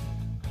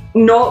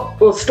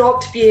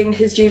stopped being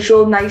his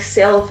usual nice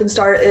self and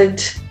started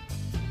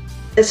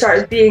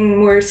being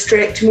more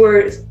strict,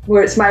 more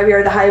it's my way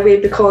or the highway,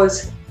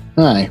 because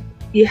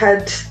he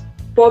had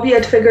Bobby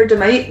had figured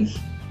him out.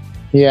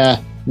 Yeah,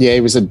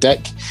 he was a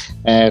dick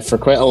for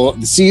quite a lot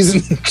of the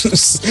season.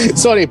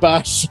 Sorry,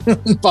 Bash,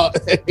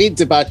 but I hate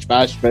to bash,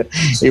 but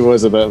he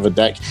was a bit of a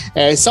dick.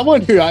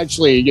 Someone who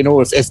actually,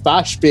 if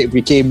Bash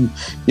became,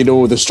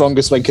 the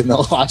strongest link in the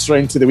last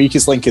round to the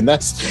weakest link in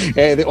this,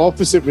 the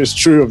opposite was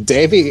true of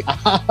Debbie.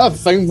 I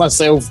found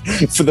myself,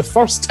 for the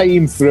first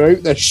time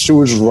throughout this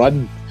show's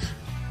run,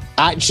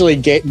 actually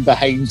getting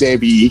behind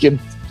Debbie Egan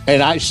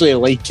and actually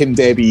liking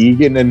Debbie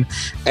Egan.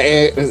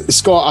 And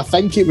Scott, I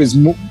think it was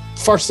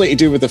firstly to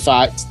do with the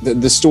fact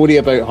that the story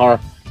about her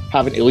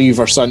having to leave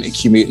her son to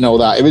commute and all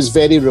that, it was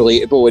very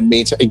relatable and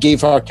it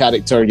gave her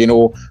character,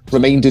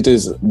 reminded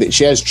us that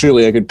she is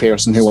truly a good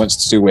person who wants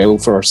to do well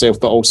for herself,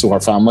 but also her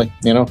family,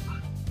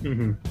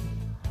 Mm-hmm.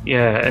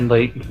 Yeah, and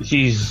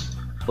she's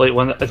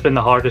it's been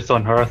the hardest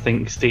on her, I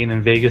think, staying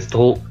in Vegas the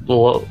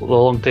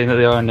long time that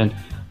they are, and then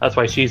that's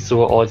why she's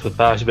so at odds with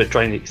Bash about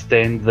trying to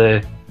extend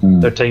their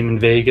time in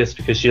Vegas,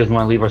 because she doesn't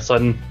want to leave her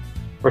son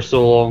for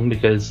so long,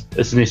 because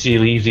as soon as she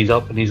leaves, he's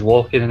up and he's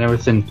walking and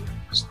everything,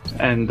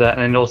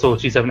 and also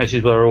she's having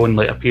issues with her own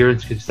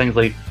appearance, because things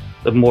like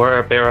the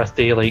more better I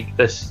stay like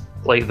this,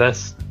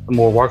 the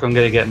more work I'm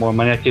going to get, more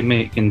money I can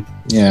make. And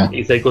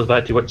it goes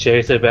back to what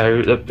Cherry said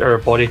about her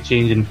body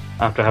changing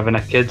after having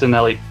a kid, and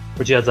that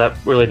where she has that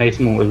really nice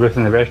moment with Ruth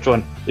in the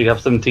restaurant. You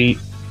have some tea,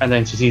 and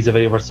then she sees a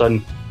video of her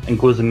son and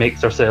goes and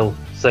makes herself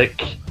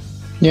sick.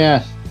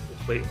 Yeah.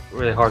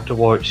 Really hard to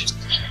watch.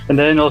 And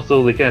then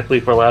also they kind of play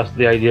for laughs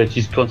the idea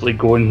she's constantly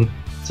going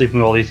sleeping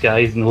with all these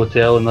guys in the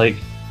hotel, and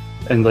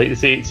they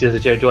say she has a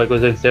chair, Joy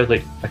goes downstairs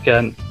I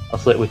can't, I'll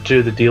sleep with two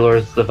of the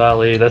dealers, the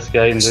valet, this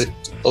guy, and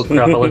oh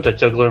crap, I left a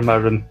juggler in my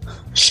room.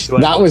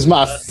 That was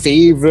my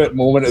favourite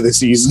moment of the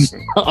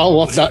season. I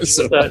love that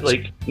so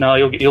much.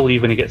 No, he'll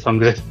leave when he gets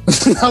hungry.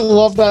 I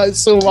love that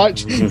so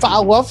much. But I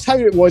loved how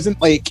it wasn't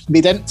they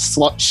didn't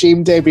slut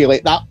shame Debbie.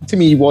 That to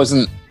me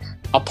wasn't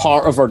a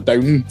part of her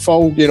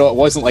downfall. It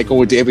wasn't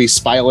Debbie's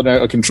spiraling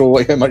out of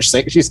control, how much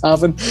sex she's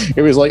having.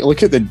 It was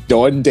look at the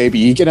Don Debbie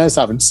Egan is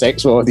having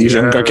sex with all these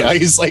younger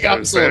guys.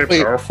 Absolutely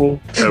very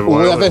powerful.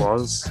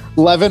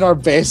 Living her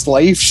best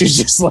life. She's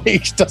just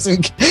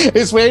doesn't.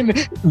 It's when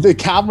the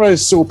camera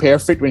is so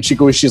perfect when she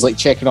goes, she's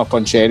checking up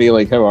on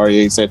Cherry, how are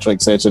you, etc.,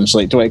 etc. And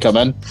she's do you want to come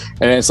in?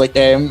 And it's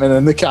and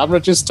then the camera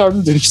just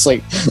turned and she's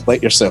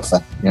let yourself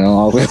in.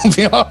 I'll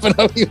be up and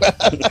I'll be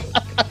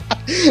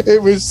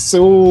It was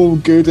so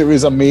good. It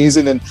was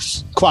amazing. And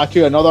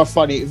Kwaku, another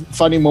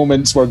funny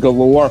moments were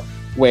galore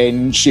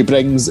when she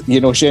brings,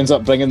 she ends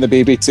up bringing the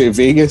baby to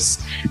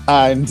Vegas,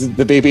 and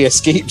the baby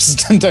escapes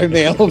down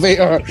the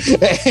elevator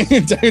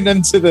down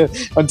into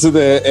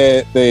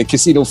the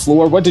casino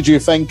floor. What did you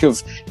think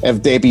of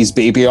Debbie's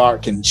baby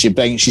arc? And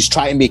she's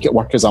trying to make it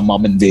work as a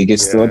mum in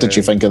Vegas. What did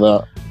you think of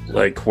that?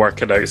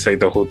 Working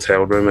outside the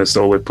hotel room is the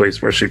only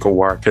place where she could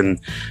work, and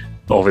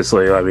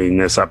obviously,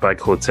 it's a big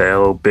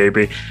hotel,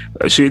 baby.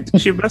 She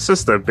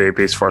misses the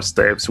baby's first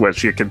steps,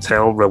 which you can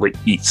tell really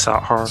eats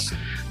at her.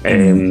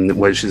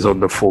 When she's on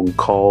the phone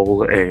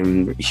call,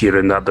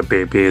 hearing that the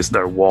baby is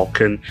there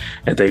walking,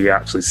 and then you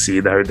actually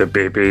see now the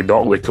baby not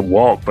only can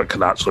walk, but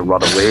can actually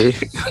run away.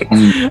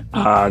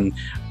 And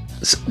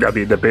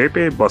the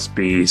baby must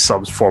be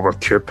some form of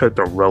Cupid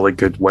or really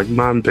good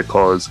wingman,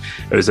 because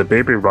it was a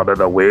baby running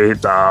away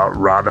that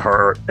ran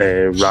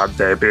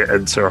Debbie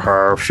into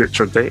her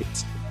future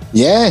date.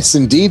 Yes,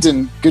 indeed,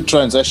 and good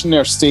transition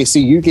there, Stacey.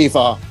 You gave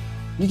a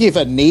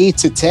nay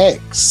to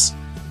Tex,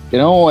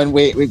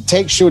 and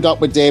Tex showed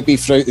up with Debbie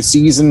throughout the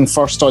season.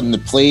 First on the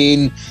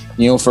plane,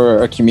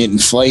 for a commuting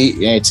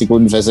flight to go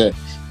and visit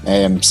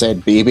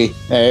said baby,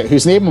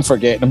 whose name I'm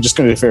forgetting. I'm just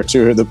going to refer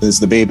to her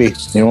as the baby,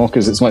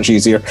 because it's much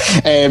easier.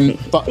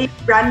 But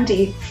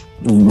Randy.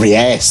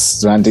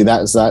 Yes, Randy.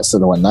 That's the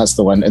one. That's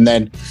the one. And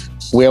then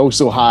we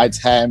also had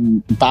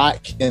him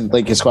back in,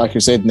 as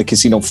Quacker said, in the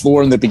casino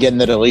floor in the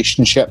beginning of the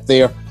relationship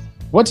there.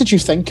 What did you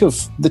think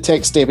of the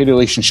Tex Debbie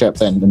relationship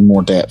then in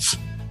more depth?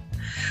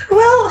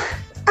 Well,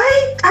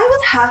 I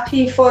was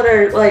happy for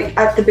her,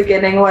 at the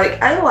beginning.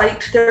 I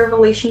liked their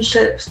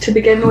relationships to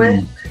begin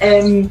with.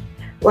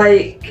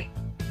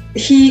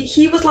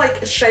 He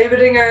was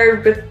showering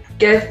her with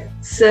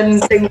gifts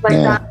and things like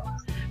that.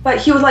 But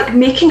he was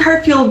making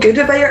her feel good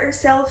about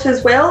herself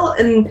as well.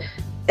 And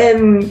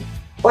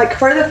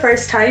for the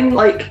first time,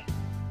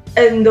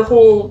 in the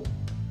whole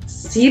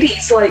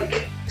series,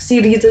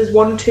 series is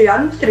 1, 2,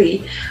 and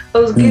 3, it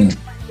was good to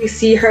really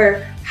see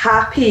her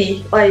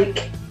happy,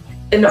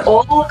 in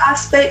all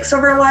aspects of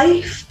her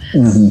life.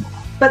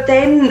 But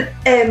then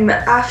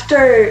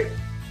after,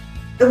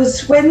 it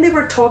was when they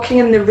were talking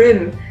in the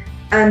room,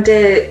 and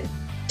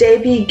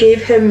Debbie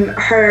gave him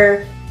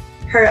her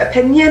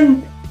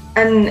opinion,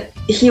 and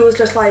he was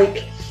just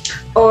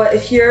oh,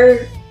 if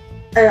you're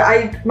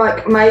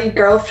my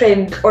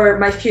girlfriend or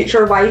my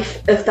future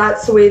wife, if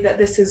that's the way that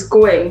this is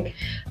going,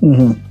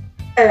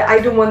 I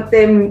don't want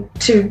them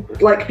to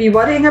be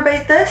worrying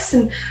about this.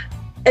 And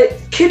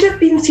it could have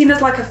been seen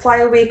as a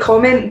flyaway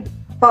comment,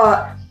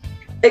 but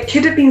it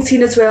could have been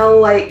seen as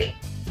well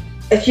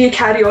if you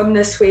carry on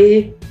this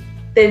way,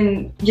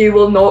 then you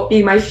will not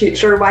be my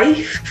future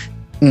wife.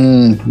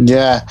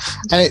 Yeah,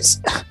 and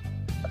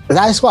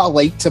that's what I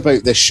liked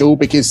about this show,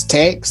 because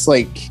Tex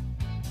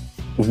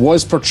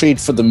was portrayed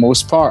for the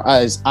most part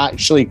as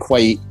actually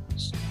quite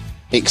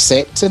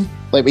accepting.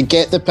 Like, we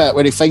get the bit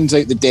where he finds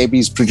out that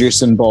Debbie's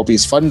producing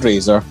Bobby's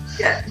fundraiser,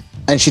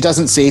 and she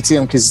doesn't say to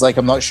him, because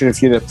I'm not sure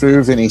if you'd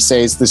approve, and he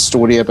says the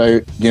story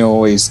about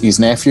his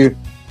nephew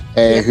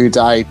who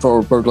died,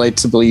 or we're led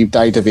to believe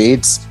died of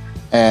AIDS,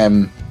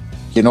 and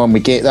we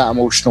get that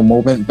emotional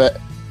moment. But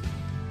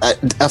I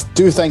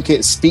do think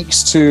it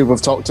speaks to, we've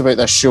talked about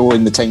this show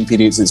in the time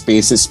periods it's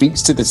based, it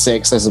speaks to the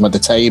sexism of the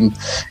time,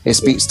 it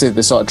speaks to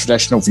the sort of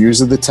traditional views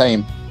of the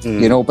time,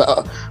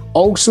 but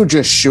also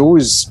just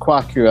shows,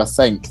 Kwaku, I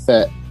think,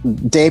 that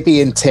Debbie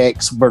and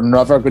Tex were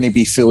never going to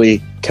be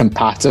fully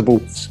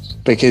compatible,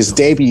 because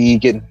Debbie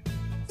Egan,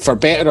 for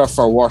better or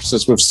for worse,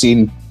 as we've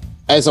seen,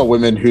 is a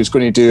woman who's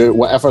going to do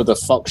whatever the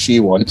fuck she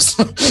wants,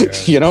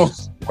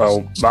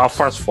 Well, my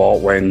first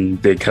thought when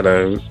they kind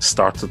of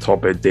started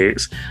talking about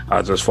dates,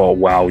 I just thought,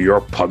 wow, you're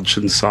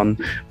punching, son.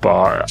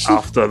 But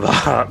after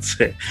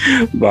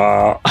that,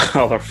 my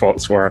other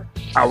thoughts were,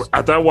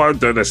 I don't want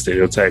to do the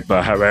stereotype,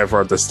 but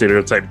however, the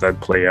stereotype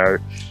did play out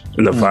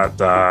in the fact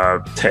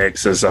that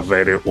Tex is a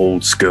very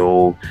old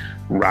school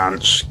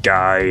ranch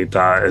guy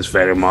that is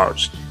very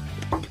much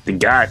the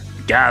guys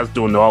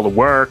doing all the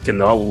work,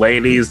 and all the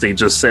ladies, they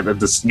just sit at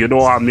this, you know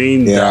what I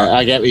mean? Yeah,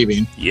 I get what you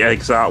mean. Yeah,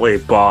 exactly.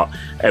 But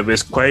it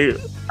was quite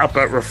a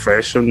bit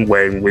refreshing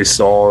when we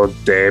saw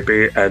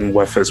Debbie and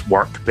with his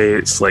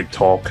workmates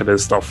talking and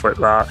stuff like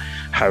that.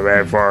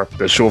 However,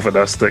 the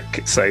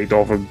chauvinistic side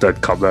of him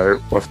did come out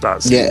with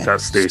that scene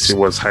that Stacey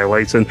was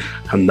highlighting,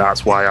 and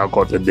that's why I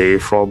got the day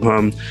from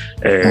him.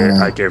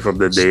 I gave him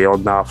the day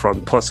on that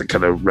front. Plus, it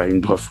kind of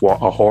rhymed with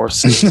what a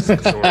horse is.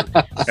 So,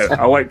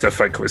 I like to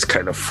think it was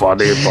kind of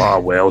funny,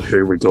 but well,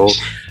 here we go.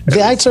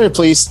 The actor who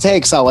plays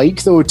Tex I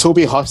like, though.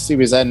 Toby Hussey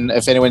was in,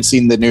 if anyone's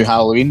seen the new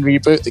Halloween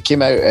reboot that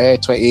came out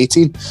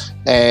 2018,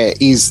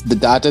 he's the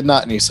dad in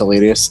that, and he's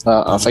hilarious.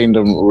 I find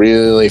him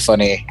really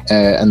funny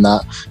in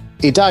that.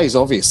 He dies,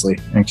 obviously,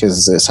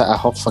 because it's a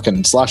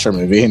fucking slasher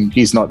movie and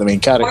he's not the main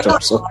character.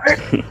 So,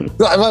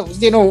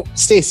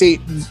 Stacey,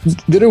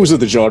 the rules of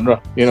the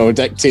genre,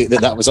 dictate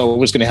that was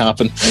always going to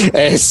happen.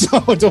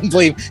 So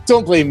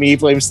don't blame me,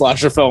 blame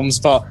slasher films.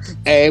 But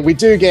we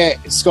do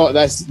get, Scott,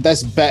 this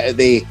bit at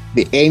the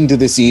end of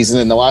the season.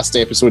 In the last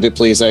episode, it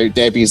plays out.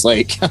 Debbie's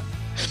like,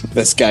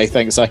 this guy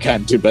thinks I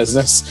can't do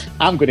business.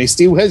 I'm going to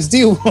steal his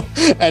deal.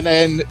 And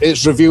then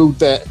it's revealed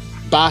that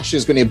Bash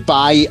is going to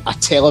buy a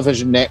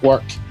television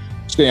network.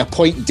 He's going to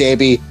appoint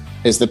Debbie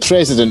as the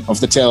president of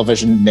the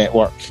television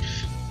network.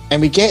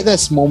 And we get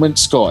this moment,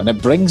 Scott, and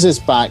it brings us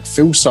back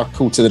full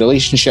circle to the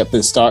relationship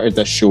that started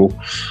this show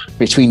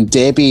between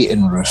Debbie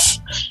and Ruth.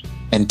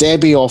 And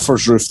Debbie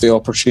offers Ruth the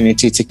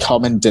opportunity to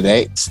come and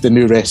direct the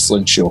new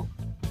wrestling show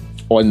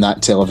on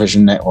that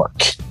television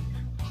network.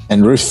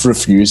 And Ruth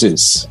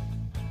refuses.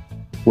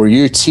 Were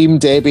you Team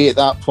Debbie at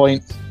that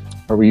point,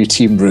 or were you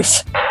Team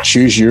Ruth?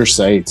 Choose your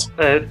side.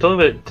 Talking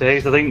about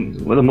Tex, I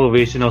think with the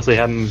motivation, obviously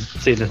him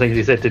saying the things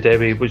he said to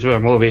Debbie, which were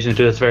motivation to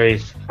do this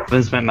very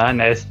Vince McMahon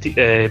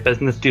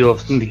business deal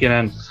of sneaking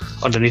in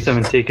underneath him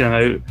and taking him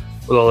out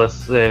with all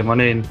this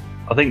money. And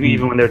I think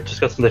even when they're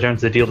discussing the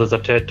terms of the deal, there's a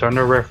Ted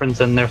Turner reference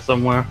in there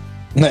somewhere.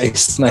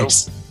 Nice.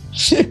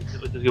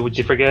 Would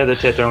you forget that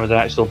Ted Turner was an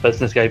actual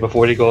business guy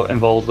before he got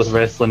involved with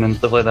wrestling and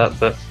stuff like that?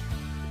 But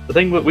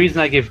the reason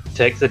I gave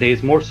Tex a day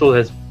is more so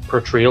his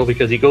portrayal,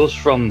 because he goes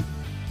from,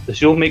 the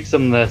show makes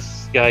him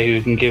this guy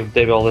who can give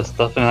Debbie all this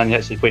stuff, and he's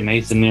actually quite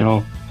nice, and he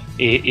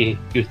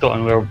was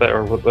talking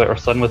about her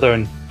son with her,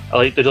 and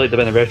I did like the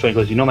bit in the restaurant.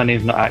 He goes, my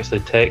name's not actually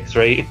Tex,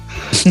 right?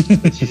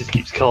 And she just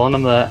keeps calling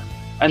him that,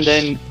 and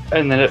then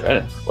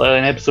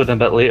an episode a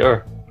bit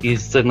later,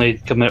 he's suddenly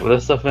coming out with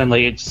this stuff, and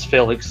it just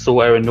felt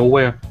so out of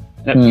nowhere.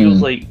 And it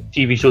feels like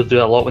TV shows do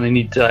that a lot when they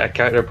need a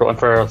character brought in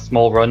for a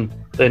small run.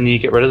 Then you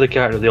get rid of the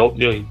character,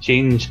 they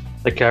change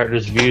the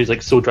character's views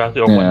so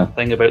drastically, or one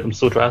thing about them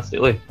so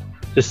drastically,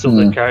 just so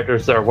the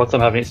characters that are with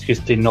them have an excuse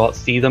to not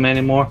see them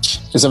anymore.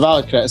 It's a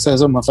valid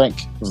criticism, I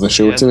think, of the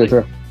show, to be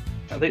fair.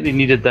 I think they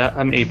needed that,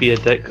 him to be a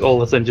dick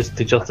all of a sudden just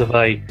to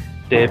justify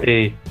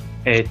Debbie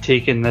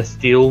taking this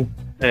deal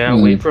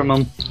away from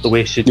him the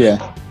way she did.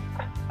 Yeah.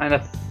 And I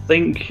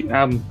think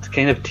I'm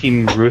kind of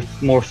Team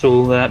Ruth more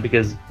so than that,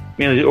 because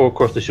of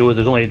course the show,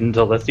 there's only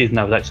until this season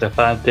I was actually a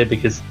fan of Debbie,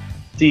 because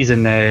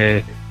season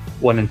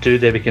 1 and 2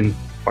 Debbie can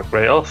fuck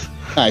right off.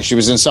 Aye, she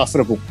was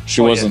insufferable.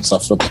 She was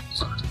insufferable.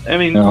 I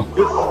mean,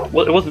 it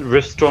wasn't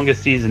Ruth's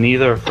strongest season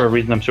either, for a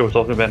reason I'm sure we're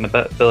talking about in a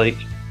bit. But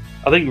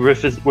I think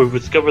we've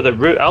discovered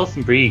that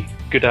Alison Brie,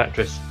 good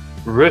actress.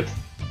 Ruth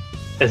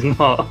is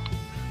not.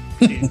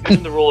 She's good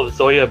in the role of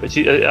Zoya, but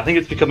I think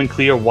it's becoming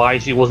clear why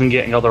she wasn't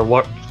getting other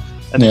work.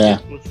 And then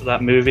she goes to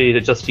that movie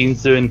that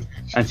Justine's doing,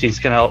 and she's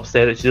kind of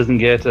upset that she doesn't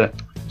get it,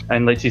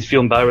 and she's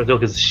feeling bad with it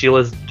because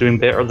Sheila's doing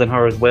better than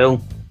her as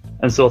well.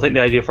 And so I think the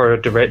idea for her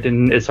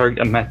directing is her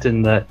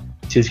admitting that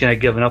she's kind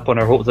of given up on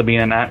her hopes of being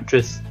an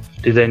actress,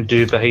 to then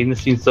do behind the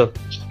scenes stuff.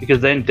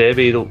 Because then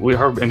Debbie,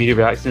 her immediate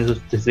reaction is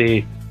to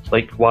say,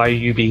 like, why are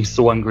you being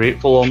so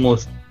ungrateful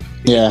almost?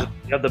 Yeah.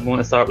 You have the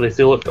moment to start where they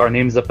say, look, our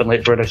name's up in,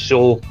 like, we're in a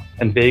show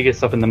in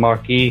Vegas up in the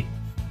marquee.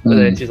 But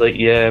then she's like,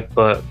 yeah,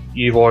 but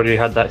you've already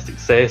had that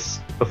success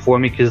before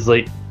me. Because,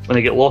 like, when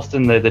they get lost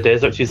in the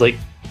desert, she's like,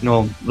 you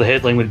know, the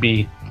headline would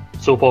be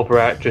soap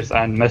opera actress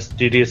and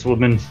mysterious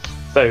woman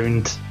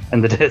found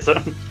in the desert.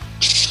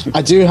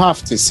 I do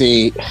have to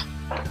say,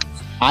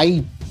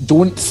 I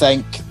don't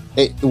think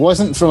it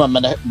wasn't from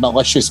a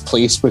malicious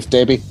place with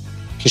Debbie,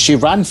 because she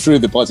ran through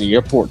the bloody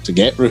airport to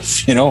get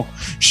Ruth, you know.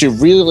 She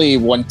really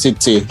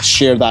wanted to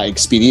share that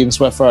experience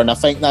with her, and I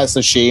think that's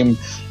a shame.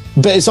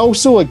 But it's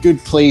also a good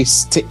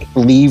place to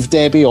leave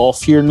Debbie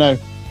off here now,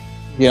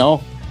 you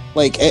know.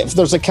 Like, if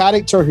there's a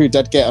character who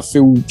did get a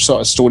full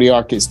sort of story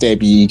arc, it's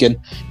Debbie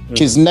Egan,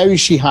 because now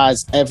she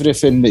has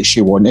everything that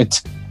she wanted.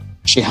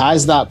 She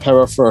has that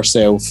power for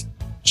herself.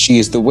 She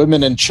is the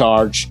woman in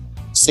charge,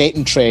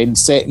 setting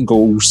trends, setting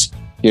goals,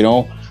 you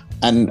know.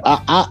 And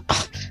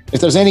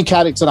if there's any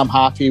character I'm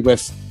happy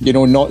with, you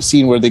know, not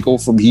seeing where they go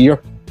from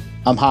here,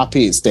 I'm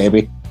happy it's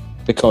Debbie.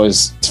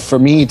 Because for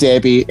me,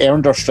 Debbie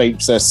earned her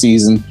stripes this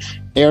season,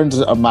 earned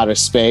my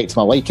respect,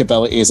 my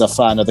likability as a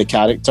fan of the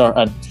character.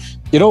 And,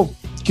 you know,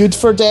 good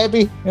for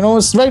Debbie. You know,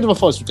 it's a round of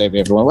applause for Debbie,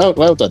 everyone.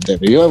 Well done,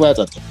 Debbie. Well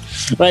done.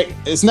 Right,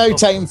 it's now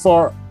time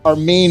for our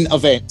main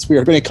event. We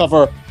are going to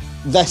cover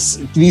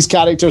these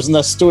characters and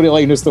this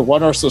storyline as the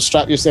winner, so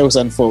strap yourselves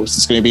in, folks.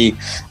 It's going to be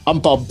a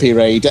bumpy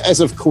ride. It is,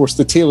 of course,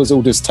 the tale as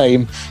old as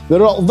time. The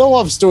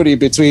love story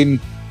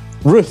between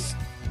Ruth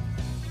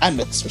and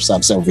Mr.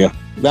 Sam Sylvia.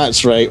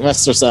 That's right,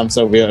 Mr. Sam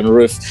Sylvia and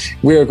Ruth.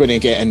 We're going to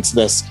get into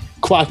this.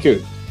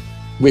 Kwaku,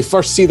 we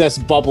first see this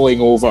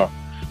bubbling over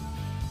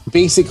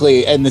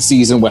basically in the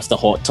season with the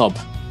hot tub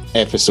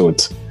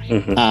episode.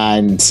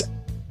 And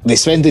they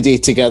spend the day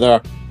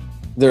together.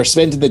 They're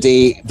spending the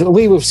day the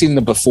way we've seen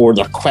them before.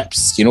 They're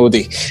quips, you know.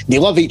 They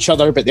love each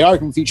other, but they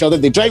argue with each other.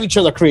 They drive each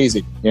other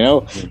crazy, you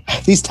know.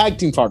 These tag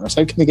team partners,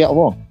 how can they get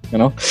along, you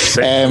know?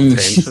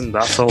 Tension,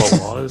 that's all it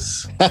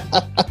was.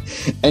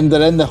 And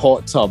they're in the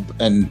hot tub,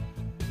 and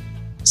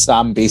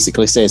Sam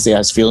basically says he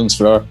has feelings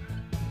for her,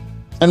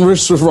 and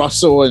Ruth's with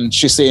Russell, and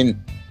she's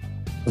saying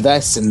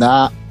this and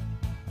that,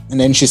 and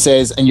then she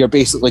says, and you're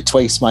basically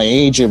twice my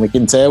age, and we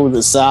can tell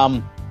that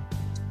Sam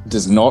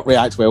does not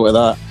react well to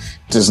that.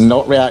 Does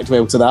not react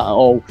well to that at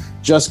all.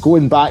 Just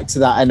going back to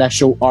that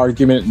initial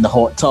argument in the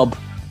hot tub,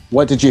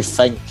 what did you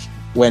think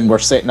when we're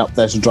setting up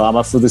this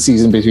drama for the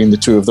season between the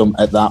two of them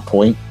at that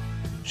point?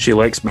 She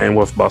likes men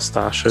with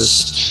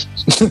mustaches.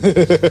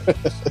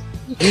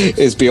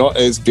 It's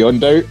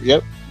beyond doubt.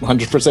 Yep,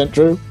 100%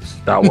 true.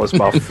 That was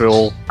my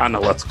full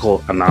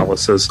analytical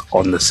analysis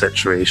on the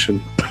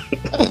situation.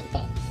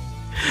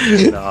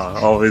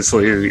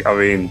 Obviously, I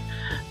mean,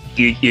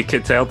 you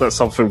could tell that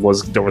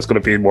there was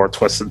going to be more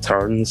twists and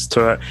turns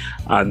to it,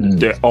 and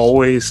they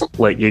always,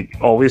 like, you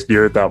always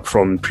knew that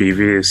from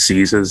previous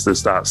seasons,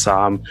 is that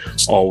Sam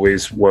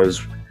always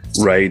was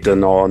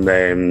riding on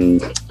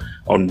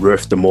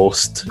Ruth the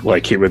most.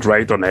 Like, he would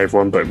ride on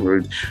everyone, but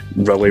would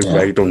really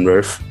ride on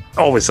Ruth.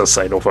 Always a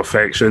sign of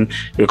affection,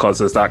 because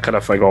there's that kind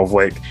of thing of,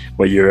 like,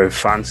 when you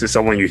fancy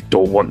someone, you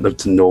don't want them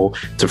to know,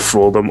 to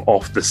throw them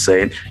off the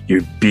scent.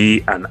 You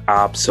be an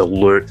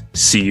absolute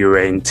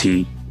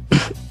CUNT.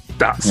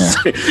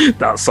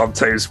 That's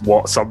sometimes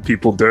what some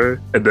people do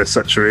in this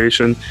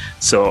situation.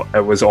 So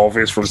it was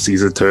obvious from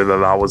season 2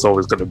 that was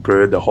always going to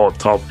brew. The hot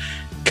tub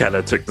kind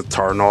of took the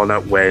turn on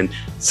it when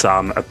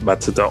Sam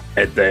admitted it,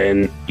 and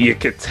then you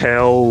could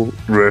tell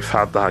Ruth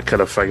had that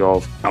kind of thing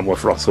of, I'm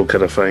with Russell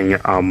kind of thing.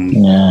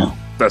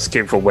 This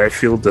came from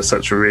Westfield, the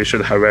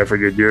situation. However,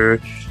 you knew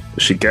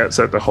she gets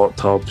at the hot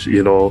tub,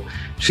 you know,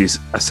 she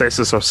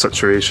assesses her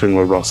situation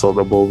with Russell at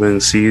the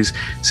moment, sees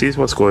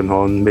what's going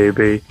on.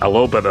 Maybe a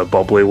little bit of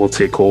bubbly will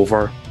take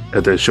over,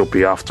 and then she'll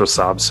be after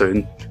Sam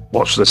soon.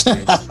 Watch this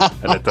space.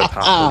 And it did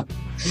happen.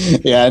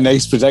 Yeah,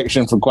 nice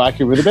prediction from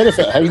Quacky, with the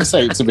benefit of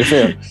hindsight, to be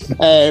fair.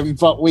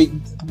 But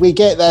we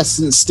get this,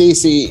 and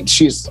Stacey,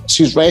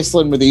 she's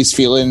wrestling with these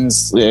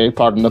feelings,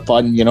 pardon the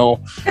pun, you know,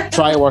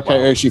 trying to work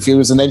out how she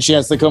feels, and then she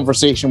has the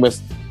conversation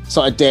with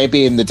sort of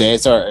Debbie in the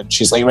desert, and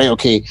she's like, right,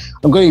 okay,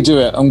 I'm going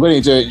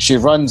to do it. She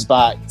runs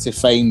back to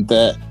find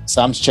that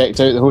Sam's checked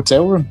out the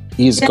hotel room.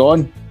 He's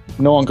gone,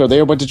 no longer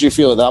there. What did you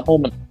feel at that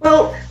moment?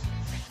 Well,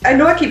 I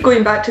know I keep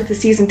going back to the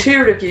season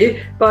 2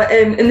 review, but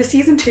in the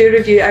season 2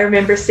 review, I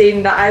remember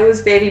saying that I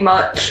was very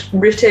much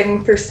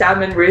rooting for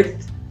Sam and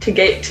Ruth to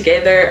get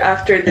together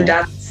after the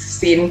dance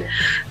scene.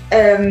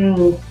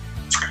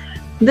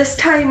 This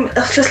time, it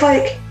was just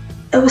like,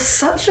 it was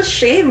such a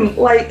shame.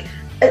 Like,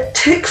 it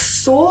took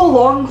so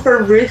long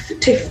for Ruth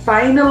to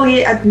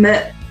finally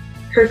admit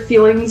her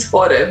feelings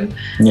for him.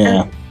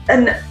 Yeah.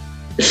 And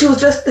she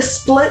was just the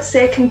split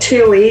second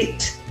too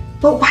late.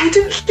 But why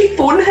didn't she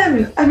phone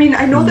him? I mean,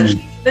 I know that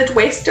she's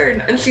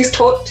Midwestern and she's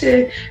taught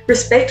to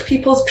respect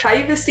people's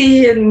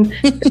privacy,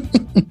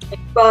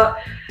 but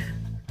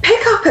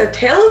pick up a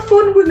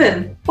telephone,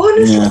 woman,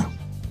 honestly. Yeah.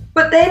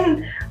 But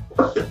then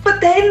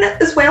But then,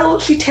 as well,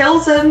 she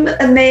tells him,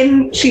 and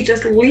then she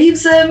just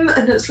leaves him,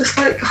 and it's just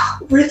like, oh,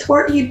 Ruth,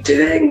 what are you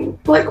doing?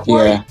 Like,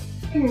 what? Yeah.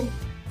 Are you doing?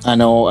 I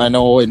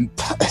know, and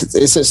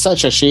it's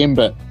such a shame,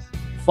 but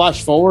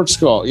flash forward,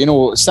 Scott,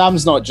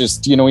 Sam's not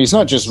just, he's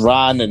not just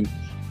ran and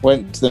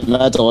went to the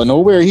middle of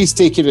nowhere. He's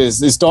taken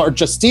his daughter,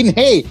 Justine.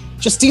 Hey,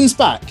 Justine's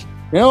back.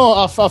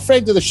 A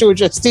friend of the show,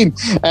 Justine.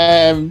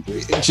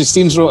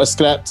 Justine's wrote a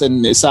script,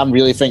 and Sam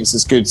really thinks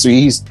it's good, so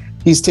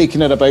he's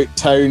taken it about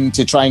town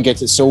to try and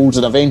get it sold,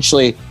 and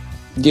eventually,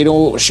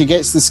 she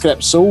gets the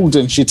script sold,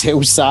 and she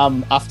tells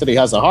Sam after he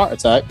has a heart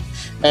attack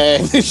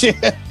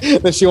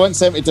that she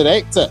wants him to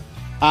direct it.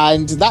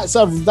 And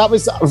that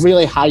was a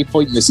really high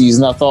point in the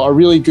season. I thought a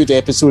really good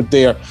episode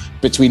there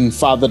between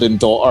father and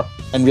daughter,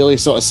 and really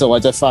sort of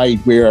solidified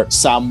where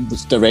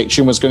Sam's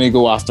direction was going to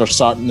go after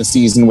starting the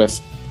season with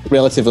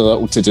relatively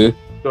little to do.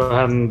 So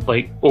him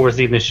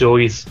overseeing the show,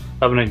 he's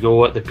having a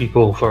go at the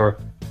people for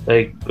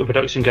the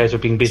production guys are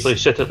being basically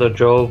shit at their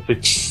job.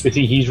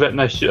 He's written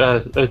a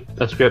script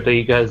that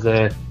he has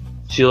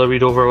Sheila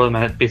read over with him,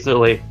 and it's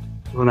basically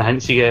one of the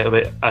hints you get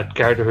about a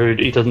character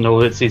who he doesn't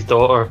know it's his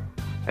daughter.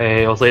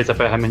 Also, it's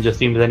about him and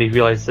Justine, but then he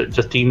realised that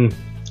Justine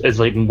is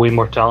way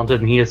more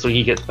talented than he is, so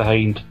he gets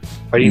behind,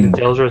 or he even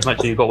tells her as much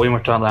as you've got way more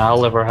talent than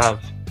I'll ever have.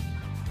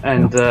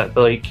 And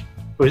it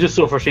was just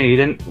so frustrating. He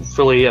didn't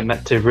fully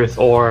admit to Ruth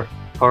or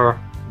her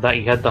that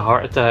he had the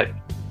heart attack,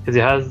 because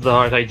he has the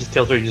heart attack. He just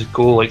tells her, you just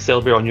go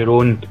celebrate on your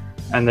own,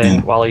 and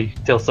then while he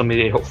tells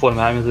somebody to help phone him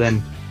out,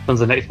 then comes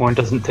the next morning,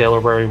 doesn't tell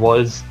her where he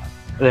was,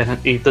 and then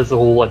he does the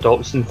whole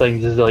adoption thing,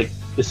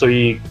 just so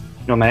you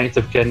my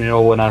active kid,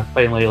 when I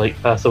finally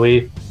pass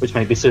away, which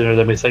might be sooner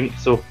than we think.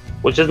 So,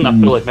 which isn't a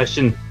full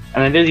admission,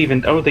 and I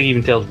don't think he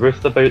even tells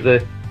Ruth about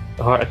the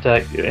heart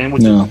attack, and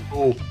which is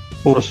so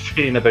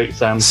frustrating about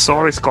Sam.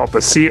 Sorry, Scott,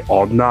 but see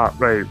on that,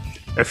 right?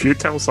 If you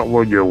tell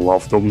someone you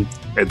love them,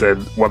 and then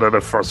one of the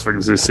first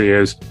things they say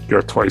is,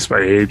 "You're twice my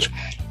age,"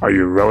 are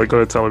you really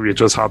going to tell them you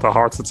just had a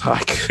heart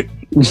attack?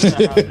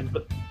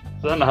 That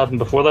happened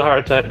before the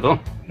heart attack, though.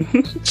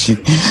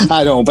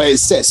 I know, but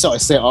it's sort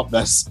of set up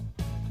this.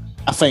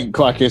 I think,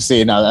 like you're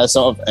saying, that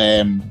sort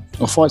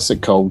of, what's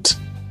it called?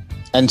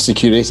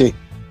 Insecurity.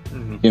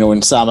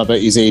 And Sam about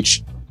his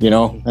age,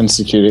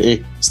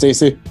 insecurity.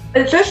 Stacey?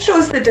 It just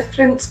shows the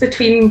difference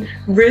between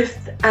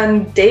Ruth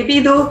and Debbie,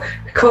 though,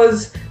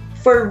 because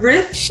for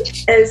Ruth,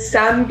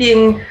 Sam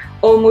being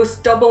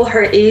almost double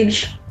her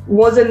age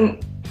was a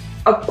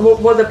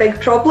big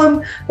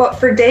problem, but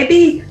for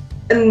Debbie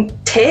and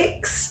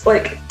Tex,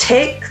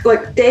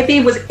 Debbie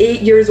was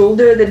 8 years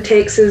older than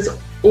Tex's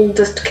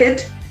oldest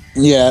kid.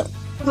 Yeah.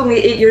 She was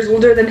only 8 years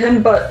older than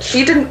him, but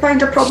she didn't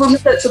find a problem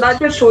with it, so that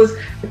just shows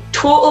a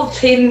total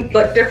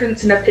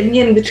difference in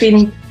opinion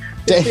between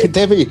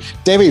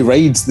Debbie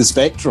rides the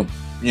spectrum.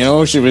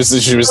 She was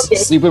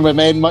sleeping with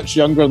men much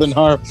younger than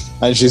her,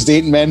 and she's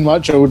dating men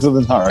much older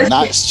than her, and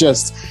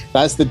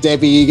that's the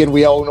Debbie Egan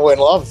we all know and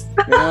love.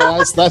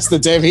 That's the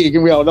Debbie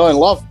Egan we all know and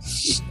love.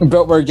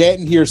 But we're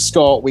getting here,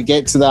 Scott. We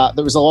get to that.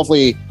 There was a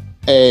lovely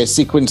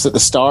sequence at the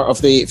start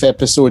of the 8th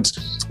episode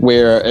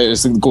where it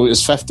was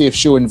 50th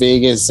show in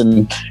Vegas,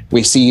 and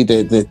we see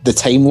the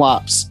time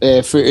lapse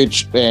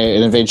footage,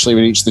 and eventually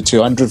we reach the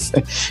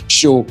 200th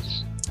show.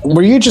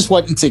 Were you just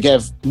wanting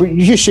to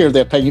you share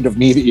the opinion of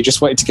me that you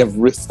just wanted to give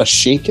Ruth a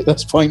shake at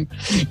this point,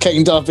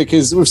 kind of,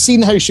 because we've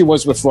seen how she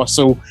was with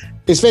Russell.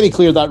 It's very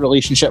clear that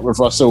relationship with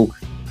Russell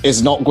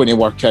is not going to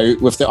work out,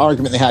 with the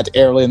argument they had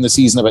early in the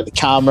season about the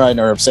camera and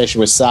her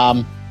obsession with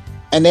Sam.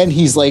 And then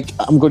he's like,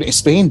 I'm going to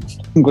Spain.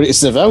 I'm going to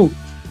Seville.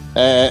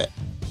 And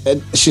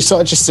she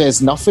sort of just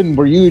says nothing.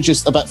 Were you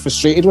just a bit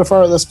frustrated with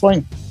her at this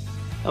point?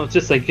 I was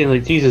just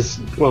thinking, Jesus,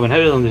 woman, how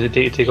long did it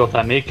take to take off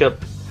that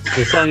makeup?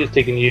 It's only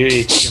taking you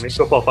to take your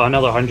makeup off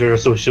another 100 or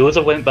so shows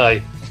that went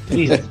by.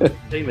 Jesus,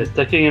 time is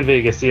ticking in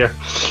Vegas here.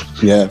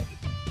 Yeah.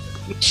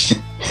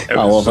 It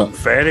was some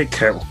very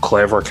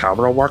clever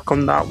camera work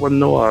on that one,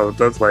 though. I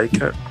did like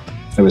it.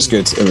 It was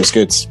good. It was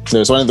good. There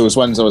was one of those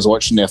ones I was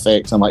watching the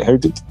effects. I'm like, how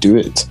did they do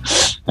it?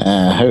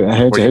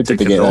 How did they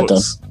get that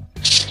done?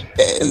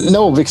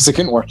 No, because it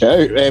couldn't work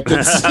out.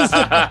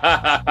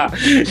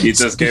 You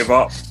just gave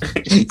up.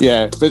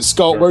 Yeah, but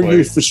Scott, were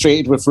you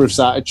frustrated with Ruth's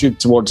attitude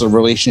towards a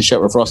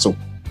relationship with Russell?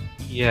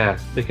 Yeah,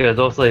 because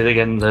obviously,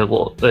 again, the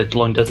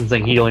long distance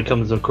thing, he only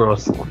comes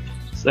across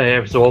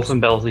every so often,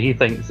 but also he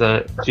thinks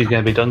that she's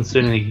going to be done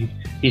soon, and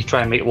he's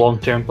trying to make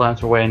long-term plans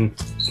for when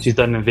she's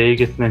done in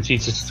Vegas, and then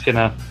she's just kind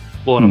of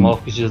blowing him off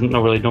because she doesn't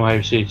really know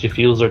how she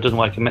feels or doesn't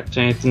want to commit to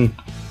anything.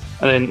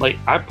 And then,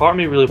 part of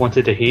me really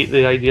wanted to hate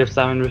the idea of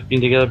Sam and Ruth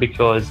being together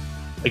because,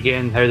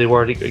 again, how they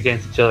were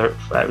against each other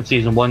at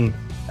season 1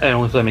 and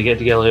only for them to get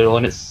together later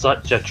on, it's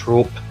such a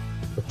trope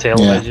with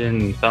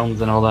television and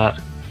films and all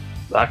that.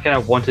 I kind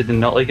of wanted to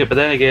not like it, but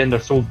then again, they're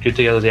so good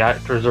together. The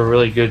actors are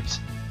really good,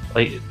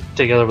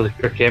 together with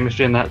their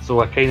chemistry and that,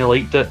 so I kind of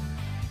liked it.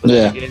 But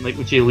then again,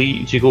 when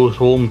she goes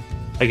home,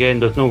 again,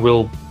 there's no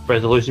real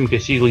resolution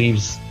because she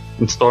leaves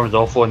and storms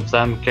off on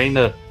Sam, kind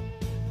of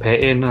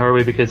petty in her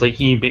way because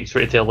he makes sure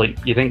to tell you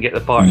didn't get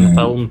the part in the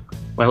film,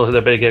 when I look at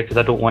their big because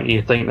I don't want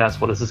you to think that's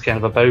what this is kind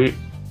of about.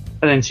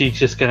 And then she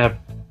just kind of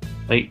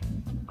like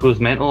goes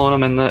mental on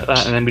them and that,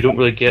 and then we don't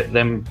really get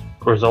them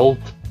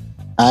resolved.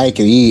 I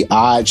agree.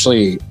 I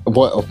actually,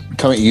 what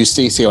coming to you,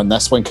 Stacey, on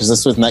this one, because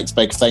this was the next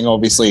big thing.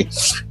 Obviously,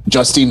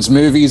 Justine's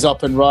movie's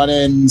up and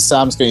running.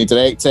 Sam's going to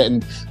direct it,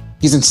 and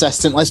he's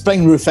insistent, let's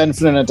bring Ruth in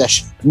for an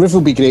audition. Ruth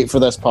will be great for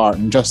this part.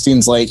 And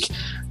Justine's like,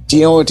 do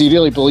you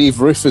really believe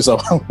Ruth is a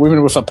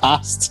woman with a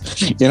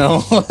past? You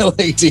know,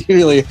 like, do you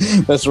really,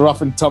 this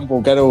rough and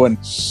tumble girl? And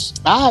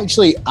I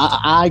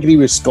agree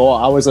with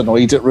Scott. I was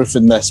annoyed at Ruth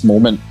in this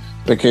moment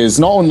because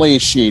not only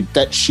is she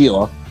ditched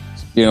Sheila,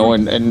 you know,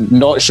 and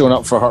not showing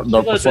up for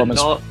their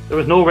performance. There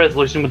was no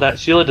resolution with that.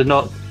 Sheila did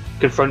not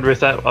confront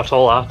Ruth at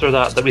all after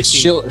that.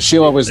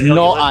 Sheila was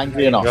not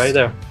angry enough.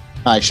 Either.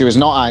 She was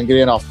not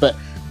angry enough. But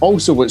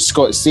also what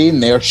Scott's saying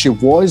there, she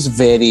was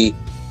very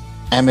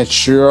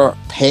immature,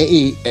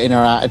 petty in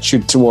her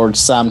attitude towards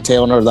Sam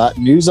telling her that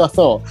news, I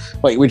thought.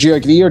 Like, would you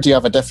agree, or do you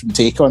have a different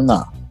take on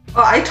that?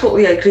 Oh, I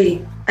totally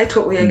agree.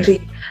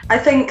 I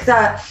think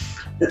that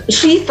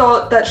she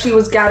thought that she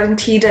was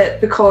guaranteed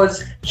it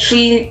because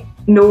she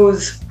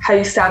knows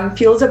how Sam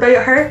feels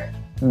about her.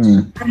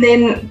 And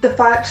then the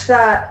fact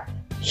that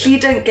he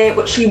didn't get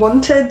what she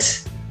wanted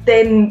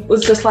then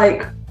was just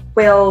like,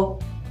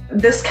 well,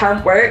 this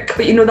can't work.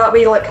 But you know, that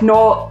way, like,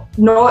 not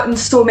in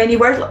so many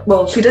words.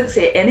 Well, she didn't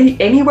say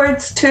any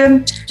words to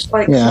him,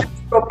 like,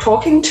 stop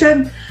talking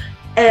to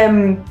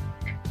him.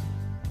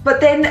 But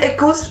then that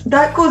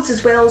goes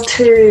as well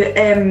to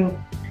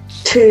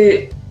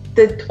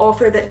the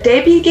offer that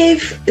Debbie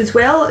gave as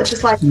well. It's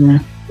just like,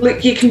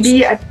 look, you can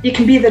be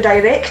the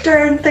director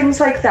and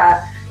things like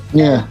that.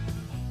 Yeah.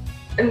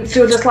 And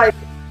so just like,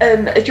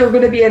 if you're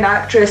going to be an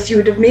actress, you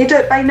would have made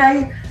it by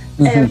now.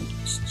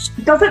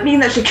 Doesn't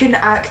mean that she couldn't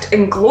act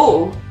in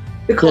Glow,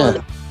 because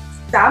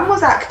Sam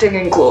was acting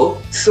in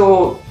Glow.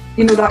 So,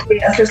 you know, that way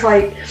it's just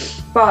like,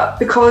 but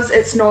because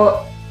it's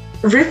not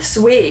Ruth's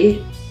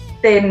way,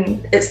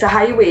 then it's the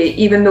highway,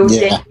 even though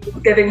Debbie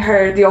was giving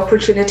her the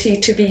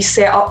opportunity to be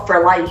set up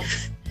for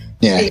life.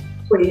 Yeah.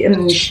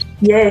 And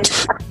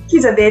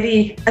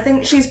I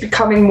think she's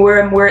becoming more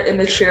and more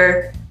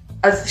immature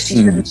as the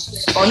season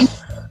goes on.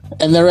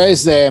 And there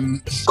is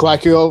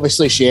Kwaku,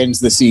 obviously she ends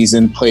the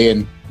season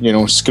playing, you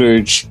know,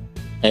 Scrooge,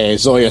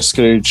 Zoya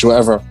Scrooge,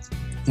 whatever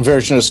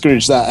version of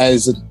Scrooge that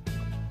is. And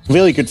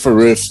really good for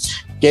Ruth.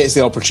 Gets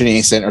the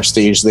opportunity center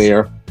stage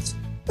there.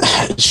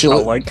 I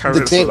like how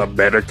it's an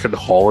American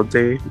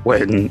holiday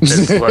when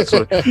it's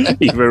literally,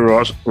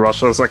 even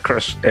Russia's a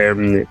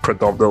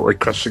predominantly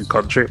Christian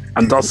country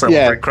and does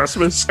celebrate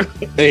Christmas.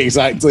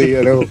 Exactly,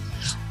 you know.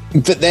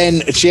 But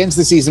then she ends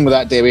the season with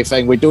that Debbie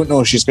thing. We don't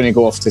know if she's going to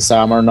go off to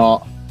Sam or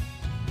not.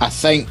 I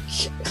think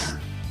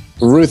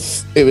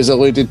Ruth, it was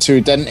alluded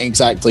to, didn't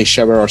exactly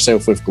shower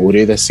herself with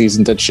glory this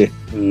season, did she?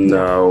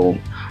 No.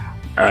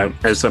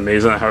 It's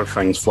amazing how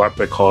things flip,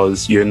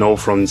 because you know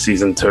from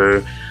season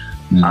 2,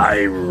 I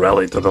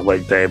really didn't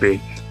like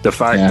Debbie.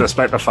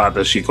 Despite the fact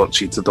that she got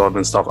cheated on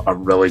and stuff, I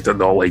really did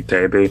not like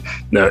Debbie.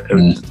 No,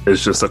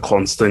 it's just a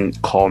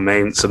constant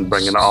comments and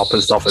bringing it up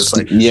and stuff. It's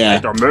like,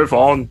 either move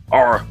on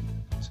or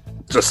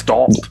just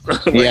stop.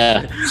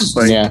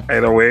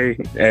 Either way.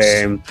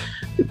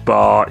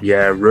 But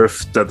yeah,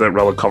 Ruth didn't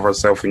really cover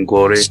herself in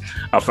glory.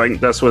 I think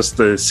this was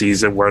the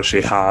season where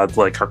she had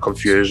like her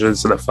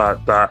confusions and the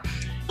fact that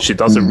she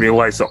doesn't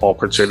realise the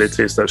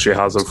opportunities that she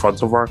has in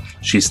front of her.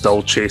 She's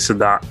still chasing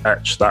that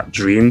itch, that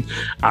dream.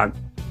 And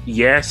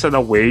yes, in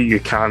a way, you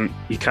can't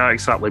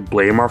exactly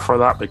blame her for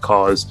that,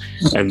 because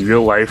in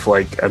real life,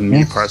 like in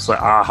me personally,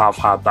 I have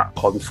had that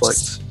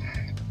conflict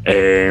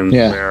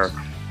where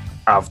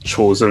I've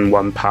chosen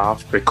one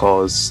path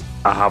because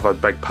I have a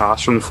big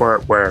passion for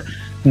it, where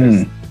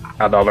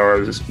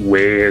another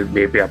way,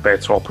 maybe a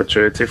better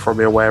opportunity for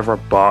me or whatever,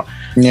 but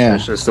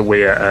it's just the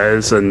way it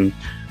is. And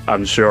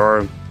I'm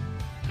sure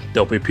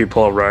there'll be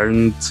people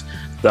around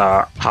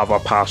that have a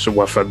passion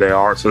within the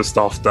arts and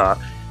stuff, that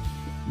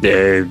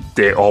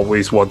they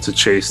always want to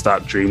chase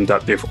that dream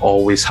that they've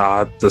always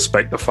had,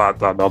 despite the fact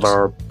that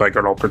another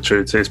bigger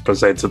opportunity is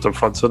presented in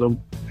front of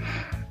them.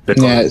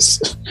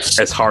 Because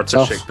it's hard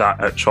to shake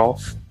that itch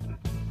off.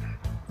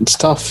 It's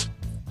tough.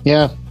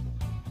 Yeah.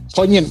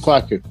 Poignant,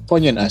 Kwaku.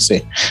 Poignant, I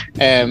say.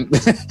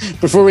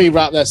 Before we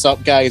wrap this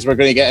up, guys, we're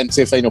going to get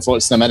into final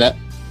thoughts in a minute.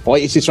 I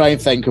want you to try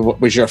and think of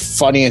what was your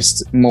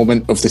funniest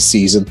moment of the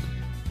season.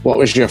 What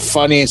was your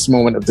funniest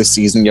moment of the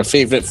season? Your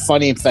favourite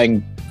funny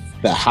thing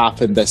that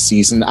happened this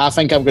season? I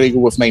think I'm going to go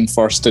with mine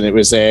first, and it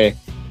was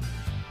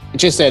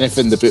just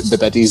anything the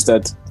biddies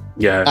did.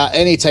 Yeah. At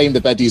any time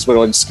the biddies were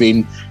on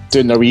screen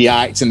doing their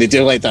react and they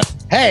do like that,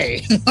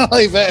 hey,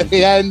 like at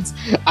the end,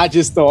 I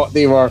just thought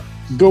they were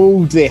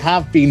gold. They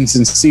have been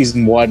since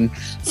season 1.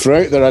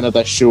 Throughout the run of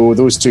this show,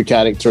 those two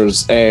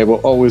characters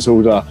will always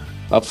hold a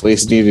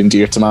place near and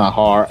dear to my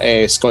heart.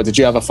 Scott, did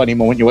you have a funny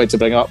moment you wanted to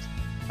bring up?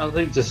 I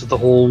think just the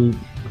whole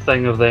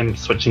thing of them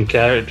switching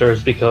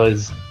characters,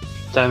 because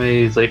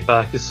Tammy's like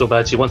back is so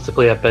bad, she wants to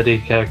play a biddy,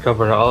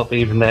 cover it up,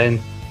 even then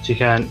she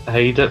can't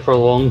hide it for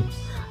long.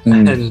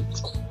 and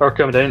her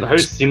coming down, how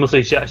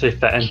seamlessly she actually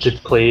fit into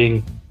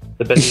playing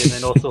the Biddy, and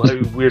then also how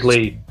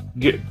weirdly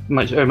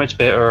how much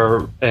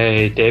better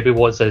Debbie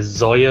was as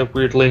Zoya,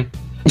 weirdly.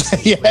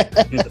 Yeah.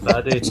 The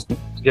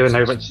baddie, given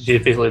how much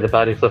she's basically the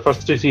baddie for the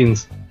first two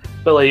scenes.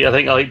 But like, I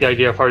think I like the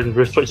idea of her and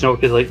Bruce switching over,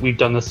 because like we've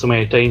done this so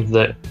many times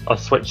that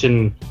us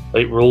switching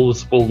like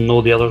roles will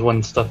know the other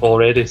one's stuff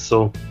already,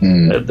 so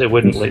they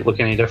wouldn't like look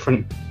any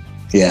different.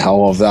 Yeah, I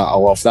love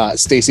that.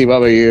 Stacey, what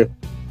about you?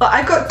 Well,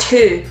 I got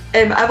two.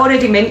 I've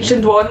already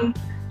mentioned one.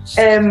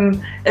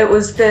 It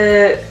was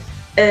the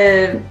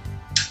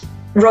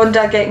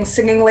Rhonda getting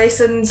singing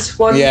lessons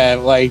one. Yeah,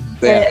 like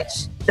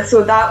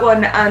so that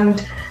one,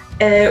 and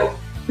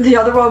the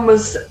other one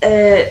was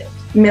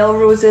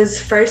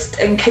Melrose's first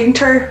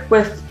encounter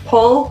with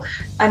Paul,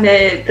 and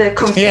the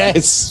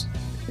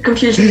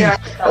confusion there.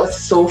 That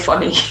was so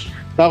funny.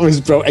 That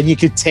was brilliant, and you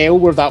could tell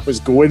where that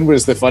was going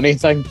was the funny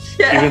thing,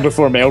 even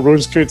before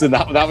Melrose could, and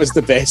that was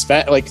the best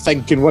bit, like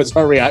thinking, what's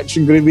her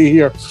reaction going to be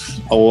here?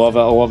 I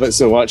love it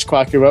so much.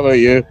 Quacker, what about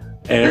you?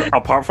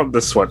 Apart from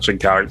the switching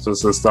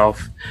characters and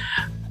stuff,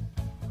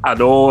 I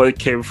know it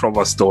came from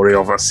a story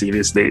of a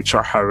serious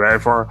nature,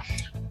 however,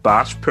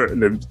 Bash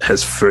putting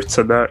his foot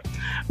in it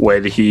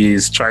when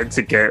he's trying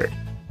to get,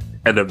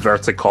 in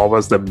inverted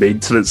commas, the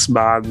maintenance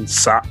man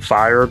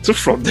fired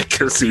from the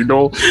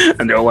casino,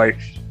 and they're like,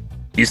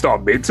 he's not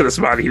a maintenance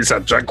man, he's a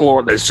gigolo,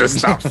 and it's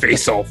just that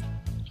face off.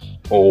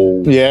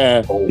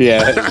 Yeah,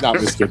 that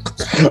was good.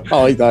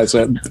 I like that.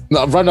 So,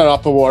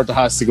 runner-up award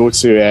has to go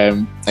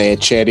to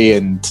Cherry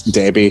and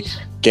Debbie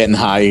getting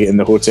high in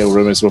the hotel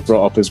room, as we've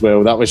brought up as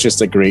well. That was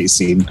just a great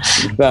scene.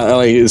 That,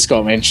 like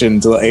Scott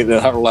mentioned, like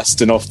her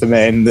listing off the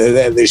men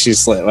that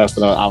she's like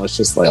lifting out. I was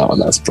just like, oh,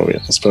 that's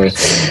brilliant.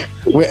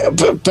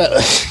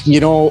 But you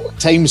know,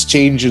 times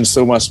change, and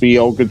so must we.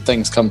 All good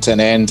things come to an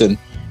end, and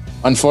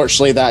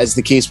unfortunately, that is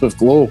the case with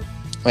Glow.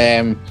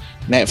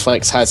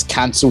 Netflix has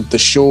cancelled the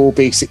show,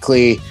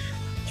 basically.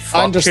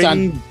 I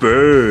understand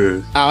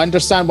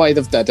why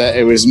they've did it.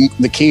 It was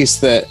the case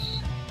that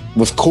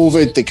with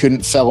COVID, they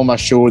couldn't film a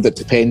show that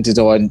depended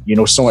on, you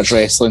know, so much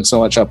wrestling, so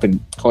much up in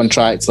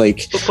contracts,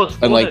 like,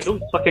 and like,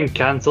 don't fucking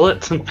cancel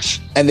it.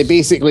 And they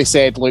basically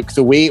said, look,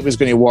 the way it was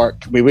going to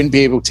work, we wouldn't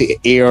be able to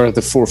air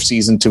the fourth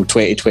season till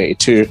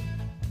 2022,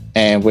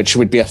 which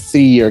would be a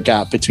 3-year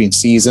gap between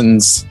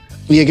seasons.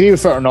 You agree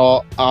with it or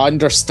not? I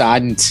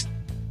understand,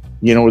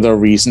 you know, their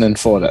reasoning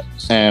for it.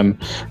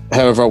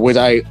 However, would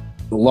I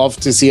love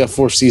to see a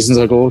 4 seasons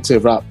ago to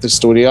wrap the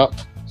story up?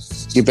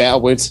 You bet I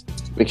would,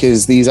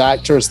 because these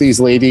actors, these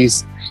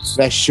ladies,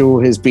 this show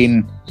has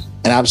been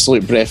an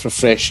absolute breath of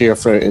fresh air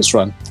throughout its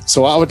run.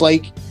 So what I would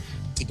like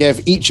to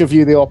give each of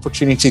you the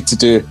opportunity to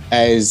do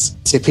is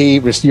to pay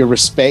your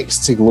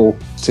respects to Glow,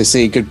 to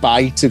say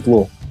goodbye to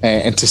Glow,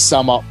 and to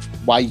sum up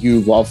why you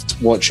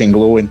loved watching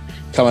Glow and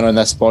coming on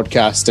this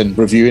podcast and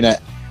reviewing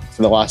it.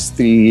 For the last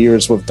 3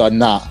 years we've done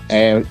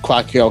that.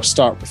 Quacky, I'll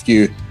start with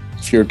you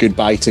for your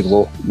goodbye to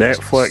Glow.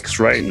 Netflix,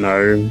 right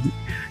now,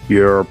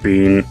 you're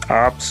being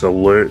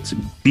absolute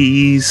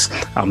bees.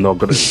 I'm not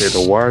going to say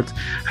the word.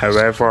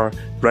 However,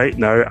 right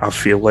now, I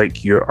feel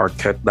like you are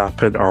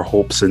kidnapping our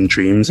hopes and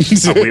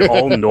dreams. And we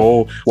all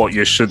know what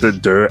you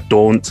shouldn't do.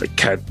 Don't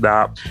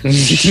kidnap.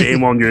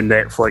 Shame on you,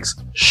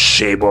 Netflix.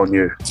 Shame on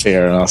you.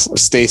 Fair enough.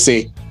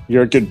 Stacey,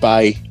 your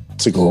goodbye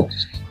to Glow.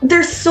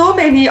 There's so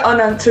many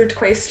unanswered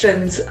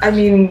questions. I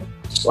mean,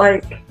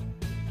 like,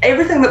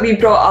 everything that we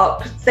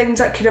brought up, things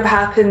that could have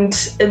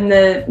happened in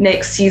the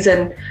next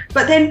season.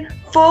 But then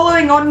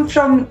following on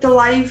from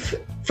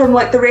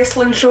the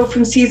wrestling show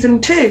from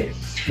season 2,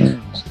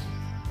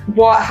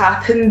 what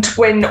happened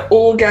when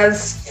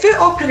Olga's foot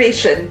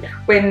operation,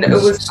 when it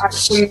was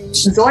actually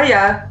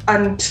Zoya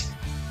and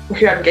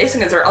who I'm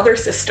guessing is her other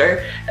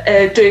sister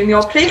doing the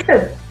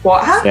operation?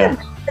 What happened?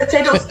 Yeah. It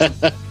said it was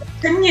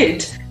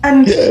continued,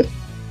 and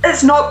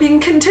it's not being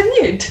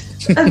continued.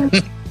 And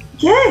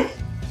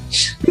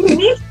we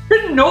need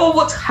to know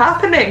what's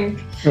happening.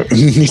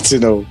 We need to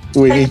know.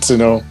 We need to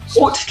know.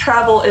 Boat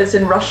travel is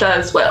in Russia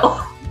as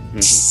well.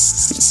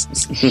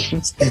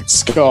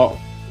 Scott,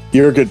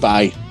 your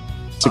goodbye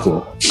to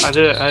Glow. I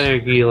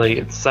agree. Like,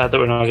 it's sad that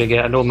we're not going to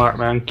get. I know Mark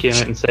Maron came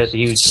out and said that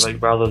he would like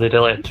rather they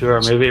did like a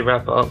 2-hour movie to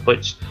wrap it up,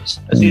 which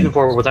season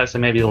 4 was actually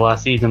maybe the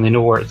last season. They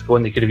know where it's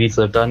going. They could have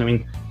easily have done. I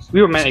mean,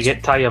 we were meant to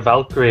get Taya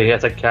Valkyrie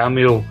as a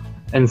cameo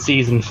in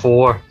season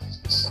 4.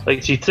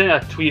 Like, she sent a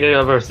tweet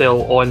out of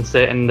herself on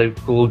set in the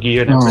cool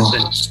gear and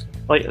everything.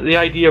 Like, the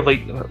idea of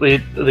like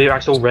the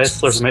actual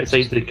wrestlers from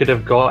outside they could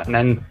have gotten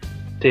in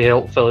to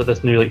help fill out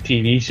this new like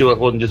TV show. It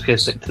wasn't just going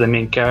to stick to the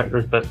main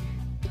characters. But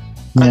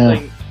I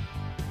think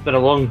it's been a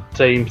long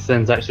time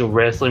since actual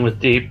wrestling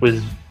with tape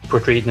was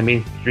portrayed in the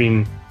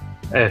mainstream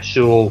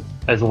show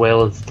as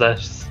well as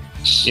this.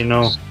 You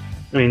know,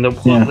 I mean, the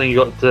one thing you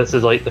got to this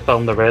is like the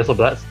film The Wrestler,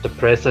 but that's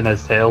depressing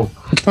as hell.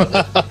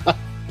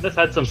 This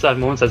had some sad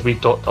moments, as we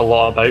talked a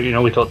lot about. You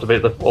know, we talked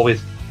about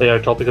our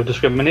topic of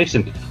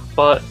discrimination,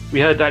 but we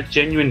had that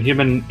genuine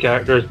human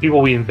characters, people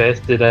we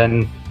invested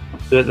in.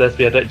 Throughout this,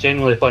 we had that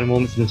genuinely funny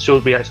moments and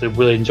shows we actually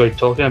really enjoyed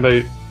talking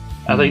about.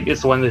 I think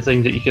it's one of the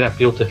things that you can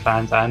appeal to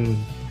fans and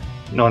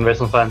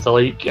non-wrestling fans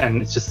alike,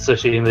 and it's just a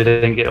shame they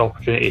didn't get an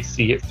opportunity to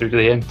see it through to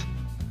the end.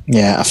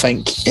 Yeah, I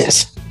think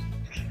it's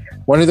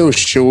one of those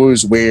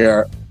shows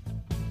where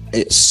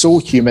it's so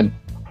human,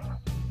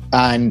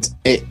 and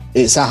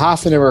it's a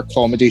half an hour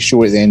comedy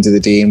show at the end of the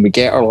day, and we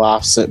get our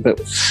laughs at, but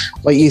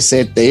like you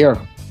said there,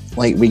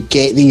 like, we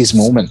get these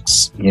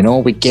moments, you know,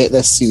 we get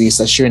this series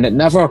this year, and it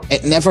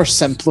never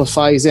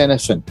simplifies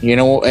anything, you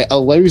know. It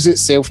allows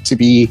itself to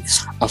be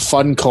a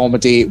fun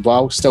comedy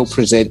while still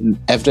presenting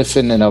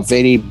everything in a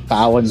very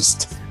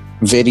balanced,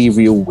 very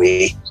real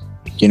way,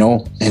 you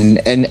know. And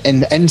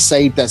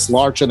inside this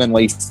larger than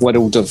life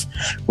world of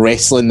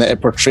wrestling that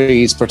it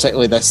portrays,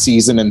 particularly this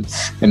season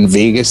in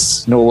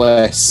Vegas, no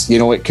less, you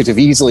know, it could have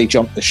easily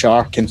jumped the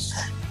shark, and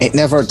it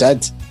never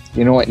did,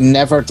 you know, it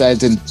never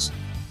did. And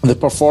the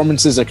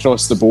performances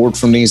across the board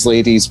from these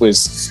ladies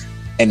was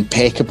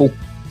impeccable,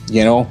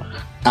 you know.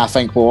 I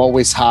think we'll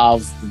always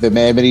have the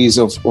memories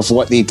of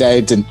what they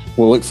did, and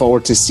we'll look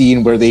forward to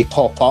seeing where they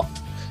pop up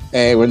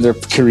when their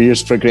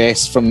careers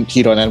progress from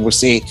here on in. We'll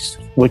say,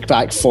 look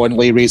back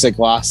fondly, raise a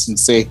glass and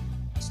say,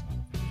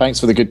 thanks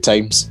for the good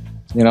times,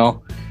 you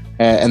know.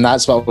 And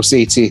that's what we'll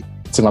say to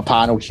my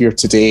panel here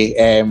today.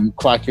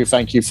 Kwaku,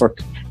 thank you for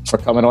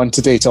coming on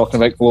today, talking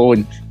about Glow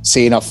and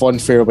saying a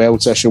fond farewell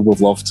to a show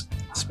we've loved.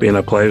 It's been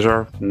a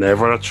pleasure,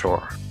 never a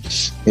chore.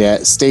 Yeah,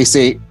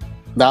 Stacey,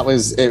 it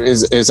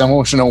was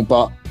emotional,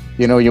 but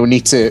you know, you'll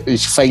need to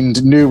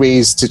find new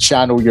ways to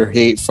channel your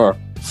hate for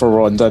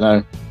Ronda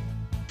now.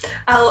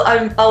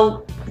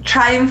 I'll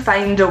try and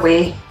find a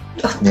way.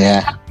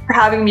 Yeah. For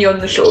having me on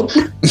the show.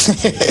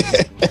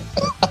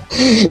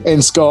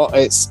 And Scott,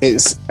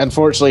 it's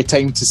unfortunately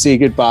time to say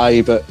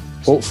goodbye, but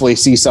hopefully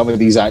see some of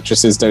these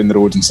actresses down the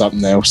road in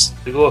something else.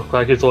 To go with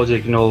Quacky's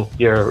logic, you know,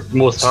 your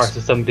most heart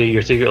is somebody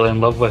you're secretly in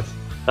love with.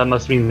 That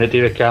must mean that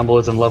David Campbell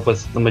is in love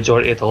with the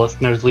majority of the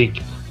listeners'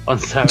 league on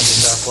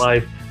Saturday Draft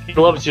Live. He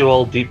loves you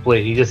all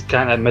deeply. He just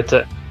can't admit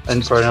it,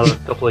 and for another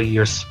couple of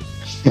years.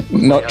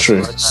 Not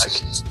true.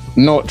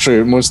 Not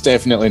true. Most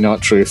definitely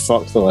not true.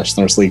 Fuck the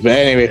listeners' league. But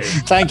anyway,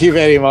 thank you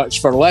very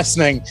much for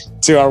listening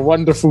to our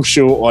wonderful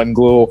show on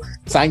Glow.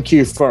 Thank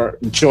you for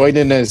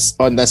joining us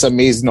on this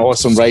amazing,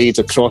 awesome ride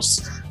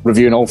across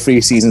reviewing all 3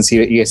 seasons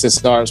here at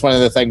ESSR. It's one of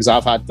the things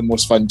I've had the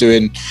most fun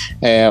doing.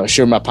 I'm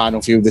sure my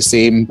panel feel the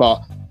same,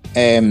 but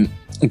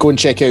go and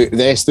check out the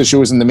rest of the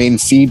shows in the main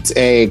feed.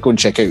 Go and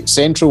check out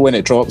Central when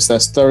it drops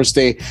this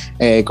Thursday.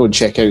 Go and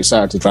check out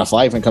Saturday Draft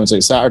Live when it comes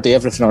out Saturday.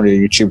 Everything on our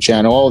YouTube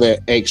channel, all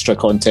the extra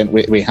content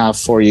we have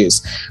for you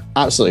is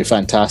absolutely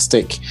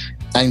fantastic.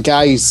 And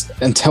guys,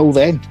 until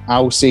then,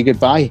 I'll say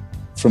goodbye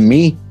from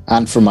me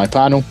and from my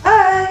panel.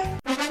 Bye.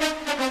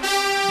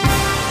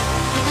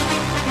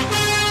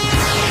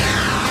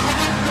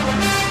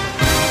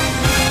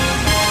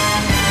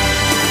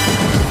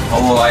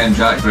 Hello, I am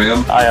Jack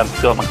Graham. I am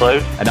Scott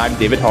McLeod. And I'm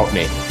David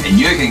Hockney. And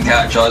you can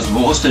catch us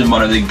hosting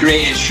one of the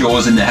greatest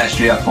shows in the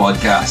history of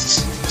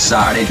podcasts,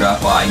 Saturday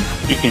Draft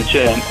Live. You can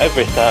tune in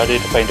every Saturday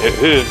to find out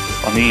who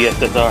on the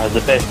ESSR has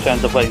the best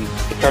chance of winning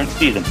the current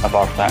season of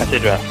our fantasy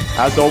draft.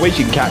 As always,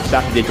 you can catch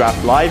Saturday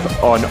Draft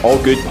Live on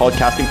all good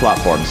podcasting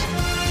platforms.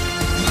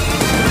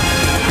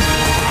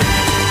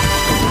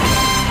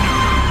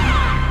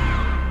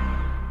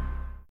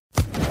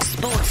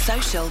 Sports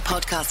Social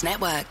Podcast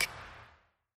Network.